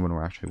in mind when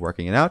we're actually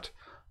working it out.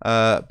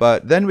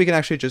 But then we can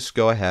actually just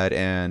go ahead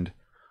and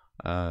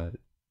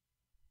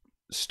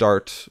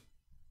start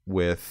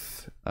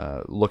with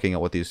looking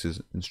at what these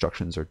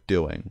instructions are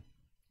doing.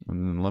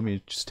 And let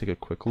me just take a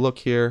quick look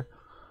here.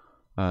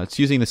 It's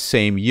using the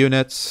same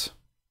units.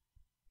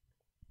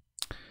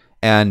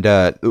 And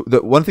the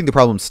one thing the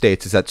problem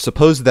states is that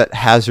suppose that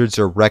hazards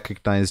are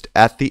recognized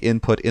at the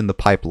input in the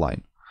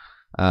pipeline.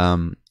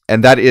 And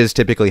that is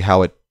typically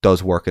how it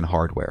does work in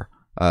hardware.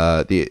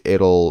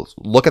 It'll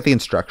look at the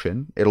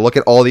instruction. It'll look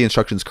at all the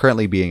instructions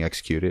currently being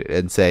executed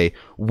and say,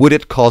 would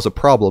it cause a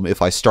problem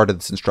if I started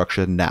this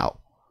instruction now?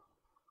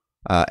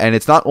 And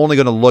it's not only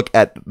going to look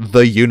at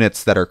the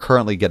units that are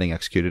currently getting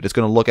executed, it's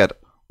going to look at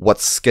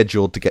what's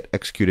scheduled to get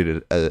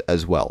executed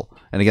as well.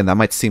 And again, that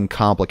might seem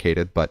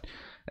complicated, but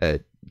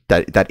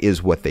that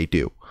is what they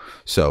do.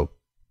 So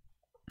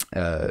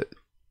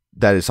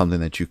that is something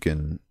that you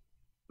can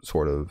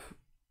sort of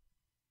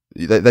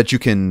that you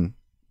can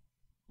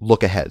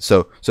look ahead.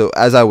 So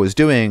as I was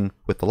doing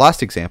with the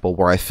last example,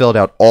 where I filled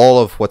out all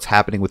of what's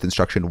happening with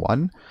instruction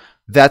 1,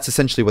 that's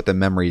essentially what the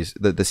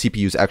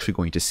CPU is actually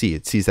going to see.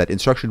 It sees that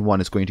instruction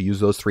 1 is going to use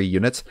those 3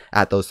 units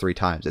at those 3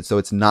 times, and so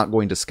it's not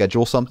going to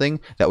schedule something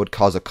that would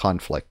cause a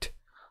conflict.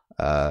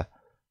 That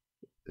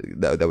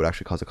would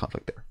actually cause a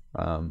conflict there.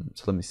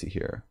 So let me see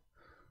here.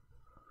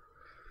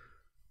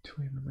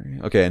 Two-way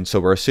memory. Okay, and so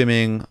we're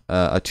assuming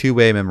a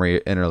two-way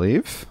memory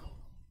interleave.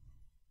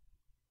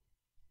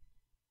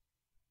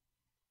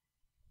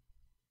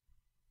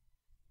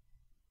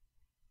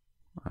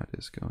 That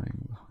is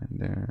going behind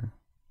there.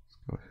 Let's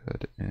go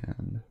ahead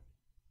and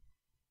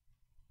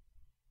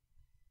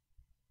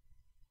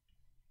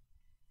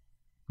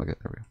okay,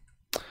 there we go.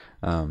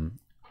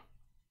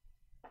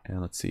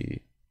 And let's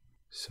see.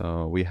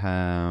 So we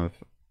have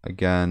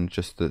again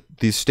just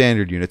these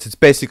standard units. It's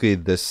basically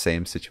this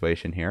same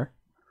situation here.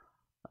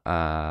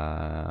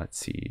 Let's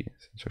see.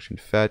 Instruction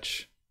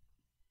fetch,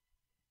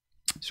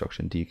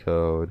 instruction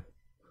decode,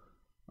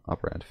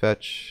 operand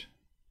fetch,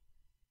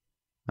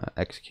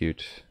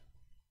 execute,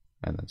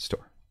 and then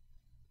store.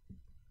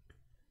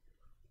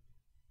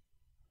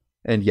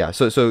 And yeah,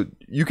 so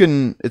you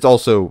can, it's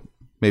also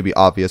maybe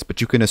obvious,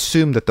 but you can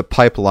assume that the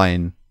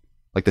pipeline,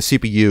 like the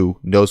CPU,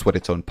 knows what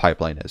its own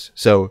pipeline is.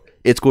 So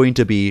it's going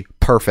to be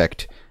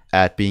perfect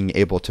at being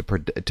able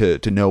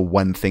to know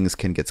when things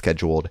can get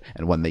scheduled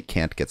and when they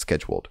can't get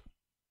scheduled.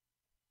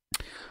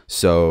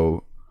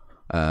 So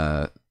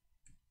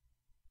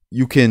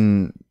you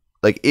can,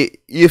 like,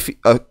 if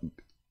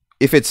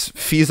it's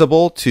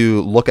feasible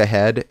to look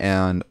ahead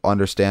and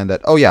understand that,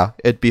 oh yeah,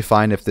 it'd be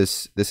fine if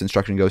this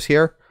instruction goes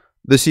here,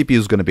 the CPU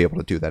is going to be able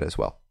to do that as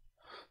well.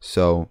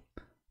 So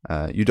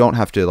you don't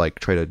have to like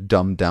try to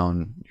dumb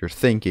down your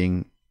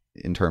thinking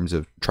in terms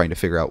of trying to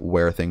figure out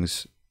where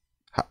things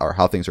or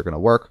how things are going to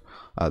work.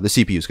 The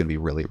CPU is going to be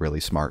really, really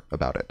smart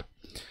about it.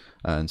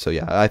 And so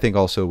yeah, I think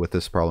also with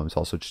this problem, it's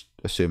also just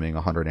assuming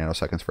 100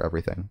 nanoseconds for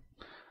everything.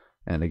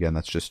 And again,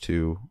 that's just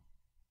to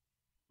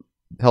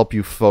help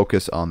you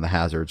focus on the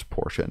hazards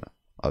portion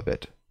of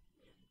it.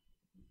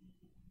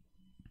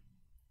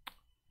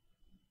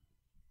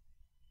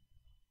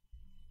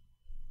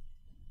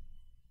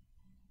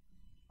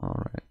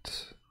 All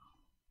right.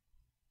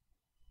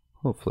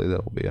 Hopefully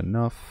that'll be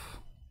enough.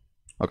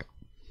 Okay.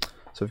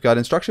 So we've got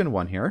instruction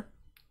 1 here.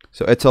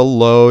 So it's a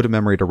load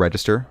memory to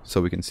register. So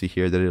we can see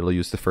here that it'll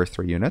use the first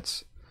 3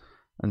 units.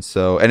 And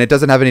it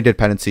doesn't have any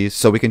dependencies,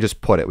 so we can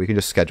just put it. We can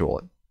just schedule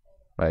it,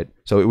 right?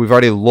 So we've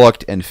already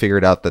looked and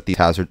figured out that these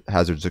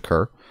hazards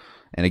occur.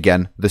 And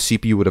again, the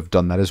CPU would have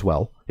done that as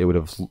well. It would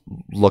have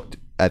looked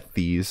at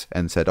these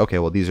and said, okay,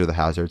 well, these are the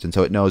hazards. And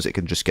so it knows it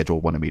can just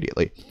schedule one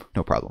immediately.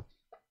 No problem.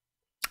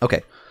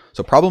 Okay,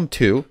 so problem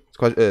 2,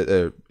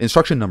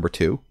 instruction number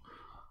 2,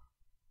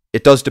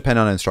 it does depend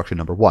on instruction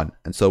number 1.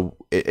 And so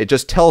it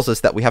just tells us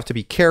that we have to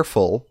be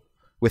careful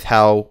with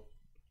how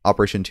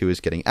operation 2 is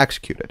getting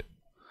executed.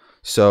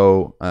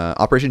 So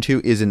operation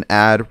 2 is an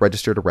add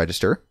register to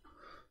register.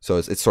 So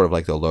it's sort of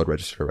like the load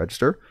register to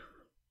register.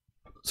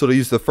 So to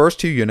use the first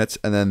 2 units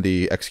and then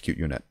the execute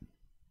unit.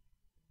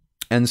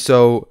 And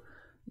so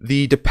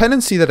the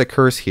dependency that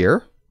occurs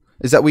here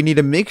is that we need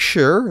to make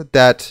sure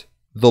that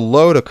the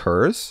load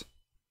occurs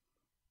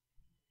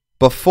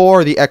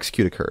before the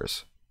execute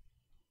occurs.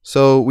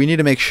 So we need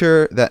to make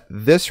sure that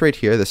this right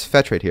here, this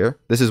fetch right here,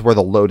 this is where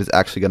the load is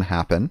actually going to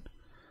happen.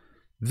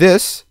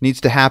 This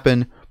needs to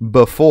happen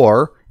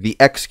before the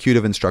execute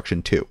of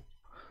instruction 2,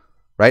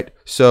 right?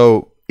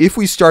 So if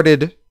we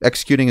started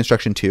executing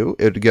instruction 2,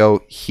 it would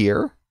go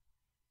here,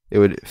 it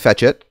would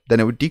fetch it, then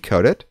it would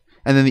decode it,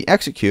 and then the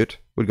execute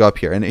would go up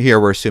here. And here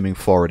we're assuming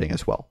forwarding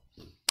as well.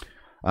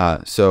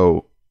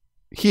 So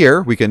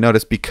here we can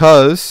notice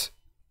because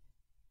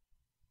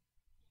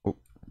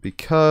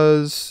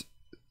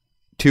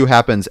 2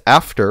 happens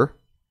after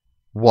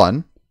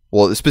 1,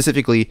 well,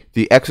 specifically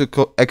the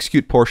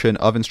execute portion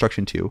of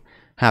instruction 2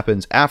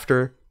 happens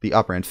after the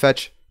operand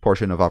fetch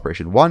portion of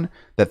operation 1,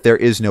 that there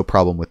is no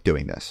problem with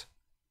doing this.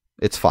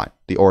 It's fine.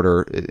 The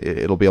order,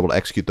 it'll be able to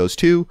execute those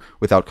 2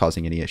 without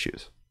causing any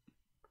issues.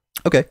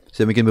 Okay,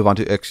 so then we can move on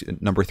to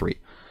number 3.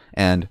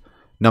 And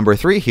number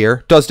 3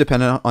 here does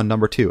depend on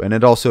number 2, and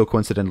it also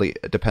coincidentally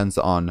depends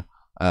on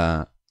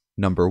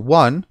number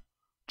 1,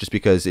 just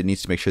because it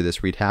needs to make sure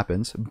this read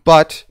happens.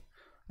 But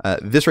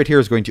this right here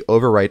is going to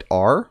overwrite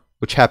R,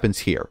 which happens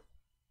here,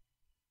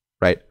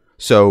 right?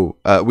 So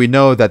we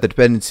know that the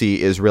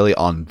dependency is really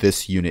on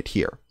this unit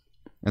here.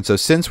 And so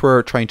since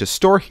we're trying to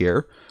store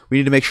here, we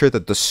need to make sure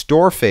that the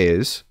store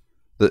phase,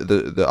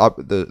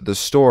 the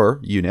store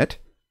unit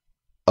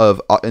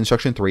of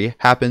instruction 3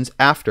 happens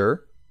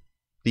after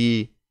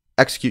the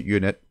execute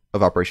unit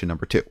of operation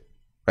number 2,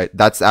 right?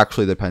 That's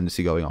actually the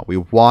dependency going on. We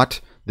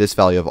want this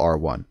value of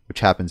R1, which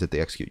happens at the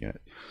execute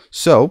unit.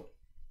 So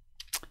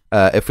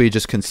if we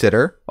just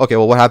consider, okay,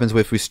 well, what happens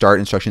if we start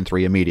instruction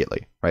 3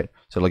 immediately, right?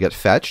 So it'll get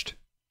fetched.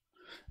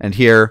 And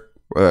here,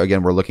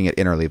 again, we're looking at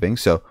interleaving.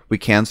 So we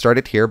can start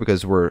it here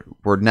because we're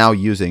now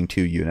using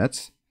 2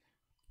 units.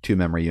 2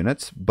 memory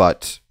units,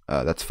 but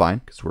that's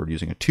fine because we're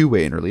using a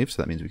two-way interleave,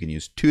 so that means we can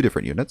use 2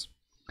 different units.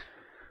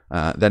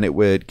 Then it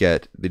would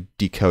get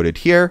decoded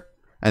here,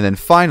 and then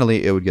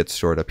finally it would get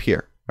stored up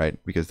here, right?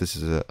 Because this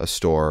is a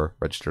store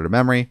register to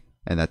memory,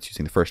 and that's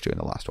using the first 2 and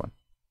the last one.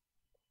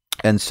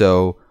 And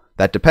so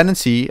that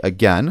dependency,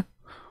 again,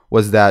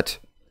 was that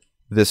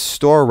this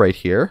store right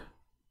here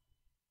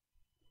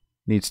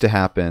needs to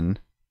happen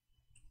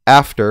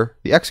after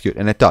the execute,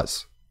 and it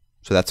does.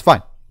 So that's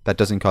fine. That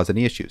doesn't cause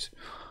any issues.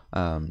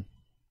 And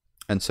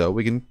so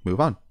we can move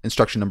on.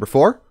 Instruction number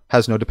 4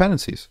 has no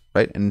dependencies,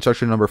 right? And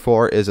instruction number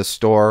 4 is a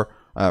store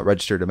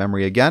register to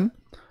memory again.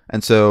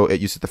 And so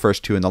it uses the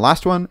first 2 and the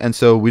last one. And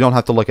so we don't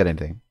have to look at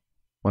anything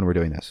when we're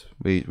doing this.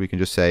 We can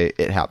just say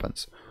it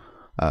happens.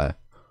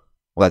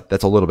 Well,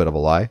 that's a little bit of a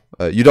lie.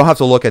 You don't have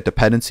to look at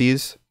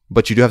dependencies,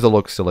 but you do have to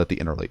look still at the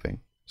interleaving.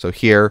 So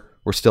here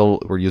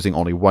we're using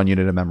only 1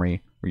 unit of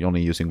memory. We're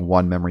only using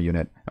 1 memory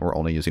unit, and we're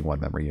only using 1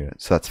 memory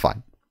unit. So that's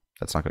fine.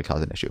 That's not going to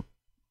cause an issue.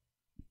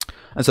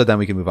 And so then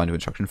we can move on to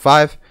instruction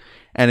 5.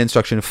 And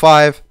instruction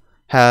 5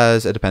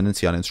 has a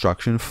dependency on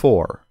instruction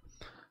 4.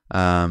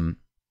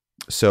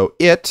 So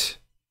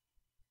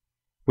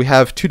we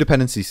have 2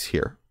 dependencies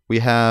here. We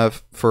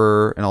have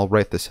and I'll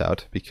write this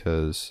out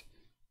because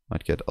it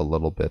might get a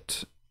little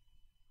bit,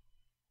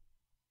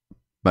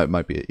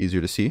 might be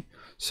easier to see.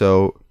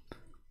 So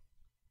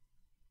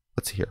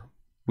let's see here.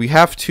 We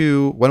have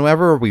to,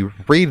 whenever we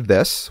read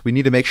this, we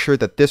need to make sure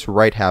that this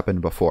write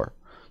happened before.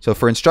 So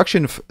for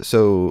instruction, let's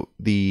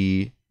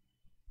see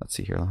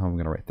here, how am I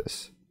going to write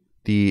this?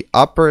 The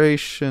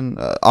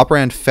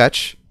operand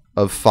fetch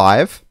of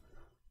 5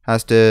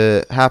 has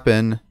to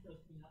happen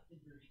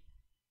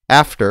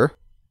after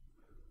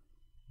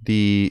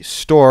the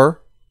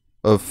store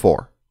of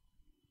 4,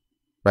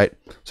 right?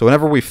 So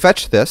whenever we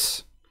fetch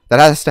this, that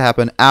has to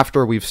happen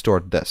after we've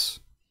stored this.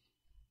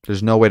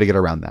 There's no way to get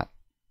around that.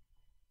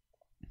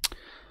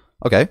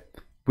 Okay.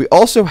 We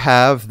also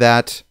have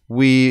that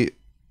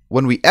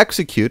when we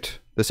execute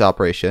this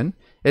operation,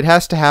 it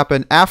has to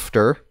happen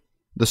after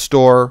the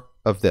store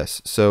of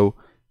this. So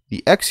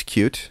the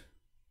execute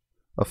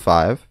of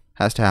 5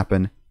 has to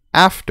happen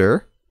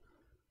after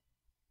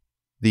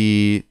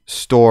the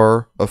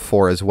store of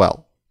 4 as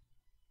well,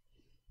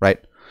 right?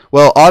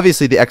 Well,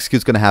 obviously the execute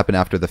is going to happen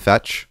after the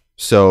fetch,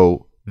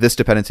 so this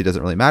dependency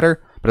doesn't really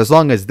matter, but as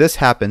long as this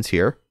happens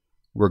here,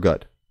 we're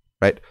good,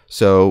 right?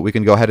 So we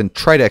can go ahead and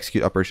try to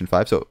execute operation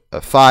 5. So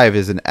 5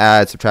 is an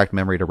add subtract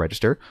memory to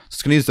register. So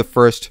it's going to use the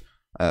first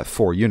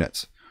 4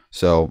 units.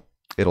 So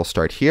it'll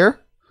start here,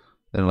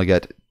 then it'll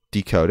get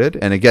decoded.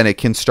 And again, it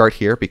can start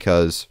here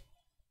because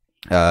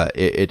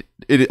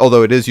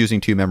although it is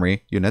using 2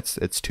 memory units,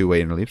 it's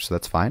two-way interleave, so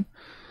that's fine.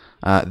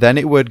 Then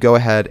it would go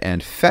ahead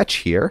and fetch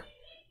here.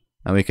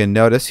 And we can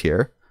notice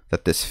here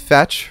that this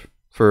fetch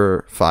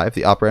for 5,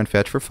 the operand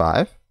fetch for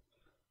 5,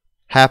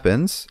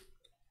 happens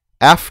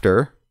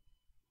after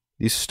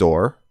the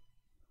store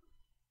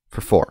for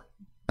 4.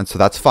 And so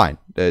that's fine.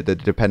 The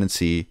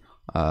dependencies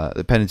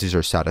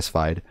are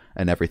satisfied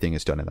and everything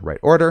is done in the right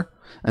order.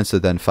 And so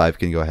then 5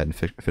 can go ahead and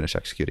finish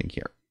executing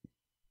here.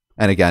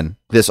 And again,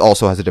 this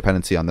also has a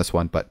dependency on this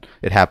one, but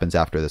it happens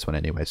after this one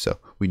anyway, so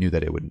we knew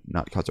that it would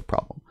not cause a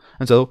problem.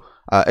 And so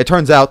it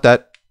turns out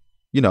that,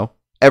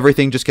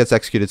 everything just gets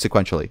executed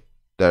sequentially.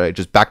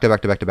 Just back to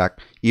back to back to back.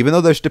 Even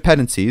though there's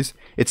dependencies,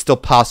 it's still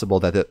possible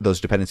that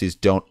those dependencies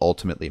don't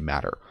ultimately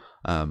matter.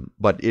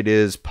 But it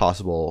is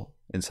possible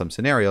in some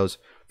scenarios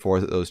for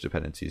those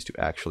dependencies to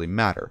actually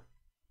matter.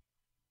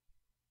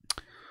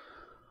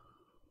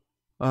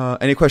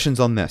 Any questions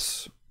on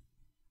this?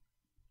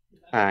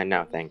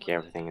 No, thank you.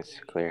 Everything is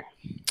clear.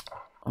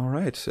 All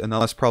right. And the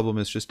last problem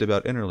is just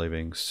about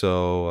interleaving,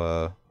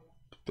 so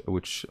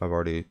which I've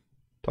already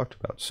talked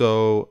about.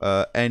 So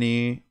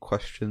any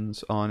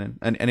questions on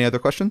and any other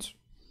questions?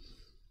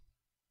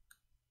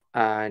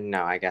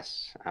 No, I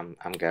guess I'm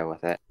good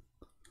with it.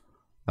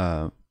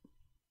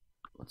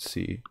 Let's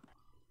see.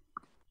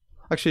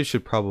 Actually, I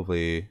should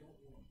probably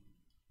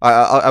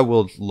I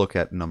will look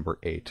at number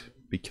 8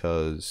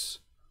 because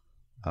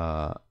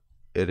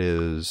it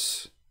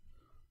is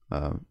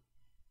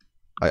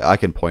I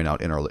can point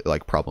out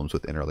problems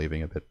with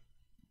interleaving a bit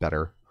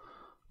better.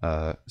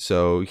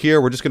 So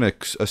here we're just going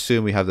to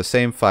assume we have the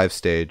same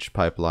 5-stage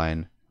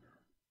pipeline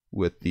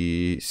with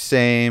the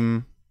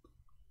same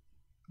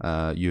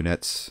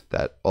units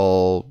that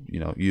all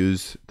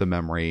use the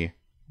memory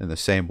in the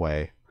same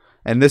way.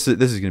 And this is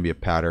going to be a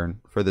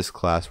pattern for this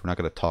class. We're not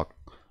going to talk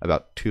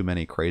about too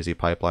many crazy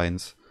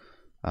pipelines,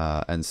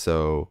 and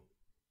so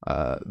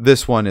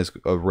this one is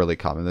really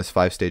common. This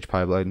 5-stage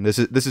pipeline. This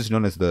is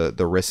known as the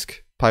RISC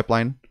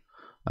pipeline,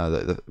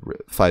 the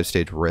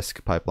 5-stage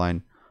RISC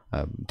pipeline.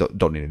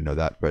 Don't need to know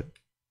that, but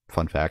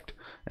fun fact.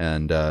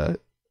 And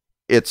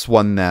it's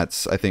one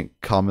that's, I think,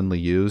 commonly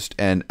used.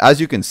 And as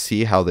you can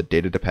see how the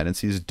data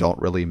dependencies don't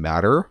really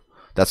matter,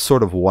 that's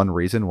sort of one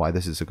reason why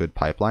this is a good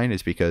pipeline,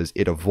 is because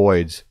it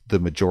avoids the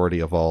majority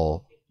of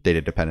all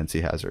data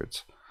dependency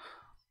hazards.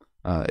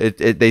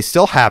 They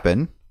still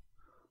happen.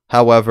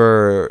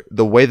 However,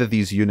 the way that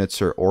these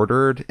units are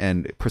ordered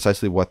and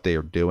precisely what they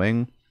are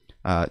doing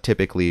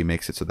typically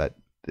makes it so that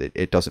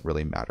it doesn't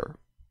really matter.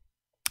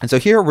 And so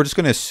here we're just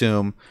going to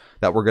assume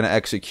that we're going to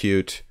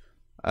execute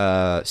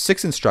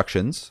 6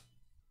 instructions.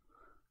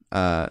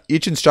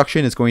 Each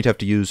instruction is going to have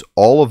to use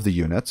all of the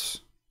units.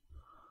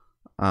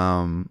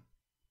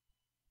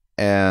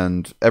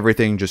 And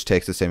everything just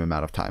takes the same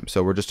amount of time.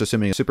 So we're just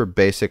assuming a super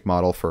basic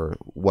model for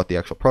what the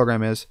actual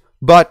program is,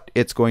 but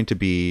it's going to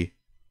be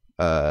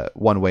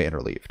one-way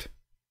interleaved.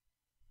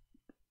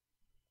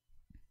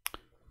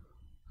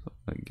 So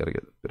I gotta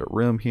get a bit of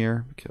room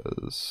here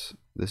because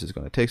this is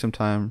going to take some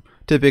time.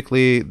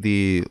 Typically,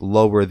 the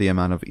lower the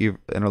amount of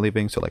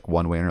interleaving, so like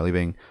one-way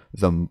interleaving,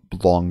 the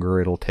longer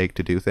it'll take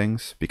to do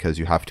things because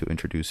you have to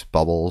introduce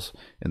bubbles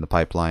in the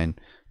pipeline,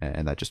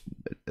 and that just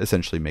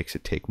essentially makes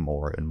it take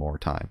more and more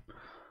time.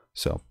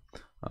 So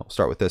I'll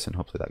start with this and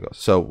hopefully that goes.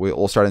 So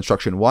we'll start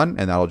instruction 1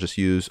 and that'll just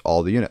use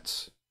all the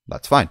units.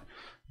 That's fine.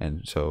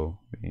 And so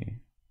we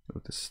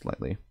move this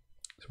slightly.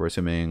 So we're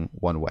assuming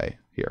one way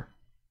here,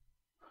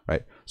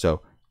 right?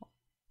 So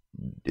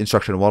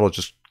instruction 1 will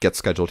just get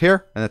scheduled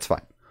here and that's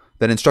fine.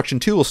 Then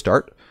instruction 2 will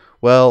start.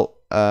 Well,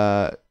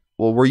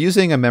 we're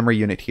using a memory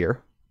unit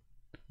here.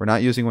 We're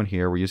not using one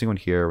here. We're using one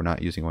here. We're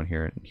not using one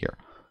here and here.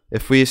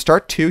 If we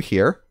start 2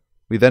 here,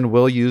 we then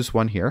will use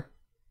one here.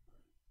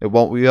 We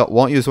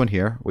won't use one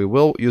here. We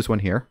will use one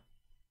here.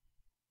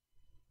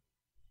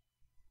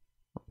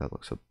 That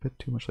looks a bit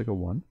too much like a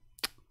 1.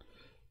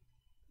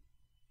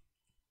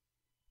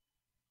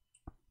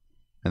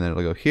 And then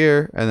it'll go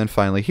here, and then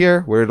finally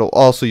here, where it'll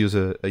also use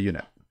a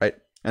unit, right?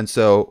 And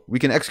so we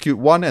can execute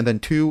 1 and then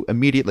 2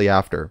 immediately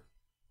after.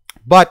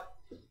 But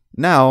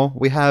now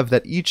we have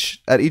that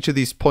at each of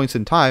these points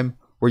in time,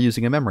 we're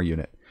using a memory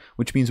unit,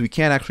 which means we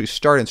can't actually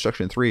start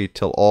instruction 3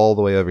 till all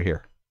the way over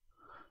here.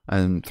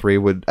 And 3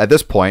 would, at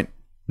this point,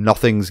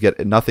 nothing's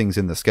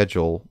in the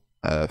schedule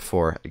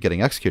for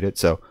getting executed.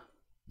 So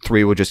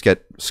 3 would just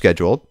get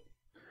scheduled.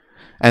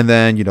 And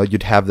then,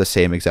 you'd have the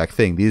same exact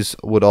thing. These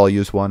would all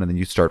use 1, and then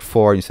you start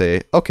 4, and you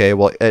say, okay,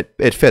 well,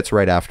 it fits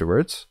right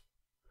afterwards.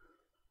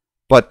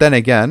 But then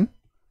again,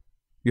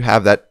 you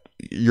have that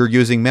you're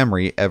using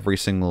memory every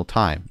single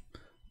time.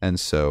 And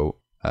so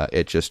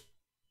it just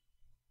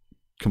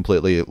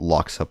completely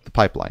locks up the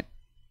pipeline.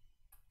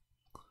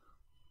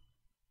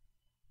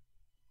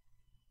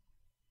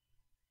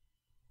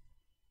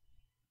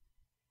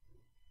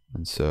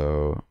 And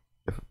so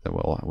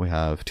we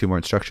have 2 more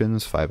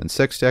instructions, 5 and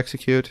 6 to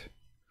execute.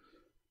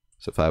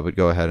 So 5 would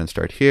go ahead and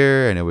start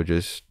here, and it would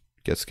just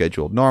get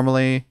scheduled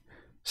normally.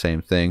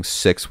 Same thing,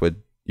 6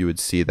 you would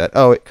see that,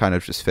 oh, it kind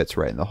of just fits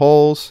right in the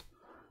holes,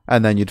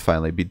 and then you'd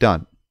finally be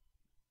done.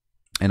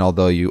 And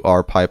although you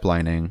are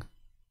pipelining,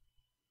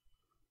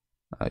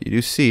 you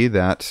do see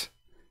that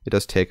it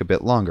does take a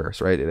bit longer,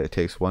 right? It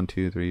takes 1,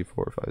 2, 3,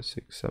 4, 5,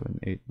 6, 7,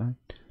 8, 9,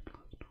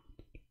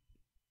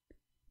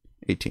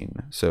 18.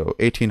 So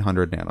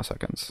 1800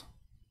 nanoseconds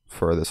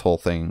for this whole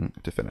thing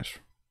to finish.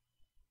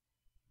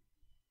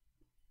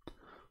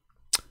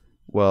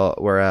 Well,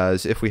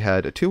 whereas if we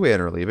had a 2-way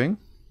interleaving,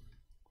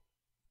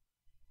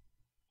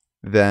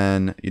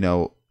 then,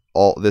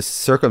 all this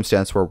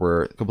circumstance where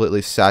we're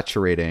completely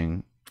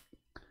saturating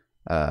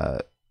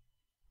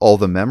all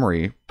the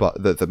memory,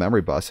 but the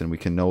memory bus, and we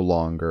can no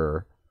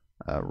longer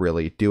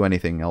really do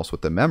anything else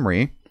with the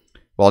memory.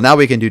 Well, now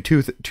we can do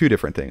two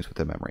different things with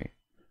the memory.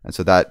 And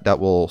so that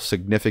will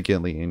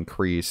significantly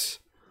increase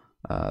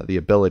the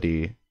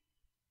ability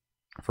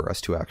for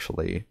us to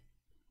actually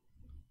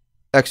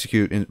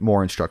execute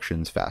more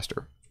instructions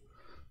faster.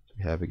 So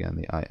we have again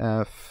the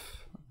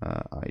IF,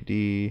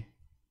 ID,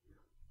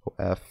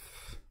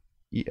 OF,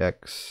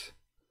 EX,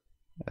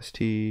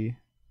 ST,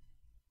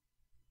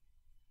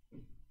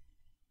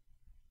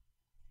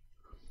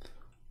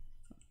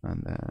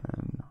 and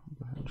then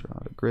go ahead and draw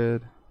out a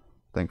grid.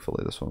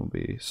 Thankfully, this one will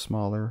be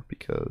smaller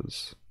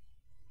because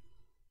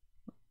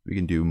we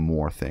can do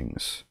more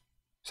things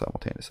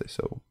simultaneously.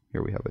 So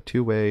here we have a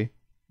 2-way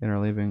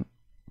interleaving.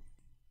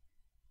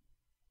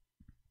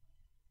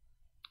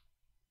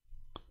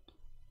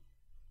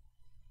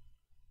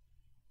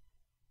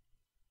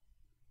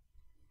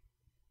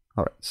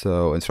 All right,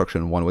 so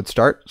instruction 1 would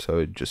start. So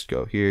it'd just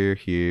go here,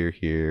 here,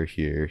 here,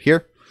 here,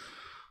 here.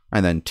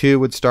 And then 2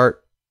 would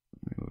start.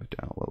 Let me move it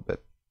down a little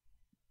bit.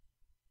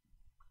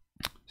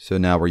 So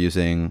now we're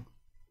using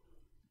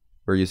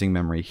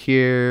memory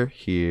here,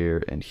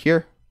 here, and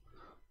here.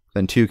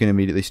 Then 2 can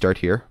immediately start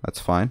here. That's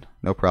fine,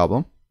 no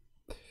problem.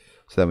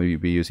 So then we'd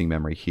be using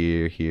memory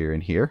here, here,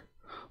 and here.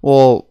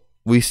 Well,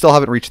 we still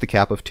haven't reached the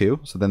cap of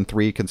 2. So then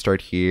 3 can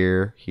start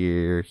here,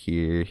 here,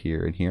 here,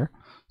 here, and here.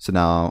 So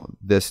now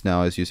this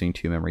is using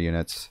 2 memory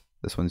units.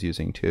 This one's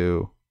using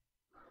 2.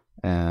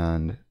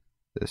 And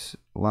this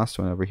last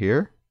one over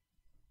here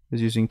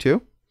is using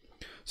 2.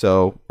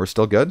 So we're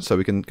still good. So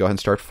we can go ahead and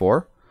start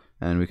 4.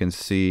 And we can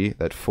see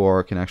that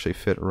 4 can actually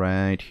fit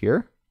right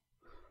here.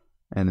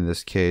 And in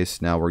this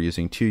case, now we're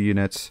using 2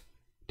 units,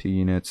 2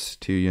 units,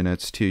 2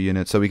 units, 2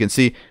 units. So we can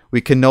see we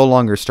can no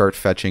longer start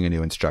fetching a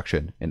new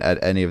instruction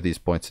at any of these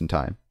points in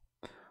time.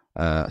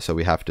 So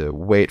we have to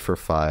wait for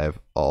 5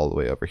 all the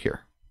way over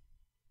here.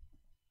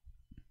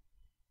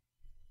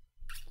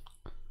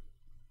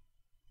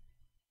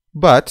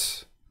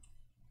 But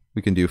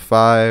we can do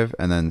 5,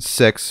 and then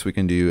 6 we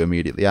can do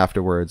immediately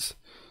afterwards.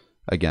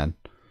 Again,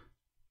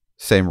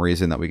 same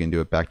reason that we can do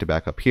it back to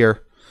back up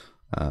here.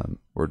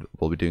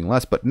 We'll be doing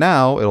less, but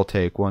now it'll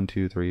take 1,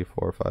 2, 3,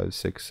 4, 5,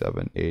 6,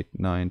 7, 8,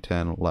 9,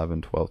 10,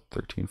 11, 12,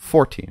 13,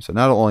 14. So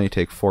now it'll only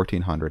take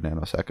 1400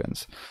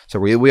 nanoseconds. So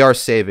we are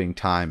saving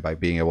time by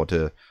being able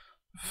to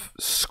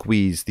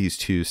squeeze these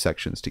two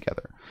sections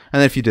together.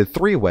 And then if you did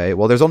 3-way,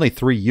 well, there's only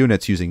 3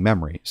 units using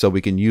memory, so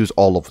we can use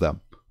all of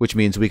them, which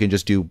means we can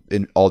just do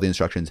all the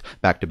instructions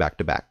back to back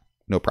to back.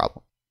 No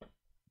problem.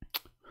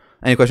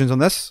 Any questions on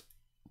this?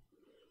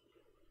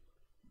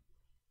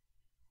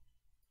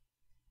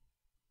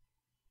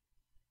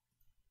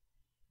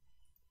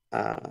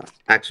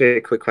 Actually,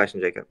 a quick question,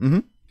 Jacob.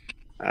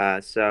 Mm-hmm.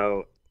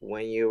 So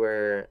when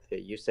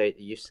you said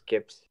you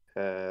skipped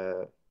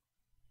the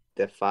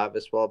 5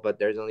 as well, but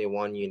there's only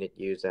 1 unit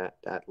used at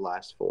that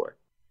last 4.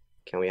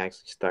 Can we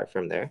actually start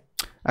from there?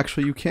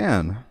 Actually, you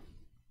can.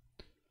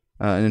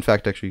 And in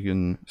fact, actually, you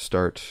can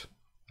start.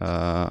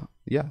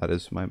 Yeah, that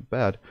is my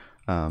bad.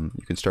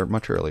 You can start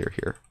much earlier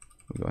here.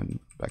 We'll go ahead and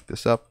back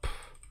this up.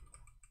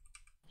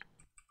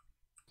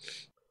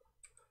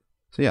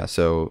 So yeah,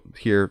 so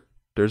here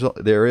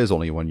there is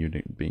only 1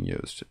 unit being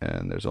used,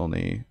 and there's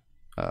only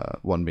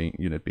 1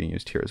 unit being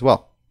used here as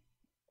well.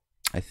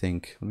 I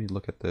think. Let me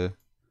look at the.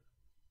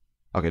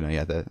 Okay, no,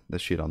 yeah, the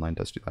sheet online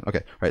does do that.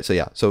 Okay, right. So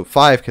yeah, so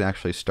 5 can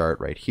actually start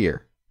right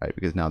here, right?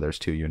 Because now there's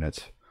 2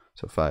 units.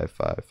 So 5,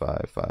 5,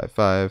 5, 5,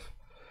 5.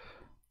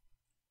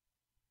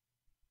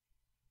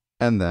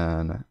 And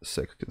then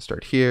 6 can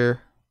start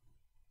here.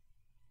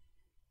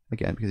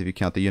 Again, because if you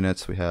count the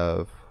units, we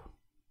have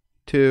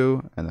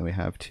 2, and then we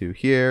have 2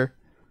 here.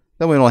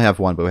 Then we only have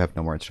 1, but we have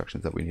no more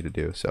instructions that we need to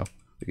do, so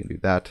we can do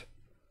that.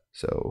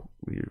 So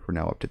we're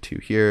now up to 2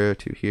 here,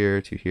 2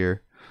 here, 2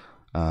 here.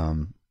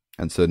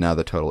 And so now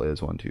the total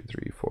is 1, 2,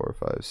 3, 4,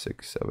 5,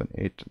 6, 7,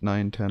 8,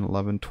 9, 10,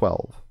 11,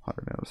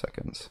 1200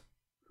 nanoseconds.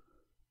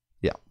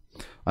 Yeah.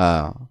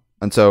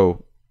 And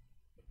so,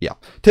 yeah,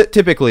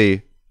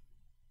 typically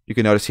you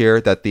can notice here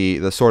that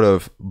the sort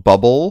of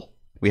bubble,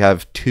 we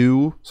have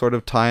 2 sort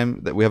of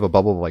time, that we have a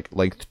bubble of like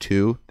length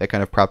 2 that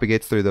kind of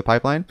propagates through the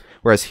pipeline,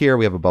 whereas here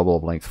we have a bubble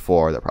of length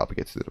 4 that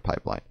propagates through the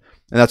pipeline.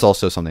 And that's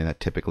also something that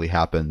typically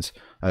happens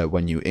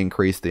when you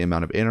increase the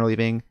amount of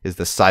interleaving, is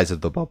the size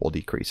of the bubble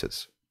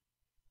decreases.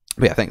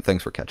 But yeah,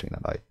 thanks for catching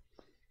that. I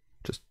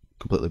just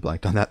completely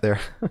blanked on that there.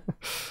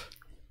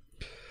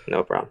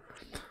 No problem.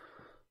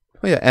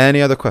 Oh yeah,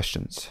 any other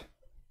questions?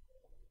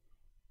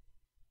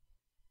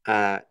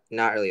 Not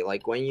really.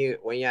 Like when you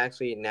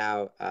actually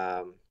now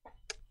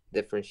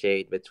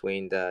differentiate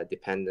between the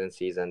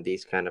dependencies and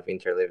these kind of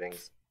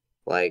interleavings,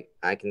 like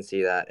I can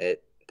see that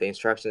the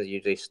instructions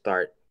usually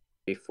start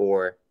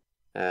before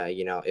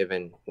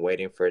even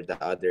waiting for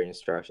the other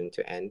instruction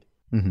to end.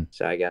 Mm-hmm.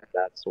 So I guess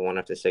that's one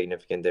of the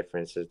significant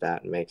differences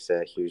that makes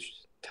a huge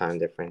time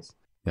difference.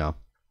 Yeah.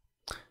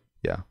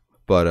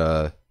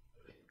 But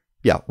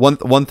yeah,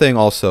 one thing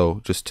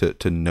also just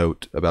to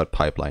note about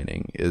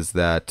pipelining is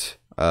that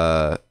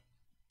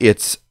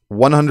it's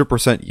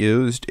 100%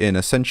 used in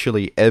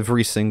essentially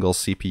every single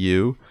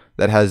CPU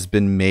that has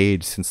been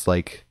made since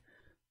like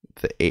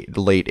the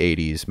late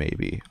 80s,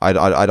 maybe. I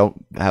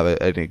don't have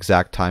an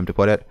exact time to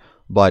put it,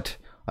 but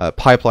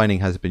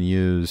pipelining has been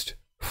used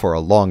for a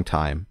long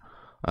time,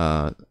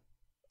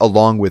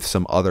 along with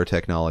some other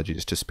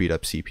technologies to speed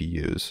up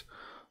CPUs.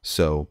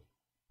 So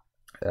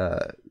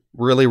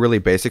really, really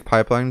basic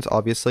pipelines,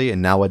 obviously,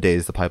 and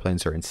nowadays the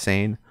pipelines are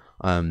insane.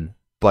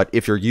 But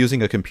if you're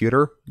using a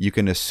computer, you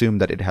can assume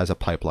that it has a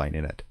pipeline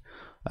in it,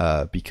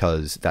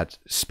 because that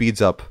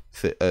speeds up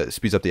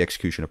the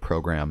execution of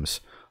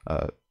programs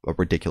a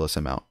ridiculous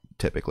amount,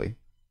 typically.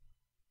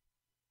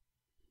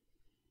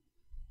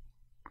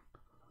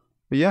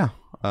 But yeah,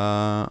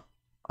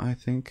 I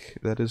think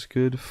that is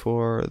good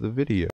for the video.